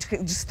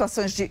de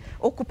situações de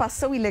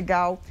ocupação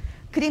ilegal,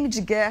 crime de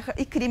guerra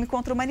e crime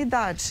contra a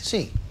humanidade.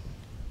 Sim.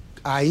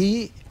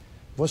 Aí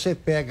você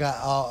pega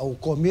o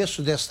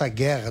começo desta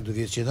guerra do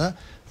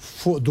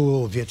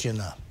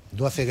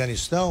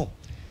Afeganistão,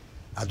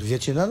 a do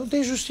Vietnã não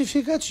tem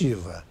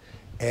justificativa.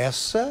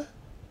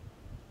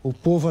 O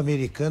povo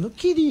americano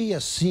queria,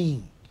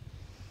 sim,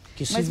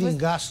 que se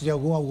vingasse de o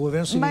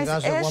governo se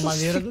vingasse de alguma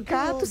maneira do que...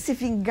 Mas é justificado se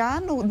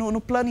vingar no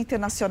plano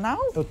internacional?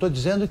 Eu estou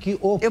dizendo que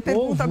o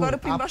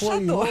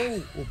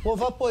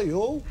povo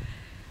apoiou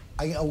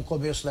o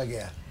começo da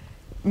guerra.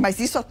 Mas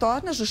isso a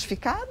torna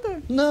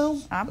justificada?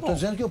 Não, eu estou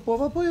dizendo que o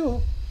povo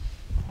apoiou.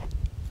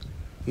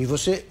 E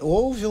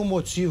houve um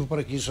motivo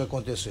para que isso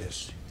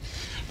acontecesse.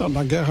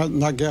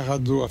 Na guerra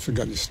do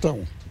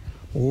Afeganistão,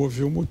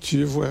 houve um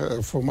motivo,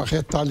 foi uma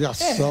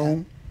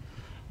retaliação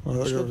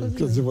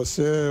Quer dizer,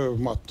 você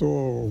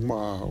matou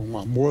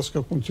uma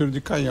mosca com um tiro de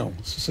canhão,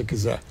 se você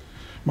quiser.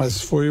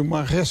 Mas foi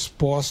uma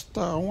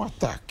resposta a um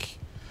ataque.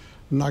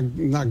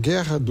 Na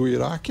guerra do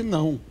Iraque,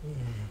 não.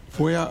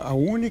 Foi a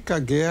única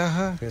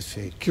guerra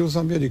que os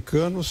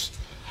americanos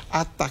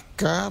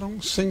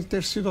atacaram sem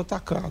ter sido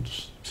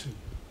atacados. Sim.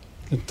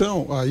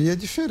 Então, aí é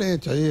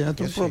diferente. Aí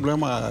entra um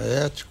problema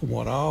ético,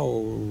 moral,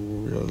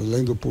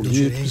 além do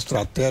político,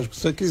 estratégico,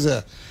 se você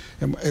quiser.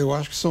 Eu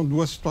acho que são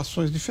duas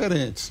situações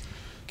diferentes.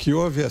 Que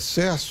houve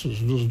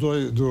excessos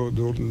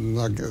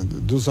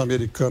dos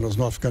americanos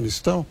no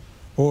Afeganistão,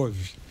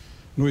 houve.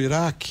 No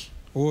Iraque,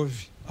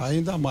 houve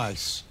ainda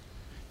mais.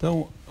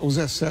 Então, os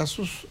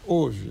excessos,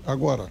 houve.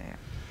 Agora,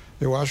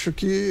 eu acho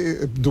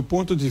que, do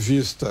ponto de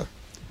vista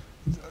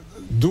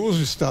dos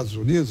Estados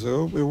Unidos,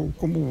 eu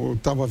como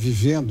estava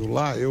vivendo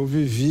lá, eu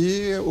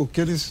vivi o que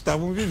eles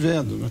estavam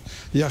vivendo, né?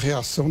 E a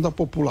reação da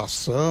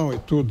população e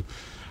tudo.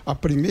 O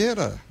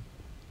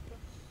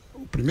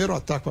primeiro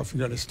ataque ao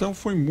Afeganistão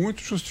foi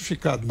muito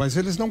justificado, mas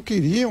eles não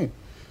queriam,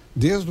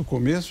 desde o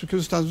começo, que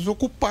os Estados Unidos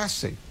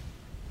ocupassem.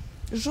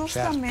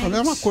 Justamente. A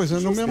mesma coisa,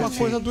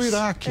 do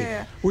Iraque.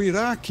 O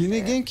Iraque,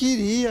 ninguém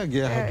queria a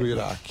guerra do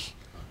Iraque.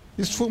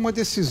 Isso foi uma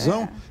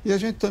decisão e a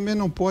gente também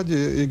não pode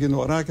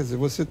ignorar, quer dizer,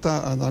 você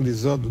está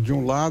analisando de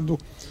um lado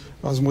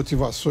as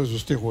motivações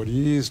dos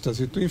terroristas,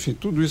 e enfim,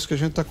 tudo isso que a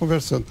gente está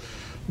conversando.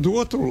 Do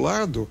outro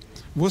lado,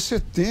 você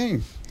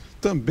tem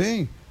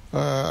também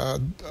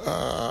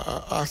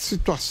a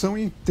situação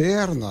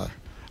interna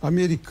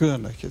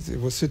americana, quer dizer,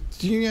 você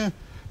tinha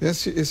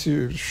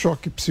esse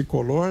choque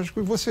psicológico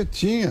e você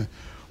tinha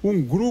um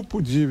grupo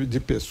de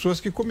pessoas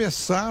que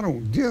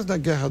começaram, desde a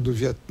Guerra do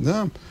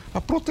Vietnã,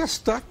 a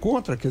protestar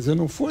contra, quer dizer,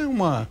 não foi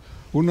uma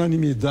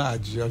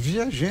unanimidade,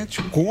 havia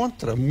gente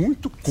contra,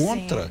 muito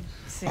contra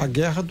a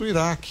Guerra do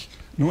Iraque.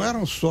 Não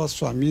eram só as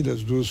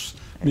famílias dos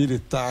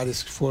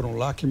militares que foram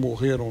lá, que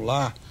morreram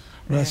lá,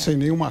 sem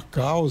nenhuma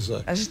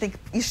causa. A gente tem que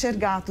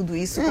enxergar tudo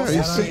isso. E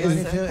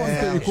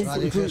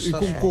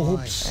com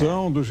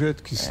corrupção do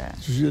jeito que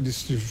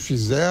eles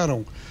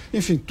fizeram.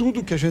 Enfim,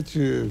 tudo que a gente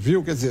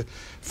viu, quer dizer,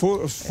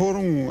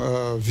 foram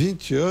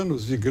 20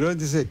 anos de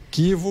grandes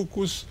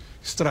equívocos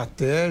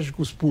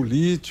estratégicos,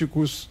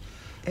 políticos,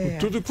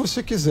 tudo o que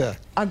você quiser.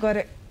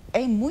 Agora,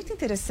 é muito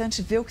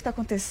interessante ver o que está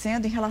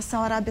acontecendo em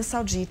relação à Arábia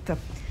Saudita.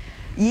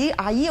 E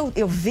aí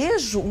eu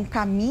vejo um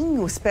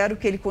caminho, espero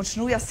que ele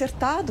continue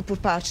acertado por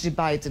parte de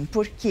Biden,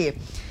 porque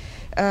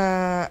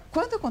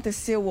quando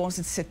aconteceu o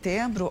 11 de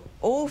setembro,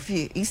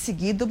 houve em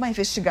seguida uma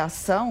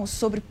investigação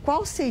sobre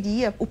qual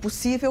seria o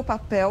possível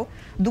papel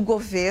do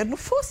governo,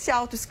 fosse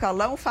alto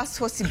escalão,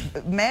 fosse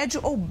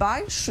médio ou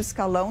baixo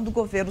escalão do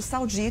governo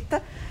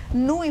saudita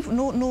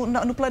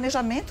no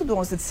planejamento do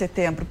 11 de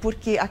setembro,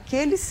 porque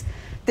aqueles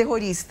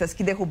terroristas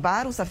que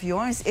derrubaram os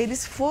aviões,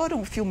 eles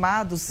foram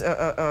filmados,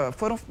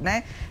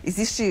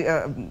 existe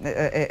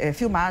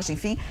filmagem,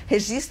 enfim,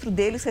 registro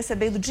deles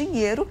recebendo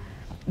dinheiro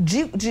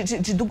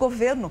do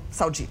governo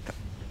saudita.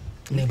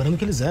 Lembrando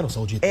que eles eram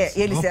sauditas.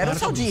 Eles eram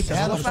sauditas.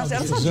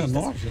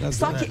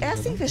 Só que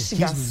essa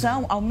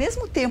investigação, ao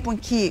mesmo tempo em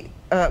que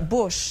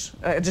Bush,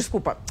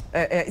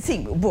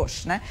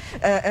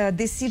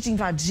 decide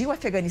invadir o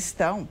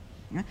Afeganistão,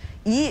 né,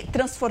 e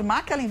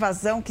transformar aquela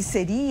invasão que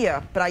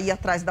seria para ir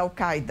atrás da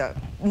Al-Qaeda,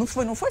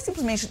 não foi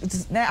simplesmente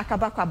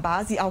acabar com a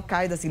base. A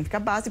Al-Qaeda significa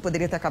base,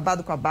 poderia ter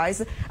acabado com a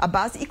base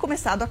e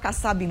começado a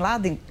caçar Bin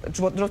Laden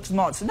de outros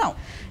modos. Não,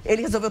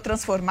 ele resolveu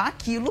transformar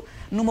aquilo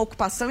numa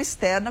ocupação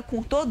externa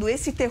com todo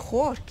esse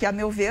terror que, a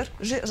meu ver,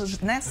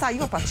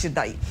 saiu a partir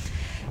daí.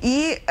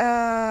 E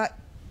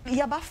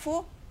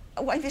abafou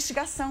a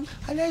investigação.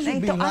 Aliás, o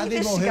Bin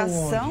Laden morreu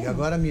onde?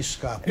 Agora me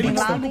escapa. Bin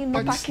Laden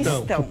no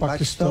Paquistão. O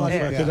Paquistão,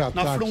 aquele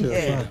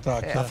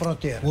ataque. Na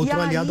fronteira. Outro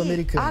aliado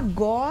americano.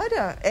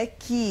 Agora é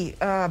que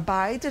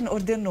Biden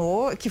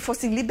ordenou que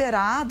fossem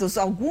liberados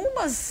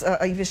algumas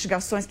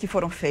investigações que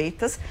foram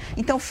feitas.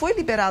 Então, foi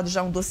liberado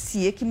já um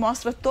dossiê que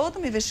mostra toda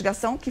uma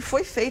investigação que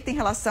foi feita em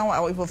relação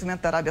ao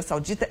envolvimento da Arábia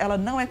Saudita. Ela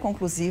não é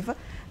conclusiva,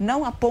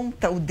 não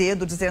aponta o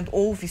dedo dizendo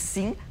houve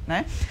sim,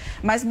 né?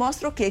 Mas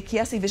mostra o quê? Que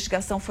essa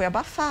investigação foi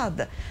abafada.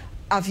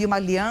 Havia uma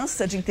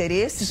aliança de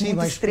interesses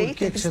muito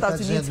estreita entre os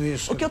Estados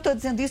Unidos. O que eu estou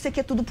dizendo isso é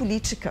que é tudo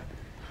política.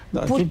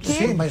 Por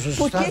que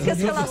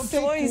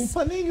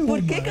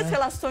as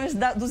relações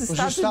dos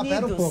Estados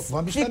Unidos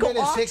ficam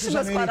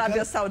ótimas com a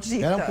Arábia Saudita?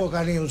 Espera um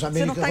pouquinho, os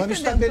americanos vamos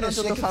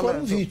estabelecer que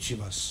foram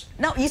vítimas.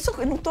 Não, isso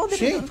eu não estou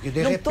negando. Sim, porque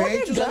de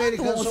repente os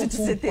americanos são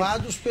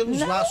culpados pelos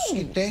laços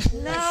que têm com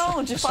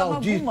Não, de forma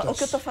alguma. O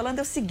que eu estou falando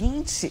é o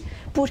seguinte: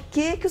 por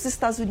que os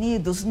Estados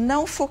Unidos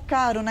não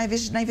focaram na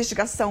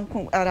investigação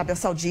com a Arábia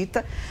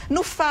Saudita,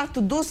 no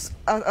fato dos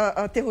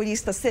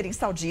terroristas serem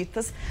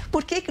sauditas?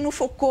 Por que não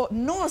focou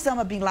no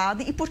Osama Bin Laden?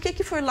 E por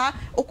que foi lá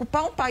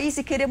ocupar um país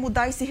e querer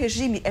mudar esse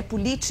regime? É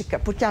política,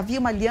 porque havia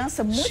uma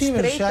aliança muito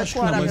estreita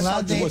com a Arábia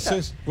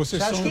Saudita. Você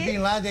acha que o Bin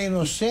Laden é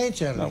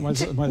inocente? Mas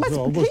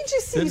quem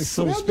disse isso?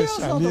 São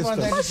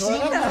especialistas. Eu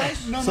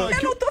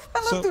não estou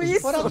falando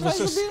isso.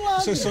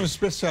 Vocês são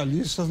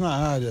especialistas na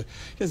área.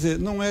 Quer dizer,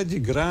 não é de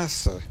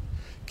graça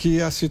que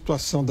a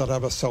situação da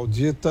Arábia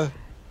Saudita,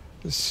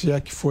 se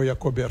é que foi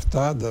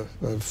acobertada,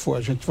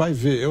 a gente vai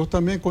ver. Eu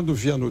também, quando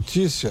vi a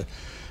notícia,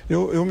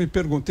 eu me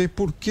perguntei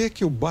por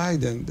que o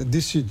Biden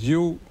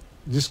decidiu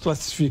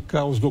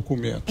desclassificar os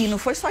documentos. E não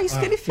foi só isso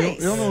que ele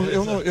fez.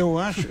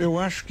 Eu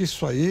acho que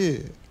isso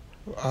aí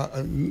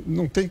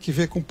não tem que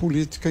ver com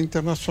política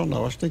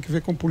internacional, acho que tem que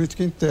ver com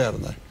política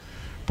interna.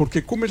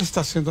 Porque como ele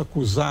está sendo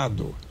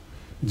acusado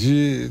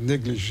de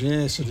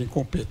negligência, de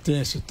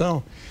incompetência e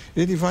tal,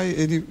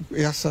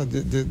 essa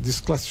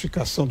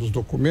desclassificação dos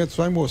documentos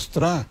vai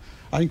mostrar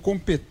a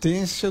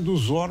incompetência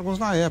dos órgãos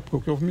na época,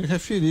 o que eu me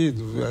referi,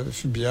 do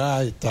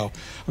FBI e tal.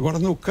 Agora,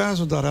 no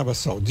caso da Arábia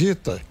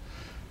Saudita,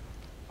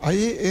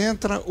 aí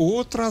entra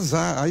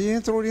aí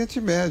entra o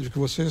Oriente Médio, que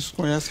vocês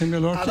conhecem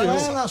melhor que eu. Qual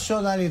é a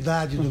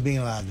nacionalidade do Bin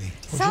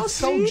Laden?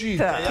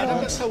 Saudita.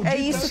 É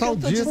isso que eu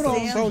estou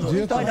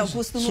dizendo. Olha,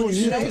 Augusto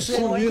Nunes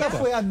nunca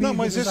foi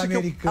amigo dos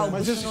americanos.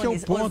 Mas esse é o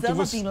ponto.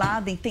 Osama Bin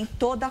Laden tem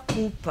toda a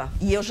culpa.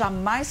 E eu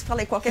jamais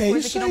falei qualquer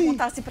coisa que não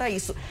contasse para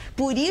isso.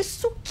 Por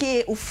isso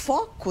que o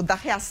foco da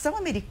reação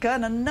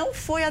americana não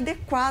foi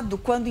adequado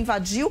quando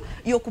invadiu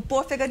e ocupou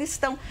o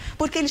Afeganistão.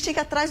 Porque ele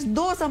chega atrás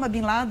do Osama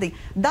Bin Laden,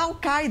 da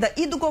Al-Qaeda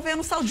e do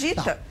governo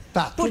saudita.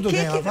 Tá, tudo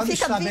bem. Vamos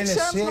fica 20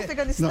 anos no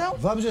Afeganistão?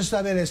 Vamos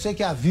estabelecer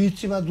que a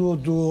vítima do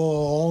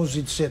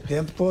 11 de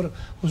setembro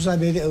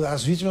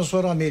as vítimas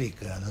foram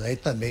americanas. Aí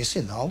também,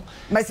 senão...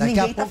 Mas daqui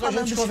ninguém a pouco a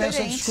gente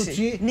começa a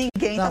discutir...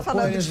 Ninguém está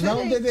falando eles diferente.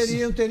 Não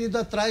deveriam ter ido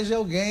atrás de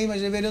alguém,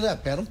 mas deveriam...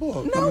 Pera um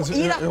pouco. Não,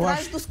 ir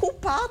atrás dos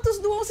culpados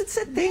do 11 de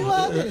setembro.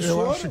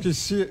 Eu acho que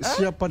se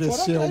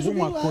aparecer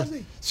alguma coisa...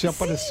 Se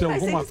aparecer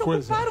alguma coisa...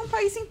 Eles ocuparam um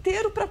país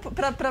inteiro para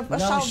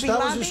achar o Bin Laden em outro. Não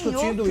estamos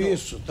discutindo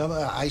isso.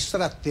 A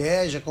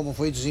estratégia, como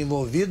foi desenvolvida,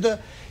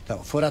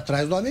 então, foram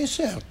atrás do homem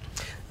certo.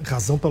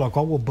 Razão pela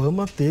qual o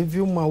Obama teve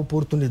uma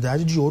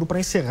oportunidade de ouro para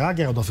encerrar a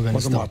guerra do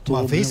Afeganistão.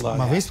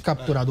 Uma vez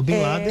capturado o Bin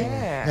Laden,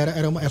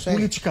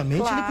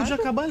 politicamente ele podia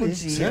acabar ali.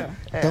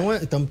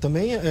 Então,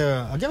 também,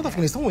 a guerra do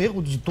Afeganistão é um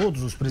erro de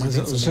todos os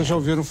presidentes. Vocês já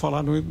ouviram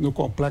falar no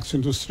complexo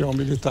industrial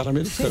militar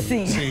americano?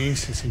 Sim.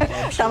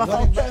 Estava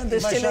faltando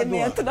esse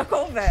elemento da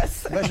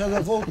conversa.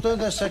 Embaixador,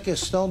 voltando a essa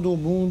questão do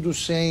mundo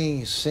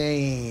sem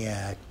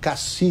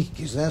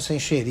caciques, né, sem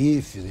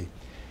xerifes.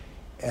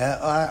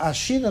 A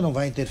China não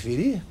vai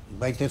interferir?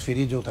 Vai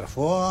interferir de outra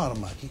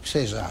forma? O que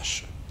vocês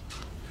acham?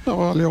 Não,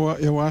 olha,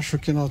 eu acho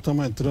que nós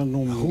estamos entrando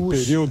num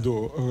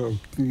período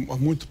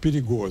muito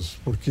perigoso,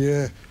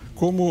 porque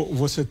como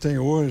você tem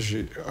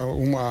hoje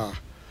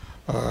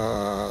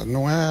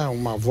não é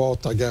uma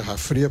volta à Guerra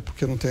Fria,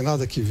 porque não tem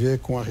nada a ver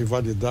com a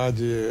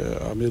rivalidade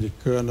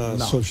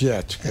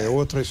americana-soviética, é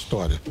outra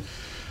história.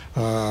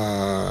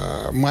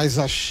 Mas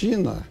a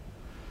China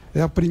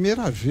é a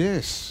primeira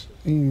vez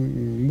em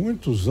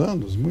muitos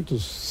anos,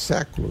 muitos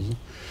séculos,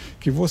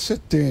 que você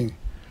tem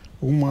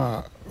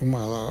uma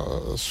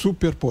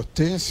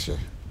superpotência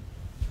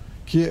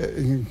que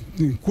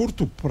em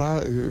curto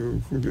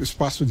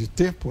espaço de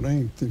tempo, né,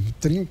 em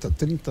 30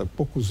 e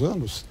poucos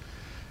anos,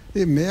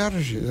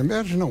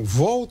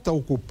 volta a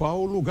ocupar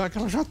o lugar que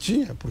ela já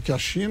tinha, porque a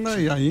China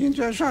e a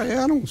Índia já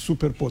eram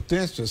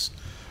superpotências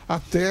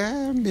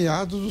até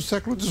meados do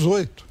século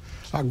XVIII.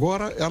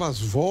 Agora elas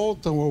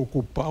voltam a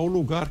ocupar o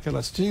lugar que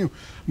elas tinham,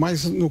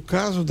 mas no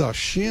caso da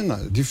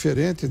China,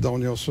 diferente da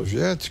União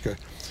Soviética,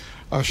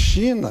 a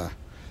China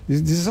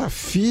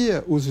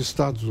desafia os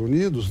Estados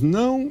Unidos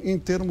não em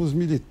termos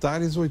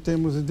militares ou em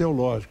termos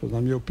ideológicos, na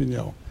minha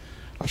opinião.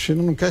 A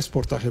China não quer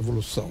exportar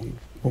revolução,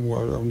 como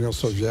a União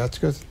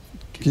Soviética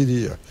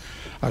queria.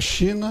 A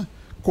China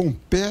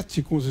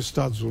compete com os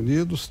Estados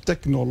Unidos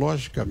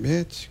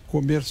tecnologicamente,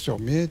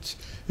 comercialmente,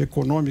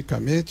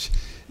 economicamente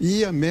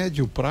e a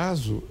médio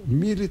prazo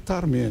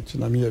militarmente,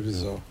 na minha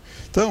visão.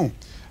 Então,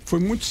 foi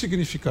muito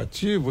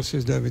significativo,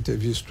 vocês devem ter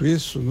visto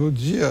isso, no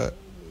dia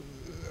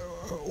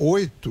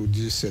 8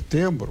 de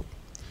setembro,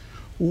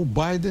 o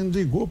Biden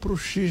ligou para o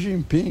Xi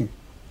Jinping,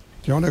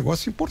 que é um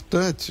negócio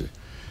importante,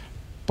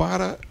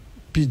 para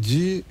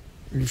pedir,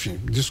 enfim,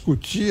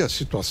 discutir a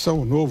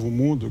situação, o novo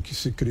mundo que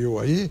se criou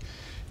aí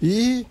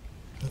e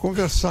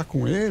conversar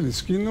com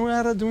eles que não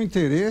era do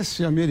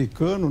interesse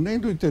americano nem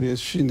do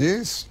interesse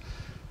chinês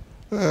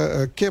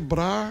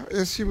quebrar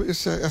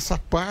essa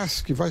paz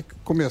que vai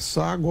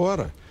começar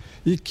agora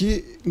e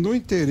que no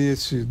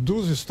interesse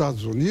dos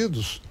Estados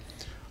Unidos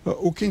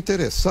o que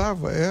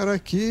interessava era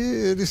que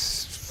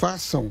eles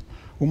façam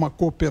uma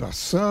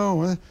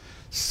cooperação, né,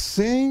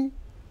 sem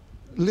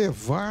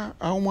levar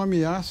a uma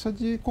ameaça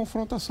de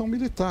confrontação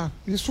militar.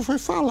 Isso foi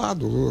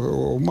falado,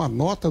 uma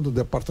nota do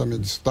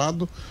Departamento de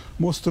Estado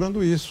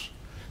mostrando isso.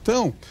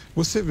 Então,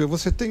 você vê,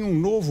 você tem um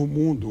novo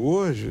mundo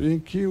hoje em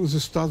que os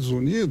Estados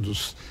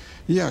Unidos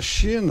e a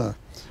China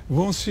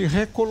vão se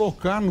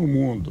recolocar no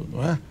mundo,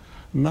 não é?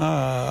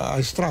 A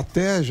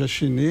estratégia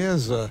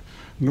chinesa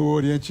no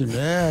Oriente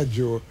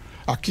Médio,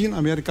 aqui na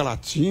América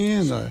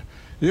Latina.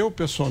 Eu,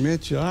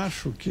 pessoalmente,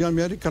 acho que a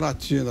América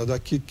Latina,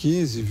 daqui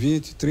 15,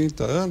 20,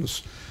 30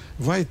 anos,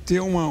 vai ter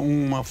uma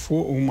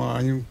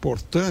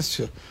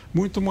importância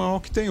muito maior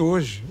que tem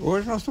hoje.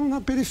 Hoje nós estamos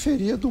na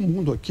periferia do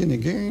mundo aqui,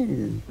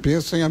 ninguém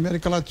pensa em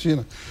América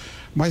Latina.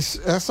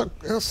 Mas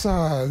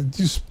essa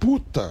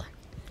disputa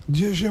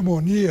de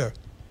hegemonia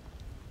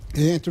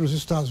entre os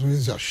Estados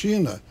Unidos e a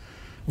China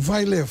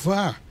vai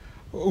levar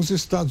os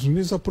Estados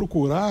Unidos a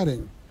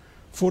procurarem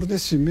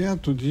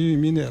fornecimento de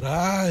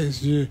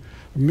minerais,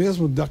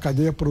 mesmo da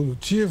cadeia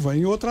produtiva,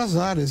 em outras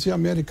áreas. E a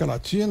América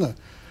Latina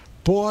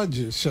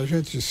pode, se a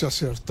gente se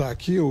acertar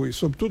aqui, e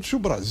sobretudo se o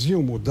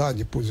Brasil mudar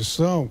de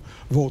posição,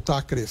 voltar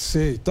a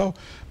crescer e tal,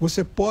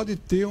 você pode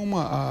ter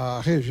a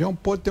região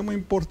pode ter uma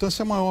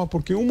importância maior,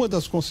 porque uma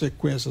das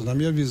consequências, na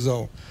minha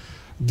visão,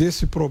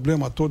 desse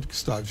problema todo que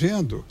está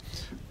havendo,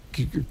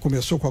 que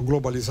começou com a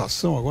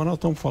globalização, agora nós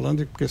estamos falando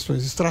de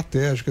questões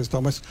estratégicas e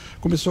tal, mas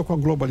começou com a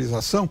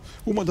globalização,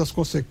 uma das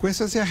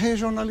consequências é a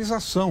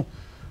regionalização.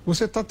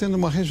 Você está tendo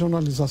uma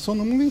regionalização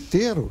no mundo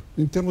inteiro,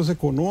 em termos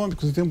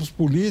econômicos, em termos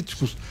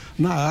políticos,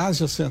 na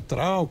Ásia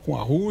Central, com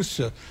a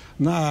Rússia,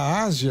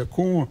 na Ásia,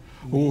 com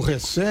o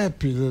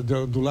RCEP,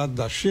 do lado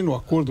da China, o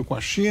acordo com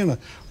a China,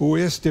 o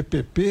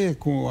STPP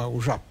com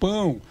o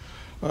Japão,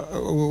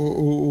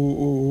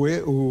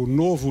 o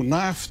novo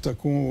NAFTA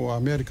com a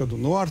América do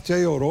Norte, a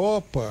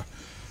Europa.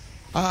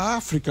 A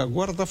África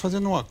agora está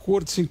fazendo um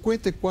acordo,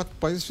 54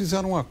 países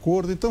fizeram um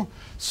acordo, então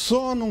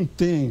só não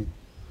tem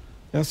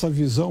essa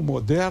visão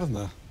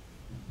moderna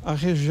a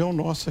região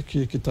nossa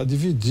aqui, que está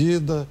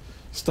dividida,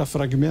 está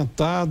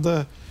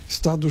fragmentada,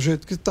 está do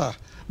jeito que está.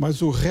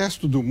 Mas o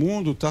resto do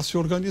mundo está se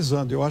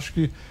organizando. Eu acho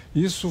que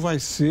isso vai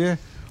ser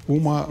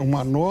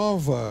uma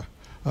nova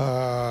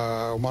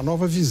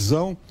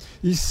visão.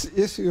 E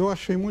eu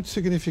achei muito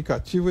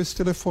significativo esse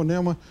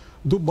telefonema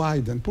do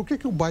Biden. Por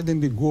que o Biden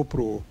ligou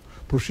para o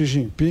Xi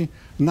Jinping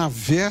na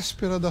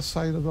véspera da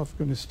saída do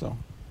Afeganistão?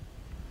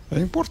 É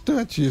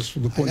importante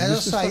isso, do ponto de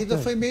vista a saída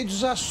foi meio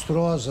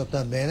desastrosa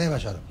também, né,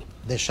 embaixador?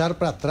 Deixaram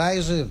para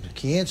trás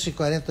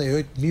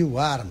 548 mil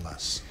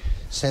armas,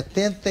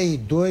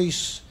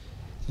 72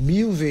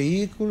 mil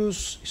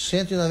veículos,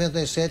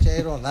 197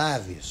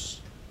 aeronaves,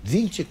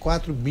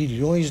 24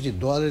 bilhões de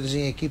dólares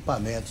em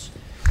equipamentos.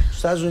 Os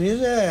Estados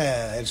Unidos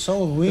eles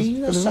são ruins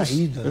na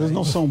saída. Eles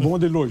não são bons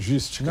de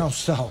logística. Não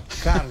são.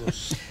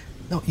 Carlos...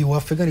 Não, e o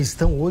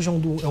Afeganistão hoje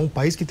é um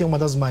país que tem uma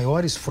das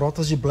maiores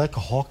frotas de Black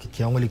Hawk,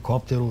 que é um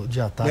helicóptero de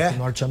ataque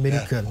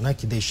norte-americano, né,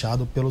 que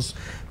deixado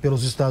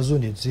pelos Estados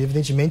Unidos. E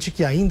evidentemente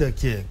que ainda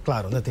que,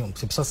 claro, né,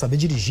 você precisa saber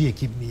dirigir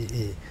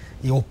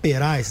e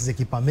operar esses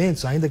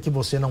equipamentos, ainda que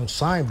você não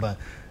saiba,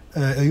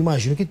 eu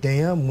imagino que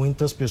tenha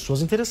muitas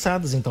pessoas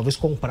interessadas em talvez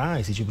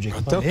comprar esse tipo de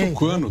equipamento. Até o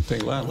Tucano, né?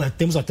 Tem lá. Né?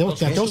 Temos até o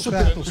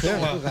Super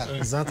Tucano.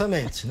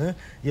 Exatamente, né?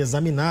 E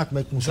examinar como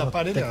é que funciona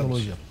a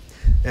tecnologia.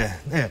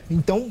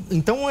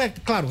 Então é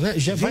claro, né?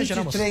 Já vai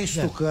gerar 23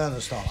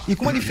 tucanos estão lá. E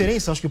com uma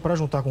diferença, acho que para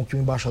juntar com o que o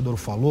embaixador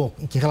falou,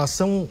 que em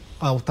relação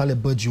ao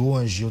Talibã de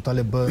hoje, o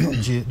Talibã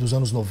dos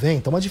anos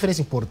 90, uma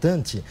diferença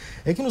importante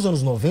é que nos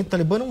anos 90 o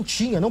Talibã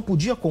não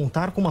podia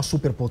contar com uma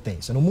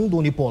superpotência. No mundo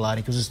unipolar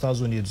em que os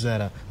Estados Unidos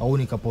era a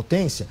única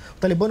potência, o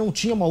Talibã não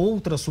tinha uma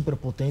outra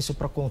superpotência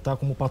para contar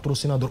como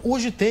patrocinador.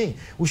 Hoje tem.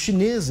 Os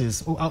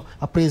chineses,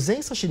 a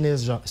presença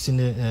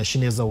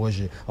chinesa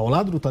hoje ao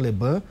lado do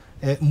Talibã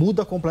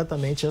muda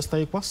completamente esta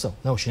equação.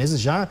 Os chineses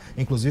já,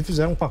 inclusive,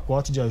 fizeram um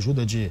pacote de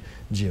ajuda de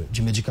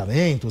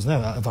medicamentos, né?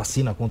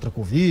 Vacina contra a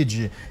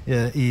Covid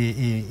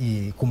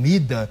e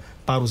comida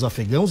para os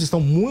afegãos, estão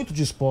muito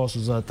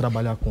dispostos a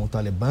trabalhar com o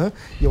Talibã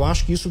e eu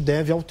acho que isso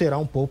deve alterar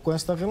um pouco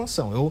esta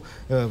relação.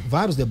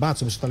 Vários debates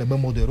sobre se o Talibã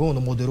moderou,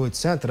 não moderou,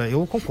 etc.,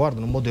 eu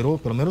concordo, não moderou,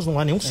 pelo menos não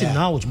há nenhum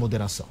sinal de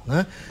moderação,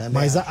 né?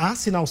 Mas há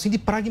sinal, sim, de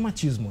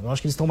pragmatismo. Eu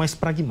acho que eles estão mais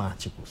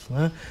pragmáticos,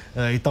 né?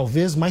 E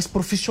talvez mais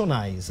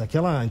profissionais.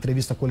 Aquela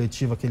entrevista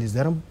coletiva que eles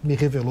deram me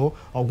revelou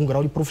algum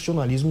grau de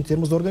profissionalismo em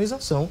termos da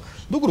organização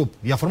do grupo.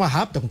 E a forma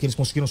rápida com que eles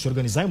conseguiram se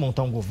organizar e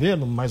montar um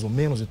governo, mais ou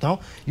menos e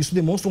tal, isso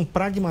demonstra um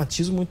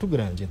pragmatismo muito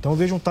grande. Então eu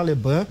vejo um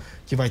Talibã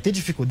que vai ter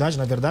dificuldade.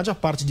 Na verdade, a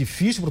parte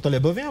difícil para o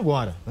Talibã vem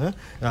agora, né?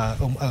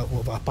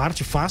 A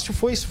parte fácil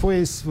foi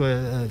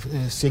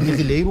ser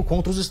guerrilheiro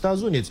contra os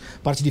Estados Unidos. A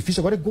parte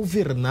difícil agora é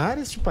governar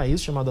este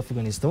país chamado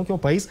Afeganistão, que é um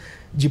país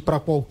para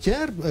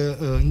qualquer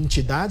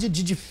entidade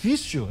de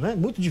difícil, né?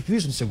 Muito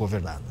difícil de ser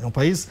governado. É um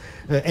país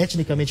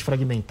etnicamente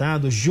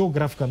fragmentado,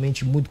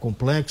 geograficamente muito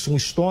complexo, um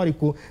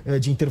histórico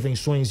de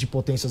intervenções de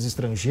potências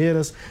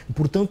estrangeiras.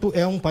 Portanto,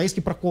 é um país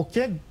que para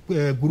qualquer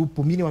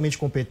grupo minimamente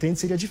competente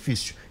seria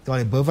difícil. Então, a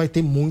Talibã vai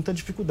ter muita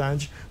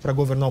dificuldade para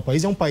governar o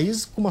país. É um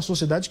país com uma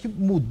sociedade que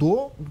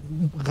mudou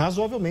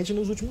razoavelmente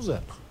nos últimos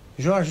anos.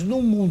 Jorge,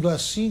 num mundo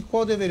assim,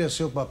 qual deveria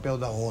ser o papel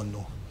da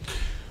ONU?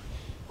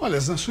 Olha,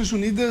 as Nações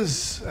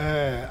Unidas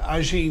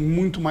agem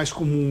muito mais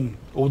comum,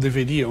 ou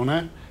deveriam,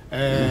 né?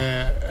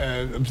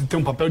 Tem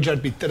um papel de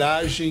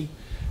arbitragem,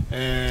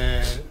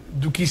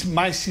 do que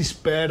mais se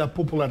espera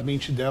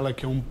popularmente dela,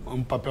 que é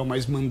um papel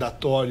mais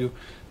mandatório,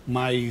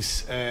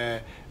 mais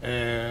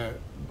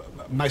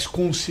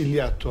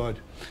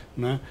conciliatório,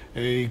 né?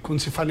 E quando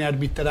se fala em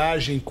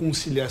arbitragem e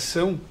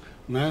conciliação,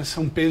 né,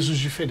 são pesos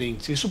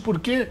diferentes. Isso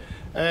porque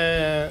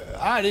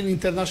a arena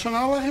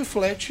internacional ela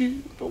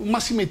reflete uma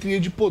simetria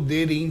de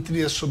poder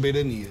entre as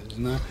soberanias,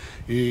 né?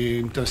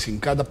 Então, assim,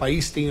 cada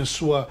país tem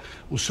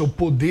o seu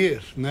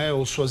poder, né,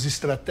 ou suas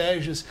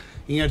estratégias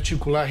em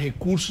articular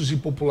recursos e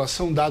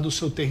população dado o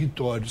seu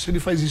território. Se ele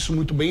faz isso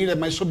muito bem, ele é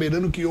mais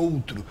soberano que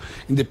outro,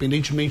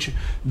 independentemente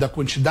da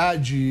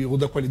quantidade ou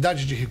da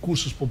qualidade de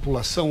recursos,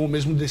 população ou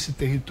mesmo desse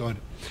território.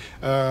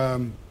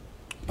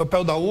 O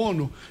papel da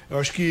ONU, eu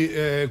acho que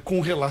com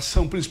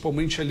relação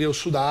principalmente ali ao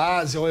sul da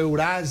Ásia, ou à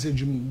Eurásia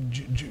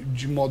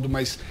de modo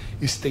mais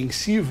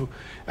extensivo,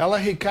 ela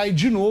recai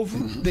de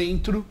novo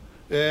dentro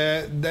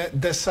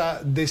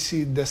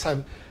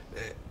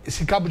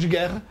esse cabo de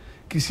guerra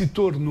que se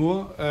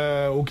tornou,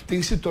 ou que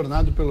tem se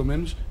tornado pelo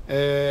menos,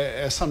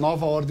 essa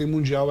nova ordem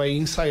mundial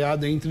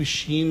ensaiada entre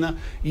China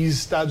e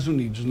Estados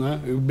Unidos,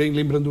 né? Eu bem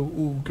lembrando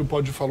o que o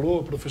Pódio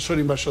falou, professor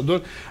e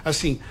embaixador,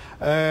 assim,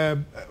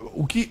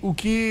 o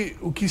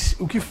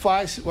que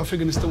faz o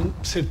Afeganistão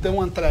ser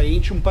tão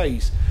atraente um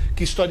país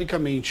que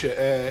historicamente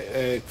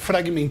é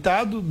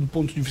fragmentado do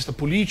ponto de vista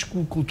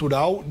político,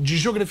 cultural, de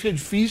geografia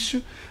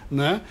difícil,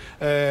 né?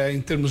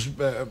 Em termos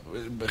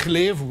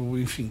relevo,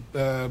 enfim,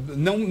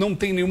 não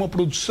tem nenhuma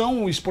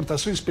produção ou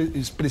exportação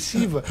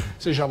expressiva,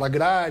 seja ela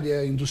agrária,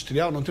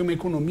 industrial, não tem uma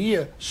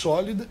economia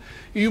sólida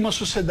e uma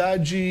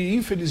sociedade,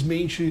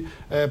 infelizmente,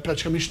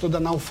 praticamente toda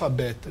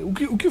analfabeta.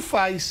 O que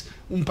faz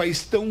um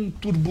país tão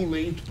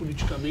turbulento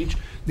politicamente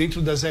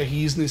dentro das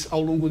RIs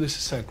ao longo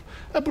desse século?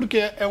 É porque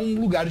é um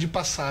lugar de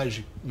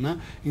passagem, né?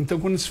 Então,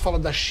 quando se fala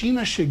da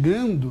China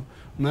chegando,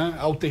 né,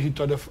 ao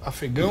território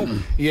afegão,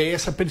 e aí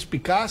essa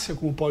perspicácia,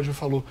 como o Pódio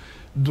falou,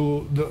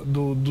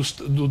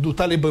 do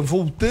Talibã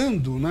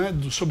voltando, né,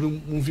 sobre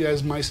um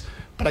viés mais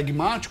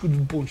pragmático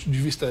do ponto de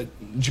vista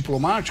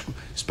diplomático,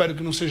 espero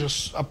que não seja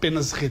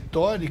apenas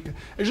retórica,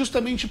 é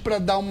justamente para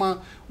dar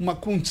uma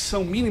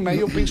condição mínima,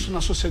 aí eu penso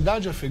na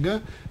sociedade afegã,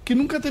 que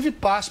nunca teve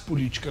paz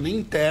política, nem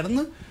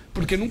interna,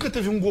 porque nunca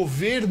teve um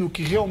governo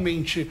que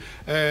realmente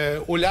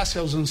olhasse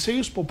aos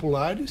anseios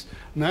populares,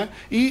 né?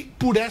 E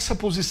por essa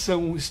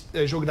posição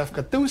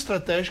geográfica tão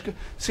estratégica,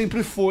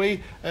 sempre foi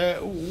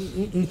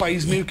um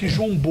país meio que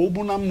João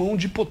Bobo na mão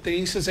de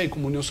potências aí,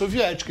 como a União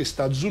Soviética,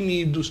 Estados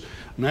Unidos,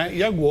 né?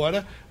 E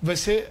agora vai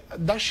ser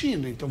da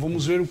China. Então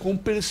vamos ver o quão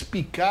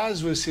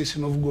perspicaz vai ser esse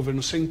novo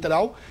governo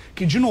central,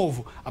 que, de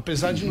novo,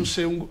 apesar de não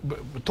ser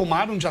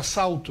tomaram de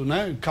assalto,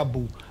 né,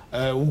 Cabul,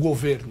 o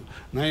governo,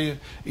 né?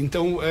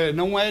 Então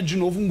não é de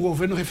novo um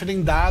governo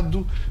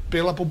referendado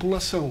pela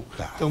população.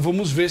 Então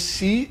vamos ver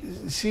se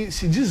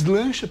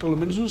deslancha pelo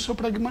menos no seu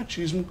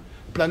pragmatismo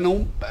para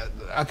não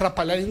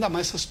atrapalhar ainda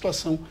mais essa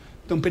situação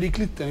tão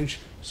periclitante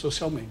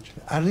socialmente.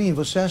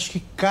 Arlindo, você acha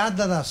que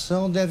cada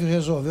nação deve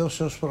resolver os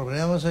seus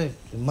problemas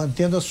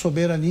mantendo a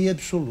soberania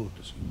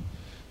absoluta?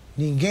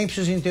 Ninguém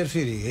precisa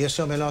interferir, esse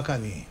é o melhor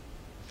caminho.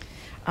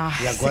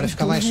 E agora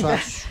fica mais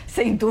fácil.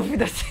 Sem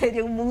dúvida,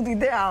 seria um mundo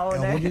ideal,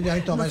 né? É um mundo ideal,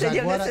 então, mas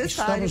agora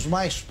estamos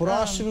mais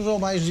próximos ou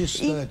mais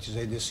distantes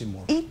aí desse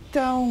mundo?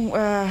 Então,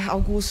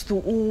 Augusto,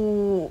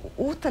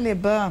 o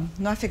Talibã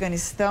no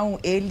Afeganistão,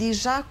 ele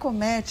já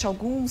comete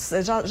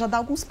já dá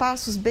alguns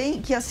passos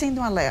bem que acendem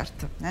um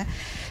alerta, né?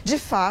 De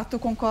fato,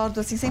 concordo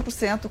assim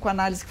 100% com a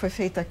análise que foi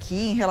feita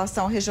aqui em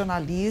relação ao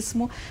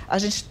regionalismo. A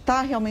gente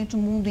está realmente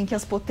num mundo em que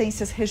as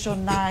potências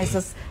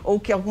regionais, ou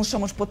que alguns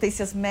chamam de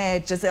potências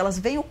médias, elas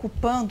vêm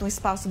ocupando um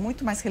espaço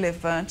muito mais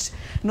relevante,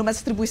 numa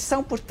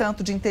distribuição,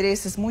 portanto, de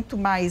interesses muito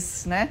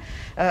mais, né,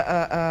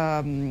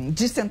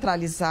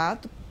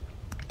 descentralizado.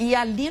 E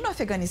ali no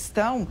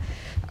Afeganistão,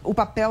 o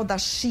papel da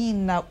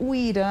China, o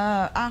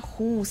Irã, a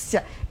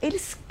Rússia,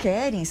 eles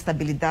querem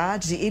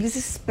estabilidade, eles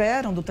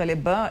esperam do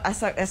Talibã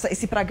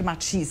esse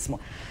pragmatismo.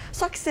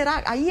 Só que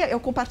aí eu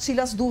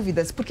compartilho as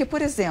dúvidas, porque,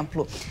 por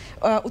exemplo,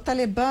 o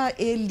Talibã,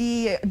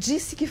 ele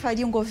disse que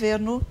faria um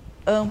governo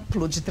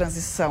amplo de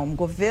transição, um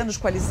governo de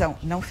coalizão.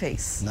 Não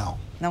fez.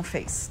 Não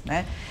fez,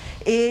 né?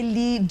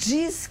 Ele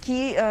diz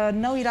que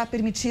não irá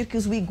permitir que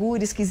os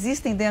uigures que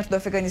existem dentro do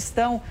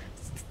Afeganistão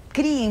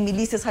criem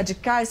milícias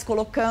radicais,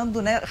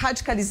 colocando, né,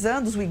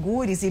 radicalizando os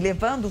uigures e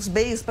levando os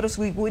meios para os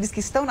uigures que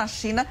estão na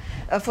China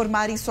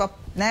formarem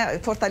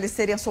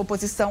fortalecerem a sua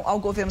oposição ao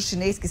governo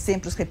chinês, que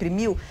sempre os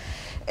reprimiu.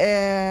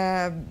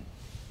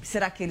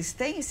 Será que eles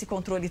têm esse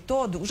controle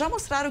todo? Já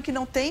mostraram que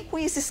não tem com o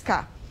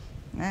ISIS-K.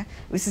 Né?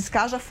 O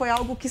ISIS-K já foi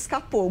algo que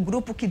escapou. O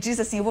grupo que diz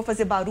assim, eu vou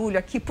fazer barulho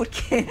aqui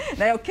porque,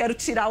 né, eu quero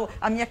tirar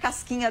a minha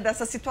casquinha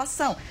dessa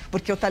situação.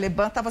 Porque o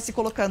Talibã estava se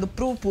colocando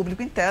para o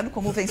público interno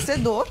como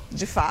vencedor,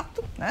 de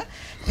fato, né?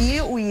 E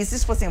o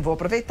ISIS falou assim, vou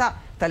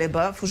aproveitar. O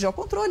Talibã fugiu ao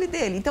controle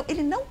dele. Então,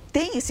 ele não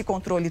tem esse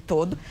controle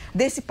todo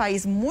desse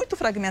país muito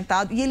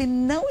fragmentado e ele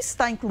não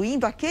está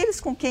incluindo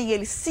aqueles com quem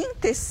ele se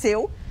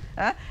enteceu,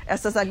 né,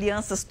 essas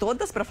alianças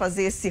todas para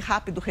fazer esse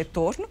rápido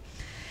retorno.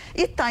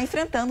 e está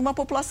enfrentando uma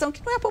população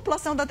que não é a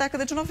população da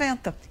década de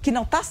 90, que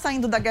não está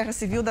saindo da guerra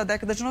civil da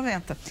década de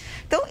 90.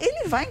 Então,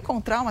 ele vai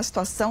encontrar uma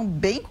situação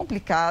bem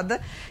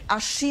complicada. A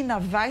China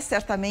vai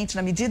certamente,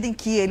 na medida em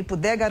que ele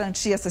puder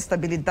garantir essa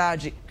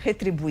estabilidade,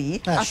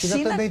 retribuir. A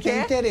China também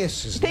tem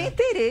interesses. Tem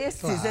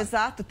interesses, claro.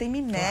 Exato. Tem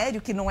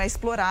minério que não é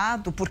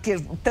explorado, porque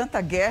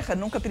tanta guerra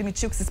nunca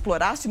permitiu que se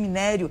explorasse o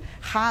minério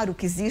raro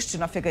que existe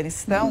no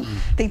Afeganistão.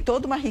 Tem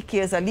toda uma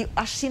riqueza ali.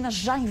 A China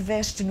já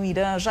investe no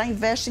Irã, já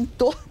investe em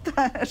toda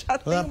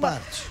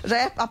já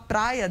é a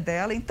praia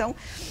dela. Então,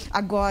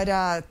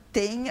 agora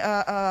tem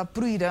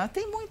para o Irã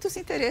tem muitos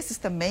interesses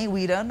também. O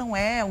Irã não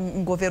é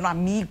um governo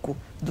amigo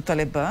do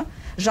Talibã,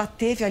 já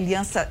teve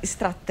aliança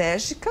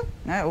estratégica,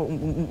 né?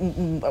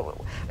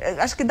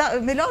 Acho que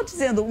melhor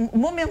dizendo,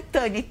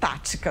 momentânea e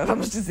tática,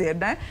 vamos dizer,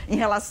 né? Em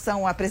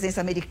relação à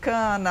presença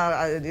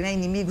americana, né?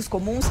 Inimigos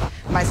comuns,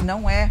 mas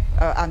não é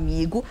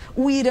amigo.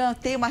 O Irã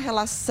tem uma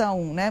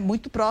relação, né,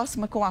 muito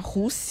próxima com a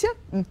Rússia,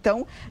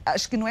 então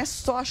acho que não é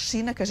só a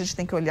China que a gente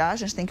tem que olhar, a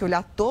gente tem que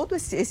olhar todo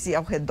esse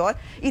ao redor,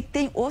 e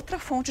tem outra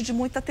fonte de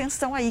muita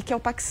tensão aí, que é o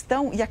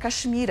Paquistão e a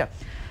Caxemira.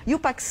 E o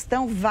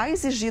Paquistão vai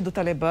exigir do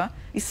Talibã,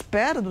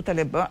 espera do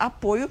Talibã,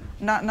 apoio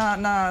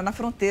na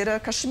fronteira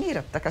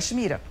da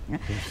Caxemira. Né?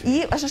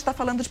 E a gente está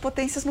falando de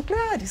potências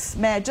nucleares,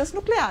 médias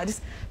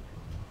nucleares.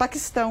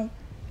 Paquistão,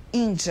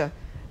 Índia,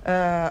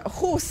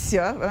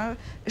 Rússia,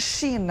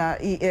 China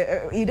e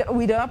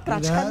o Irã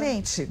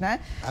praticamente, né?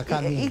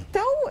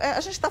 Então,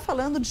 a gente está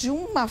falando de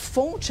uma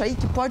fonte aí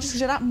que pode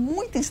gerar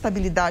muita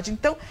instabilidade.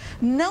 Então,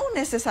 não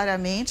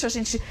necessariamente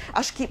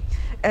acho que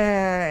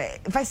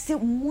vai ser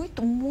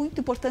muito, muito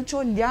importante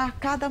olhar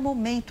cada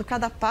momento,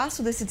 cada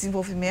passo desse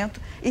desenvolvimento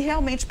e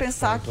realmente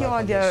pensar que,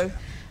 olha,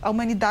 a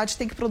humanidade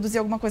tem que produzir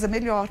alguma coisa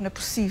melhor, não é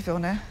possível,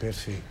 né?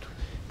 Perfeito.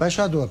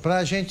 Embaixador,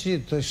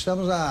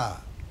 estamos a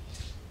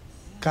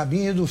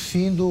caminho do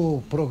fim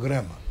do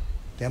programa.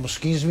 Temos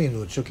 15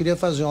 minutos. Eu queria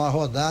fazer uma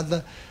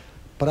rodada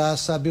para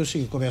saber o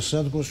seguinte,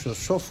 começando com o senhor.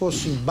 Se o senhor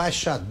fosse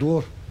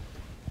embaixador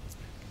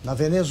na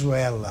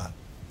Venezuela,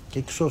 o que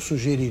o senhor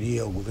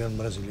sugeriria ao governo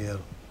brasileiro?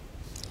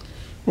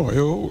 Bom,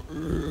 eu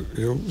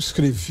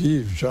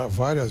escrevi já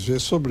várias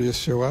vezes sobre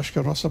isso. Eu acho que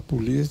a nossa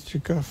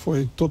política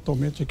foi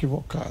totalmente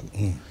equivocada.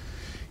 Quer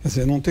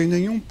dizer, não tem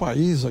nenhum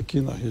país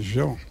aqui na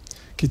região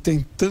que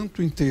tem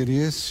tanto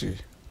interesse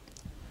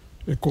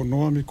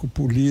econômico,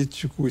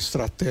 político,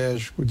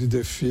 estratégico, de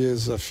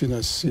defesa,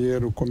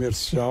 financeiro,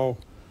 comercial,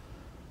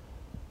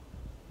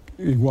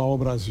 igual ao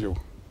Brasil.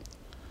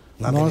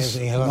 Na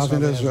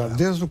Venezuela,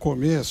 desde o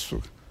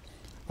começo,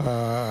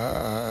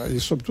 e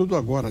sobretudo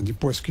agora,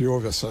 depois que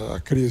houve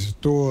essa crise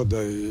toda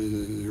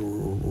e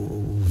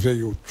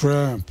veio o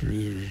Trump,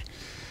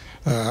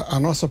 a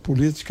nossa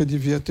política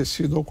devia ter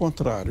sido ao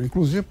contrário,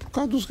 inclusive por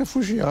causa dos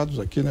refugiados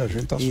aqui, né? A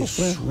gente está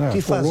sofrendo, né?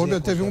 A Colômbia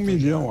teve 1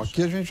 milhão,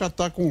 aqui a gente já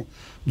está com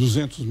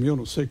 200 mil,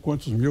 não sei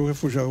quantos mil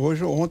refugiados.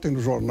 Ontem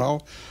no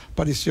jornal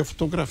aparecia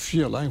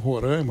fotografia lá em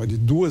Roraima de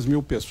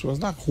 2.000 pessoas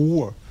na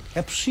rua.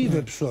 É possível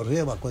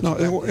absorver uma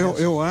quantidade? Não,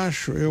 eu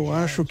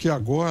acho que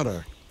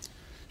agora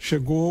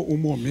chegou o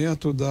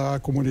momento da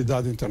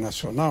comunidade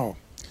internacional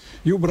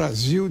e o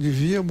Brasil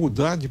devia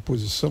mudar de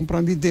posição para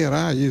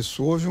liderar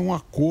isso. Houve um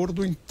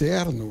acordo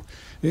interno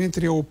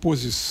entre a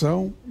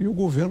oposição e o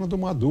governo do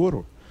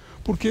Maduro,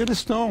 porque eles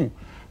estão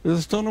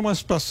numa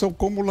situação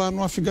como lá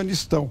no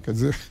Afeganistão, quer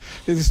dizer,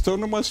 eles estão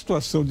numa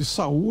situação de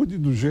saúde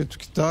do jeito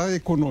que está, a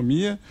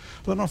economia.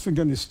 Lá no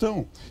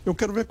Afeganistão, eu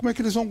quero ver como é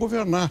que eles vão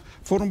governar.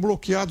 Foram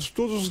bloqueados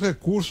todos os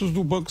recursos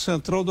do Banco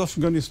Central do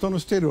Afeganistão no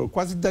exterior,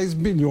 quase 10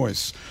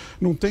 bilhões.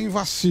 Não tem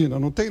vacina,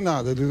 não tem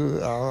nada.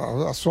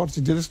 A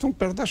sorte deles estão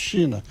perto da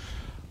China.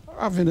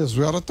 A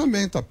Venezuela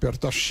também está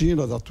perto da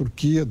China, da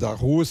Turquia, da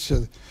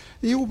Rússia.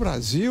 E o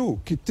Brasil,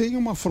 que tem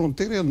uma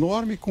fronteira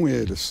enorme com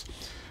eles.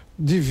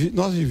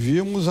 Nós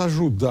devíamos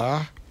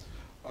ajudar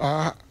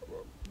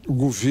o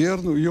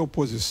governo e a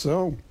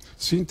oposição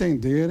se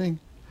entenderem.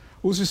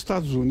 Os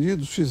Estados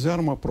Unidos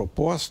fizeram uma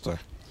proposta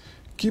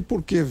que,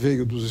 porque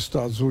veio dos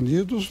Estados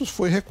Unidos,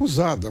 foi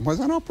recusada, mas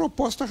era uma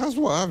proposta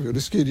razoável.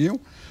 Eles queriam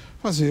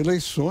fazer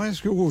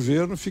eleições, que o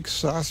governo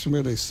fixasse uma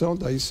eleição,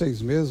 daí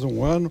 6 meses,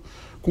 1 ano,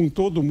 com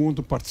todo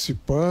mundo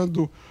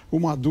participando. O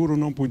Maduro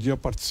não podia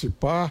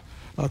participar,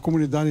 a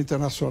comunidade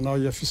internacional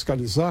ia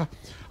fiscalizar.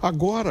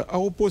 Agora, a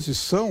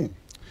oposição,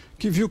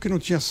 que viu que não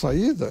tinha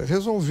saída,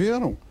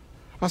 resolveram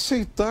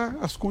aceitar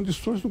as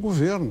condições do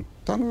governo.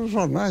 Está nos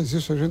jornais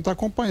isso, a gente está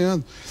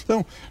acompanhando.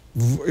 Então,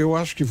 eu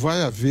acho que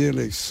vai haver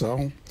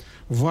eleição,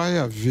 vai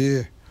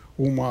haver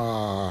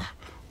uma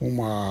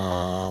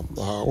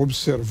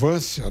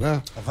observância,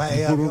 né?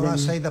 Vai haver uma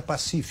saída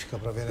pacífica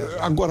para a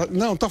Venezuela. Agora,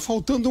 não, está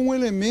faltando um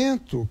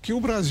elemento que o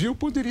Brasil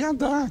poderia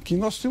dar, que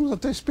nós temos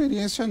até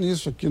experiência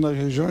nisso. Aqui na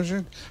região a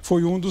gente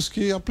foi um dos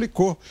que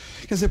aplicou.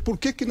 Quer dizer, por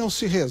que não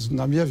se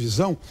na minha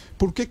visão,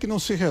 por que não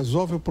se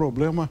resolve o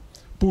problema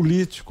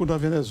político da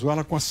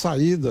Venezuela com a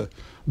saída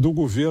do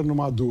governo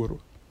Maduro?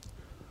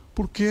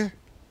 Porque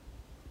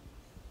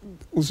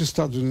os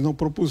Estados Unidos não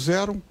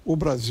propuseram, o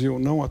Brasil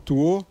não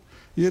atuou,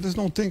 e eles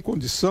não têm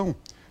condição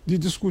de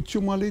discutir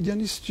uma lei de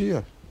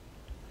anistia.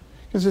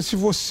 Quer dizer, se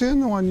você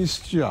não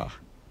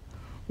anistiar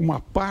uma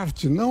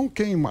parte, não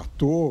quem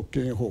matou,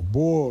 quem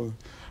roubou,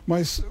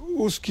 mas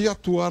os que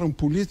atuaram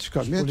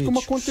politicamente, como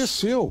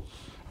aconteceu.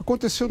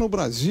 Aconteceu no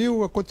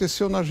Brasil,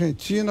 aconteceu na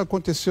Argentina,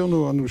 aconteceu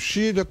no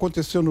Chile,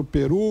 aconteceu no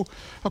Peru,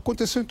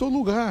 aconteceu em todo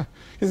lugar.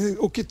 Quer dizer,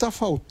 o que está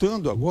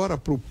faltando agora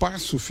para o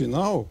passo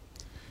final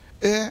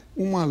é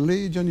uma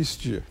lei de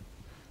anistia.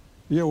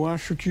 E eu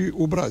acho que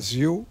o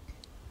Brasil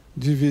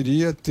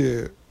deveria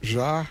ter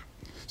já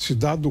se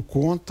dado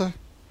conta,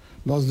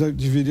 nós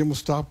deveríamos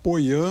estar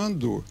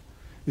apoiando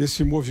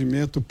esse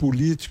movimento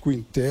político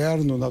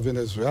interno na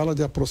Venezuela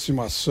de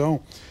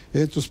aproximação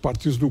entre os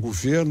partidos do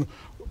governo.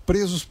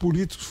 Presos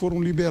políticos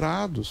foram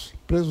liberados,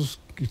 presos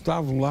que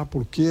estavam lá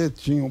porque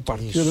tinham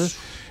partido.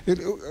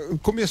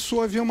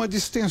 Começou a haver uma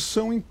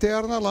distensão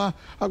interna lá.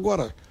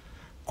 Agora,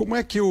 como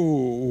é que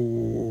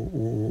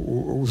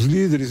os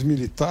líderes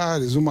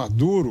militares, o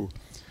Maduro,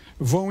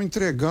 vão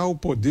entregar o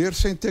poder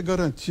sem ter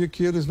garantia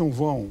que eles não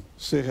vão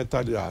ser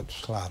retaliados?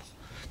 Claro.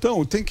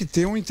 Então, tem que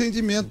ter um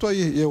entendimento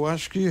aí. Eu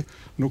acho que,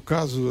 no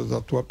caso da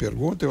tua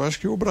pergunta, eu acho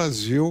que o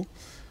Brasil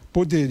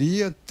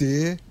poderia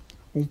ter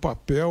um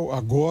papel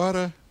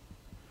agora...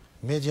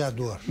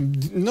 Mediador.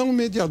 Não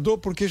mediador,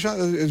 porque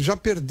já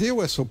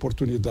perdeu essa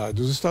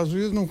oportunidade. Os Estados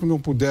Unidos não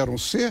puderam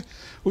ser,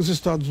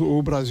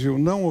 o Brasil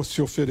não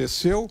se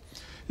ofereceu,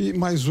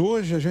 mas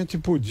hoje a gente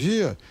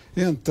podia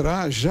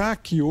entrar, já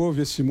que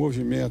houve esse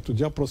movimento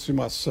de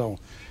aproximação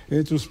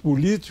entre os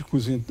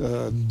políticos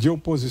de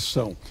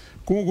oposição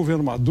com o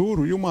governo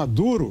Maduro, e o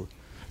Maduro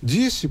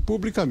disse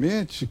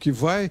publicamente que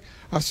vai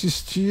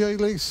assistir à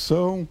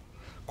eleição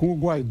com o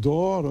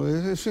Guaidó,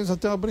 ele fez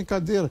até uma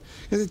brincadeira.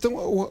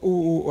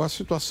 Então, a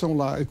situação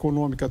lá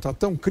econômica está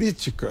tão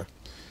crítica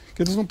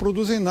que eles não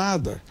produzem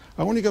nada.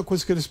 A única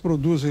coisa que eles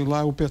produzem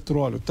lá é o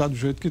petróleo. Está do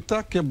jeito que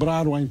está,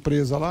 quebraram a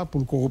empresa lá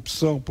por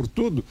corrupção, por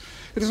tudo.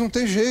 Eles não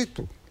têm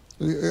jeito.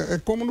 É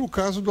como no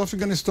caso do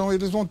Afeganistão,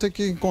 eles vão ter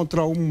que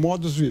encontrar um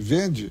modus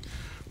vivendi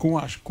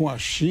com a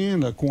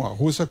China, com a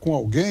Rússia, com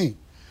alguém,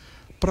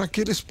 para que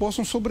eles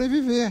possam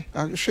sobreviver.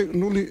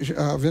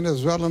 A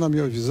Venezuela, na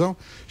minha visão,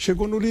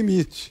 chegou no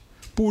limite.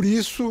 Por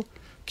isso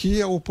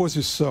que a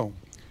oposição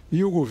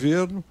e o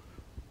governo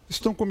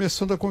estão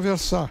começando a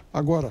conversar.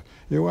 Agora,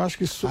 eu acho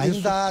que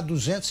ainda há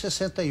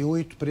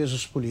 268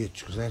 presos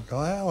políticos, né?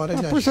 Então é hora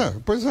de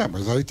Pois é,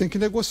 mas aí tem que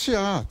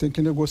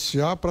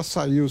negociar para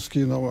sair os que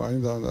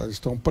ainda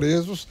estão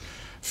presos,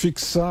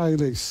 fixar a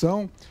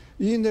eleição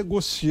e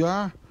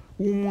negociar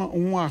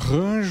um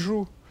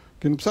arranjo,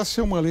 que não precisa ser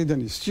uma lei de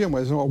anistia,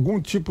 mas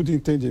algum tipo de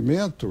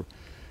entendimento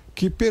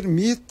que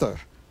permita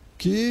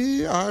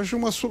que haja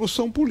uma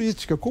solução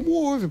política, como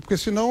houve, porque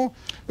senão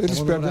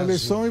eles perdem a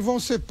eleição e vão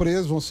ser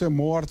presos, vão ser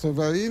mortos,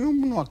 aí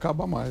não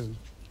acaba mais.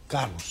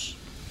 Carlos.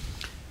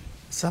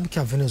 Sabe que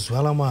a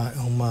Venezuela é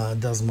uma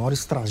das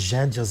maiores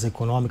tragédias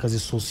econômicas e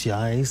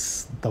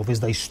sociais, talvez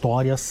da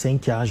história, sem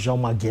que haja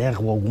uma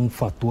guerra ou algum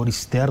fator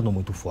externo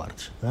muito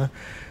forte, né?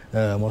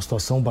 É uma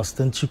situação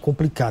bastante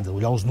complicada.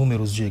 Olhar os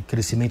números de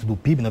crescimento do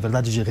PIB, na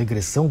verdade de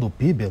regressão do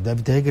PIB,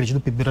 deve ter regredido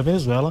o PIB da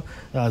Venezuela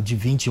de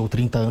 20 ou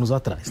 30 anos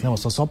atrás, né? Uma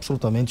situação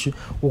absolutamente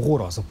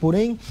horrorosa.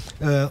 Porém,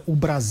 o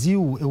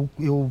Brasil,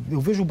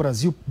 eu vejo o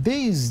Brasil,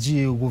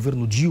 desde o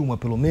governo Dilma,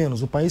 pelo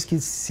menos, o país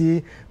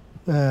que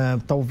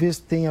talvez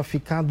tenha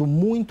ficado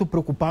muito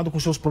preocupado com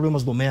seus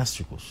problemas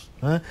domésticos,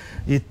 né?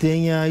 E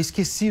tenha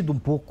esquecido um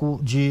pouco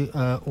de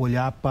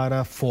olhar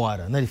para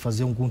fora, né? De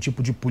fazer algum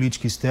tipo de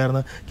política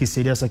externa, que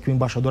seria essa que o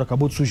embaixador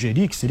acabou de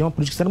sugerir, que seria uma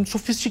política externa muito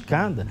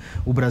sofisticada.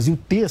 O Brasil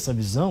ter essa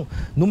visão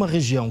numa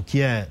região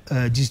que é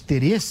de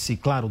interesse,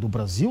 claro, do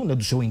Brasil, né?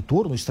 Do seu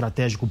entorno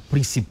estratégico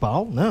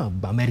principal, né?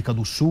 A América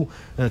do Sul,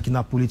 que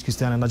na política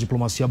externa, na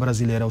diplomacia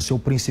brasileira, é o seu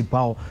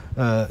principal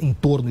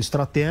entorno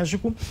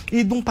estratégico,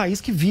 e de um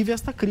país que vive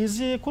esta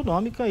crise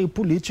econômica e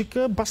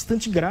política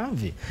bastante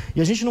grave.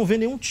 E a gente não vê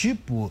nenhum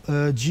tipo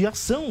de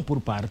ação por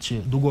parte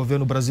do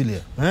governo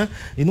brasileiro, né?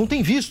 E não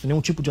tem visto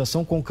nenhum tipo de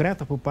ação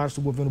concreta por parte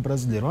do governo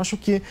brasileiro. Eu acho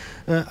que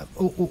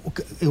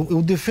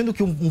eu defendo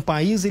que um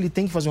país ele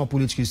tem que fazer uma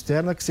política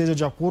externa que seja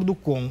de acordo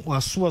com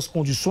as suas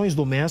condições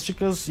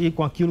domésticas e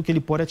com aquilo que ele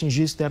pode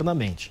atingir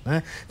externamente,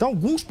 né? Então,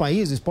 alguns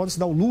países podem se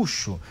dar o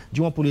luxo de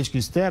uma política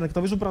externa que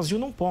talvez o Brasil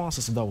não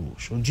possa se dar o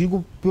luxo. Eu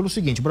digo pelo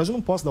seguinte: o Brasil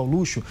não pode se dar o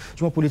luxo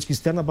de uma política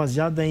externa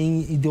baseada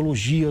em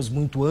ideologias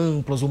muito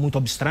amplas ou muito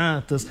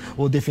abstratas,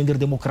 ou defender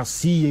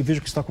democracia, e veja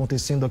o que está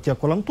acontecendo aqui e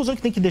acolá. Não estou dizendo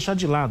que tem que deixar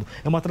de lado.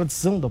 É uma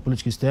tradição da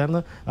política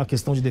externa, a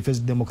questão de defesa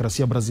de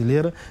democracia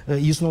brasileira,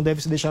 e isso não deve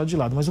se deixar de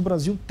lado. Mas o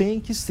Brasil tem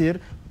que ser,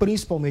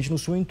 principalmente no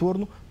seu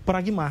entorno,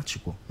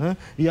 pragmático, né?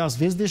 E às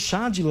vezes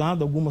deixar de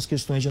lado algumas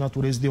questões de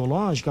natureza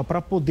ideológica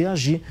para poder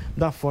agir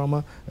da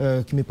forma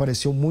que me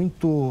pareceu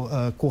muito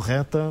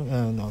correta.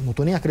 Não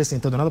estou nem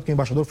acrescentando nada, porque o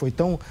embaixador foi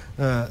tão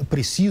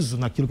preciso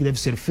naquilo que deve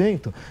ser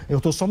feito. Eu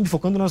estou só me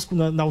focando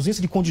na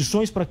ausência de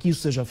condições para que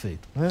isso seja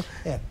feito, né?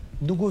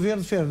 Do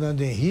governo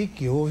Fernando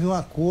Henrique houve um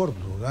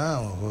acordo,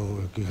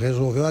 né, que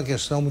resolveu uma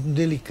questão muito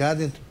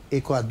delicada entre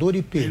Equador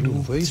e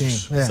Peru, foi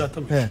isso? Sim,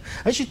 exatamente.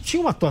 A gente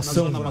tinha uma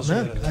atuação, né?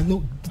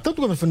 tanto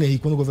o governo Fernando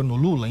Henrique quanto o governo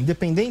Lula,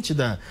 independente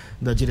da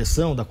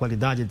direção, da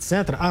qualidade,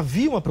 etc.,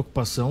 havia uma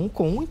preocupação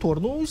com o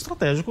entorno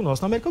estratégico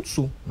nosso na América do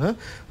Sul, né?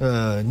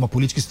 Uma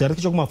política externa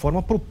que, de alguma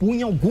forma,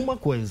 propunha alguma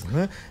coisa,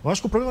 né? Eu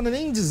acho que o problema não é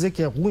nem dizer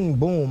que é ruim,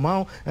 bom ou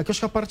mal, é que eu acho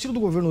que a partir do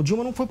governo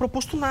Dilma não foi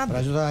proposto nada. O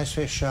Brasil está mais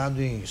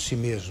fechado em si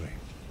mesmo,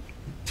 hein?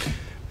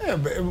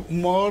 O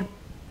maior,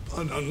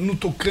 no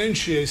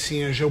tocante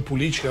assim, à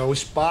geopolítica, ao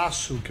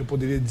espaço, que eu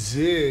poderia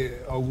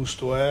dizer,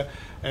 Augusto, é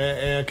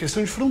a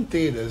questão de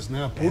fronteiras,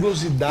 né? A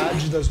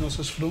porosidade das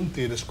nossas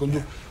fronteiras.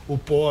 Quando o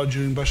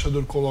Pódio e o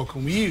embaixador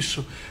colocam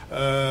isso,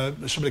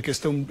 sobre a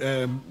questão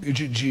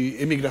de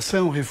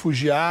imigração,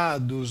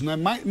 refugiados, né?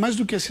 Mais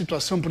do que a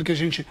situação, porque a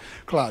gente,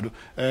 claro,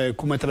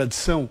 como é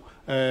tradição,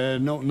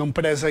 não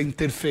preza a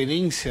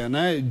interferência,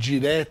 né,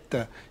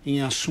 direta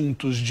em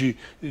assuntos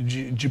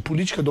de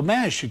política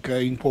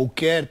doméstica em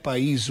qualquer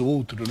país ou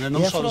outro, né? Não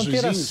e só a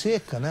fronteira nos vizinhos.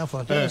 seca, né? A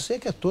fronteira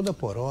seca é toda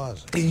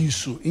porosa.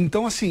 Isso.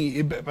 Então,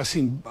 assim,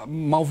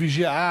 mal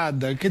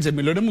vigiada, quer dizer,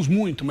 melhoramos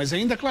muito, mas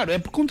ainda, claro, é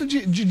por conta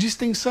de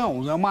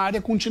extensão, é uma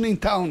área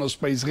continental no nosso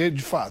país,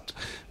 de fato,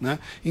 né?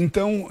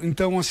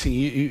 Então assim,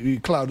 e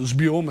claro, os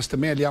biomas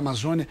também, ali a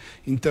Amazônia,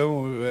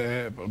 então,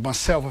 uma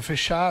selva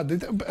fechada,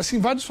 então, assim,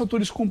 vários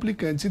fatores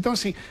complicantes. Então,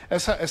 assim,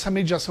 essa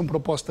mediação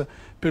proposta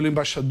pelo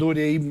embaixador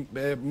e aí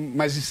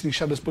mais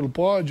destrinchadas pelo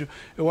Pódio,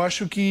 eu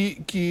acho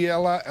que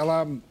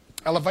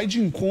ela vai de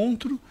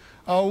encontro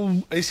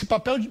a esse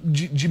papel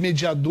de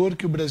mediador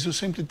que o Brasil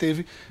sempre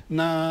teve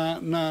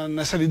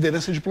nessa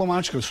liderança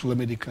diplomática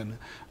sul-americana,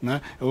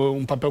 né?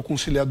 Um papel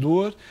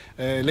conciliador,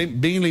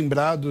 bem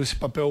lembrado esse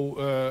papel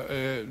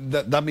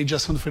da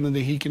mediação do Fernando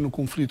Henrique no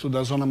conflito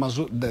da zona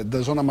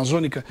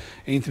amazônica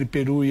entre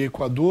Peru e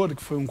Equador,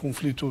 que foi um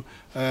conflito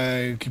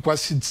que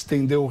quase se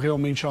estendeu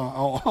realmente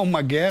a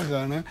uma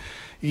guerra, né?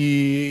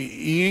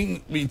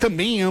 E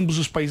também ambos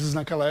os países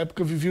naquela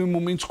época viviam em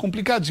momentos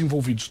complicados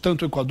envolvidos,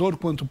 tanto o Equador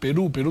quanto o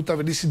Peru. O Peru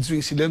estava ali se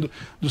desvencilhando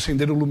do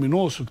Sendero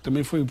Luminoso, que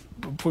também foi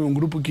um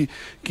grupo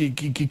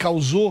que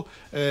causou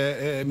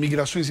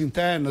migrações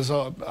internas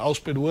aos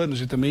peruanos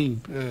e também,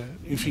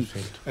 enfim,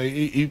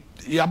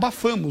 e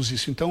abafamos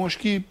isso. Então, acho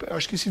que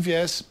esse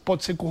viés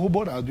pode ser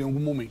corroborado em algum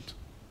momento.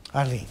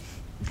 Arlene.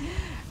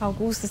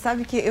 Augusto,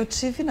 sabe que eu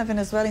estive na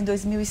Venezuela em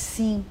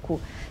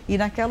 2005 e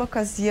naquela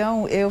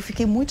ocasião eu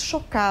fiquei muito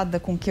chocada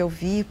com o que eu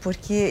vi,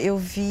 porque eu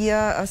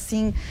via,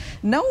 assim,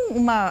 não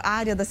uma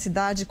área da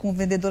cidade com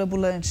vendedor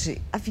ambulante,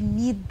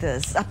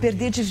 avenidas a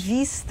perder de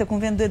vista com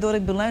vendedor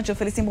ambulante. Eu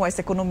falei assim, bom,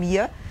 essa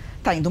economia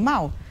está indo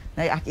mal.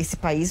 Esse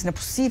país não é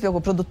possível,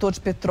 o produtor de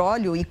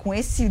petróleo e com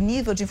esse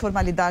nível de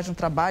informalidade no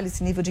trabalho,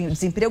 esse nível de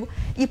desemprego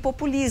e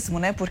populismo,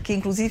 né? Porque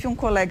inclusive um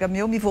colega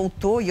meu me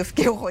voltou e eu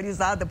fiquei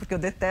horrorizada porque eu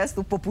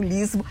detesto o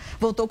populismo,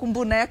 voltou com um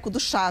boneco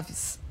do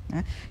Chaves,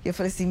 né? E eu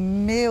falei assim,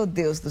 meu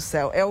Deus do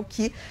céu, é o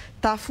que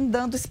está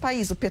afundando esse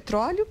país, o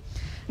petróleo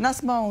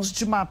nas mãos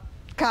de uma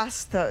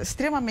casta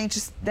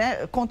extremamente,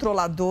 né,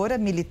 controladora,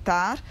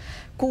 militar,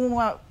 com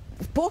uma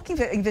pouco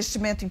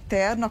investimento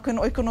interno,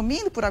 a economia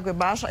indo por água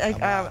abaixo,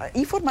 a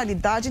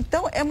informalidade.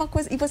 Então, é uma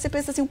coisa... E você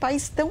pensa assim, um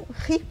país tão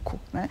rico,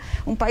 né?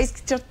 Um país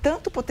que tinha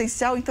tanto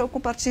potencial. Então, eu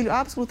compartilho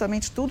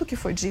absolutamente tudo que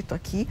foi dito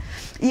aqui.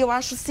 E eu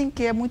acho, sim,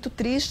 que é muito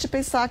triste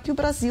pensar que o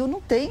Brasil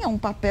não tenha um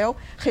papel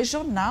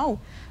regional,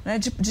 né,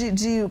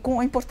 com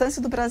a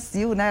importância do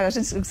Brasil, né? A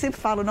gente sempre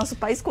fala, o nosso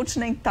país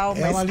continental,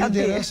 mas uma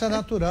liderança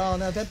natural,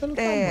 né? Até pelo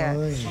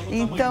tamanho.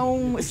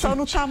 Então, só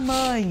no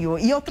tamanho.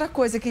 E outra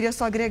coisa, eu queria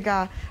só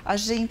agregar, a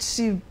gente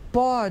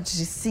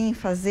pode, sim,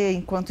 fazer,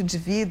 enquanto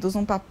indivíduos,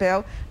 um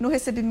papel no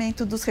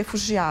recebimento dos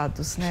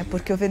refugiados, né?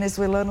 Porque o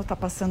venezuelano está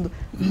passando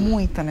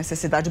muita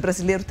necessidade, o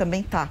brasileiro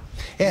também está.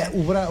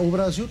 O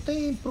Brasil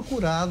tem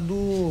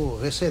procurado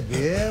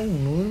receber um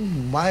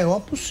número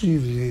maior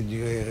possível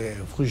de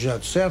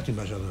refugiados, certo,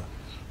 embaixador?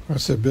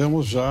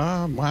 Recebemos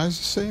já mais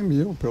de 100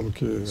 mil, pelo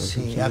que...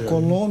 Sim, a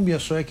Colômbia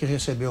só é que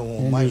recebeu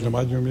mais de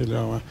 1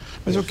 milhão.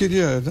 Mas eu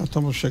queria, já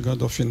estamos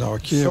chegando ao final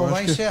aqui... O senhor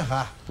vai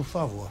encerrar, por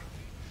favor.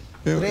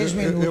 3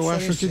 minutos. Eu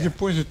acho que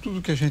depois de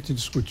tudo que a gente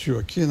discutiu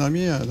aqui, na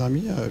minha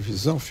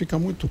visão, fica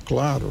muito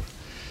claro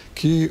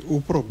que o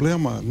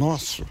problema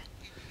nosso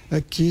é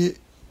que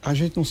a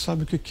gente não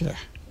sabe o que quer.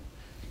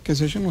 Quer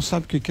dizer, a gente não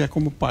sabe o que quer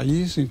como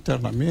país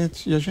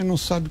internamente e a gente não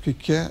sabe o que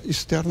quer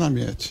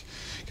externamente.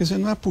 Quer dizer,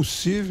 não é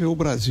possível o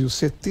Brasil,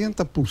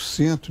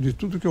 70% de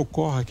tudo que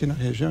ocorre aqui na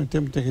região, em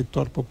termos de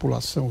território,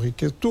 população,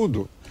 riqueza,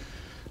 tudo,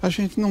 a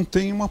gente não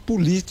tem uma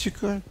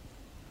política,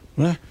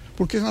 né?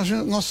 Porque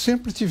nós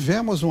sempre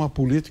tivemos uma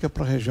política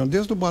para a região,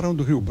 desde o Barão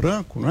do Rio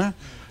Branco, né?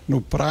 No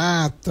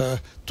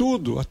Prata,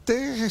 tudo.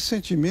 Até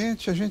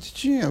recentemente a gente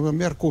tinha o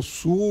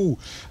Mercosul,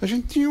 a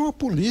gente tinha uma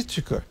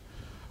política.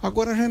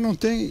 Agora a gente não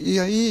tem, e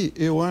aí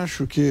eu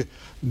acho que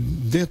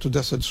dentro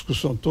dessa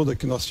discussão toda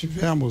que nós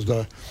tivemos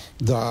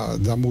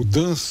da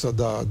mudança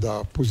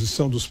da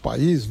posição dos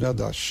países, né?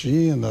 Da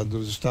China,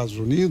 dos Estados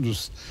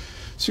Unidos,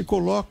 se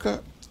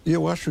coloca, e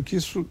eu acho que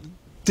isso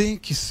tem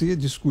que ser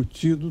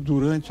discutido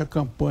durante a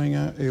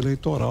campanha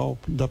eleitoral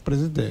da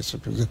presidência.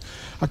 Quer dizer,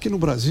 aqui no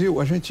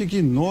Brasil, a gente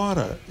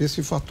ignora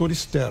esse fator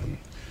externo,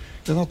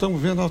 Nós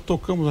estamos vendo, nós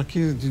tocamos aqui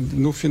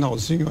no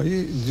finalzinho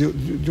aí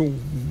de um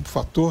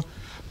fator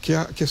que é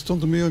a questão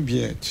do meio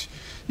ambiente.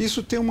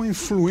 Isso tem uma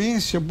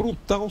influência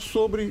brutal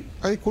sobre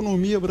a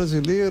economia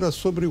brasileira,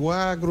 sobre o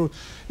agro,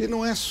 e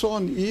não é só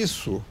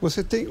isso.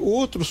 Você tem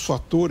outros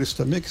fatores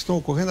também que estão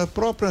ocorrendo. A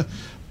própria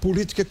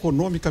política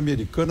econômica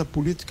americana,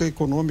 política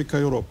econômica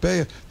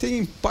europeia, tem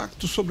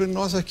impacto sobre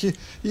nós aqui.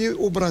 E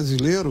o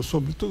brasileiro,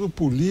 sobretudo o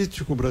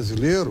político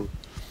brasileiro,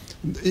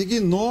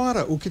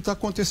 ignora o que está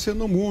acontecendo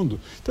no mundo.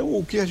 Então,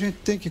 o que a gente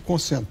tem que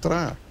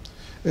concentrar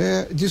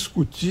é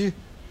discutir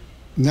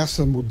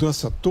nessa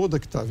mudança toda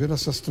que está havendo,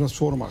 essas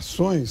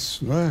transformações,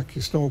 né, que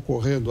estão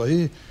ocorrendo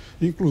aí,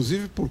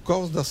 inclusive por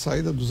causa da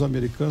saída dos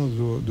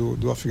americanos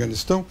do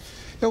Afeganistão,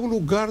 é o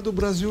lugar do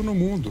Brasil no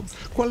mundo.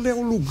 Qual é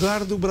o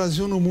lugar do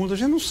Brasil no mundo? A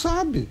gente não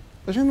sabe,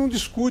 a gente não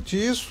discute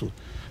isso.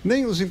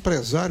 Nem os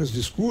empresários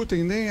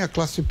discutem, nem a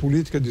classe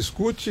política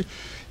discute,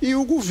 e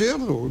o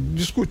governo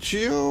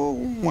discutia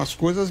umas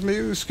coisas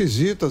meio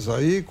esquisitas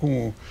aí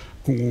com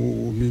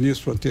o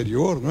ministro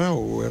anterior, né,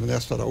 o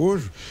Ernesto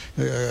Araújo.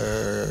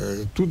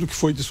 Tudo que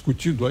foi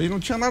discutido aí não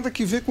tinha nada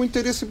a ver com o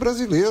interesse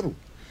brasileiro.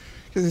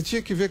 Quer dizer,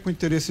 tinha que ver com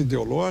interesse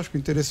ideológico,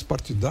 interesse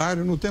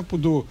partidário. No tempo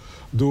do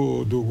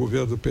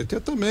governo do PT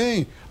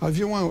também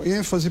havia uma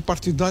ênfase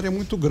partidária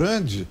muito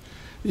grande.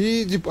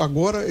 E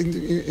agora,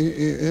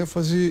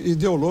 ênfase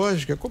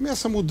ideológica,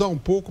 começa a mudar um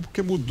pouco,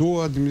 porque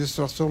mudou a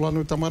administração lá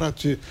no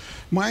Itamaraty.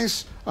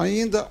 Mas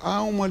ainda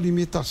há uma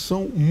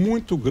limitação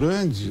muito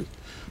grande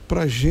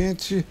para a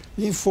gente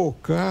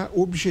enfocar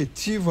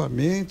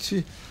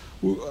objetivamente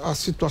a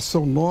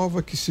situação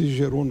nova que se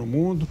gerou no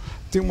mundo,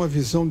 ter uma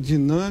visão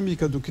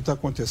dinâmica do que está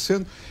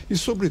acontecendo e,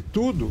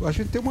 sobretudo, a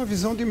gente tem uma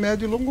visão de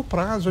médio e longo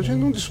prazo. A gente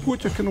não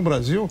discute aqui no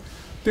Brasil.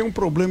 Tem um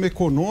problema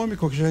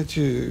econômico que a gente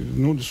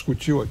não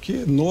discutiu aqui,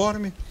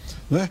 enorme,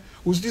 né?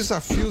 Os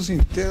desafios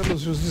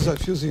internos e os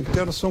desafios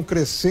internos são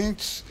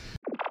crescentes.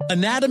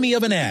 Anatomy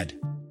of an ad.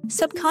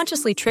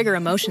 Subconsciously trigger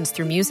emotions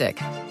through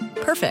music.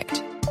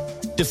 Perfect.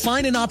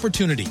 Define an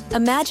opportunity.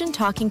 Imagine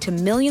talking to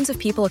millions of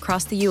people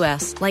across the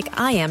U.S. like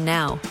I am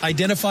now.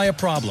 Identify a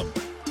problem.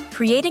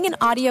 Creating an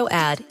audio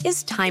ad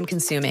is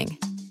time-consuming.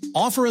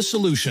 Offer a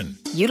solution.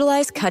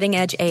 Utilize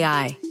cutting-edge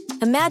AI.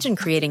 Imagine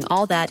creating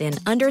all that in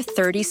under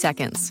 30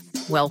 seconds.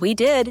 Well, we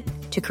did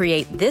to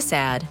create this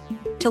ad.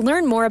 To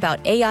learn more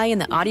about AI in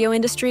the audio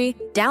industry,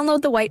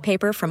 download the white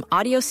paper from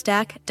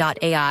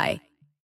audiostack.ai.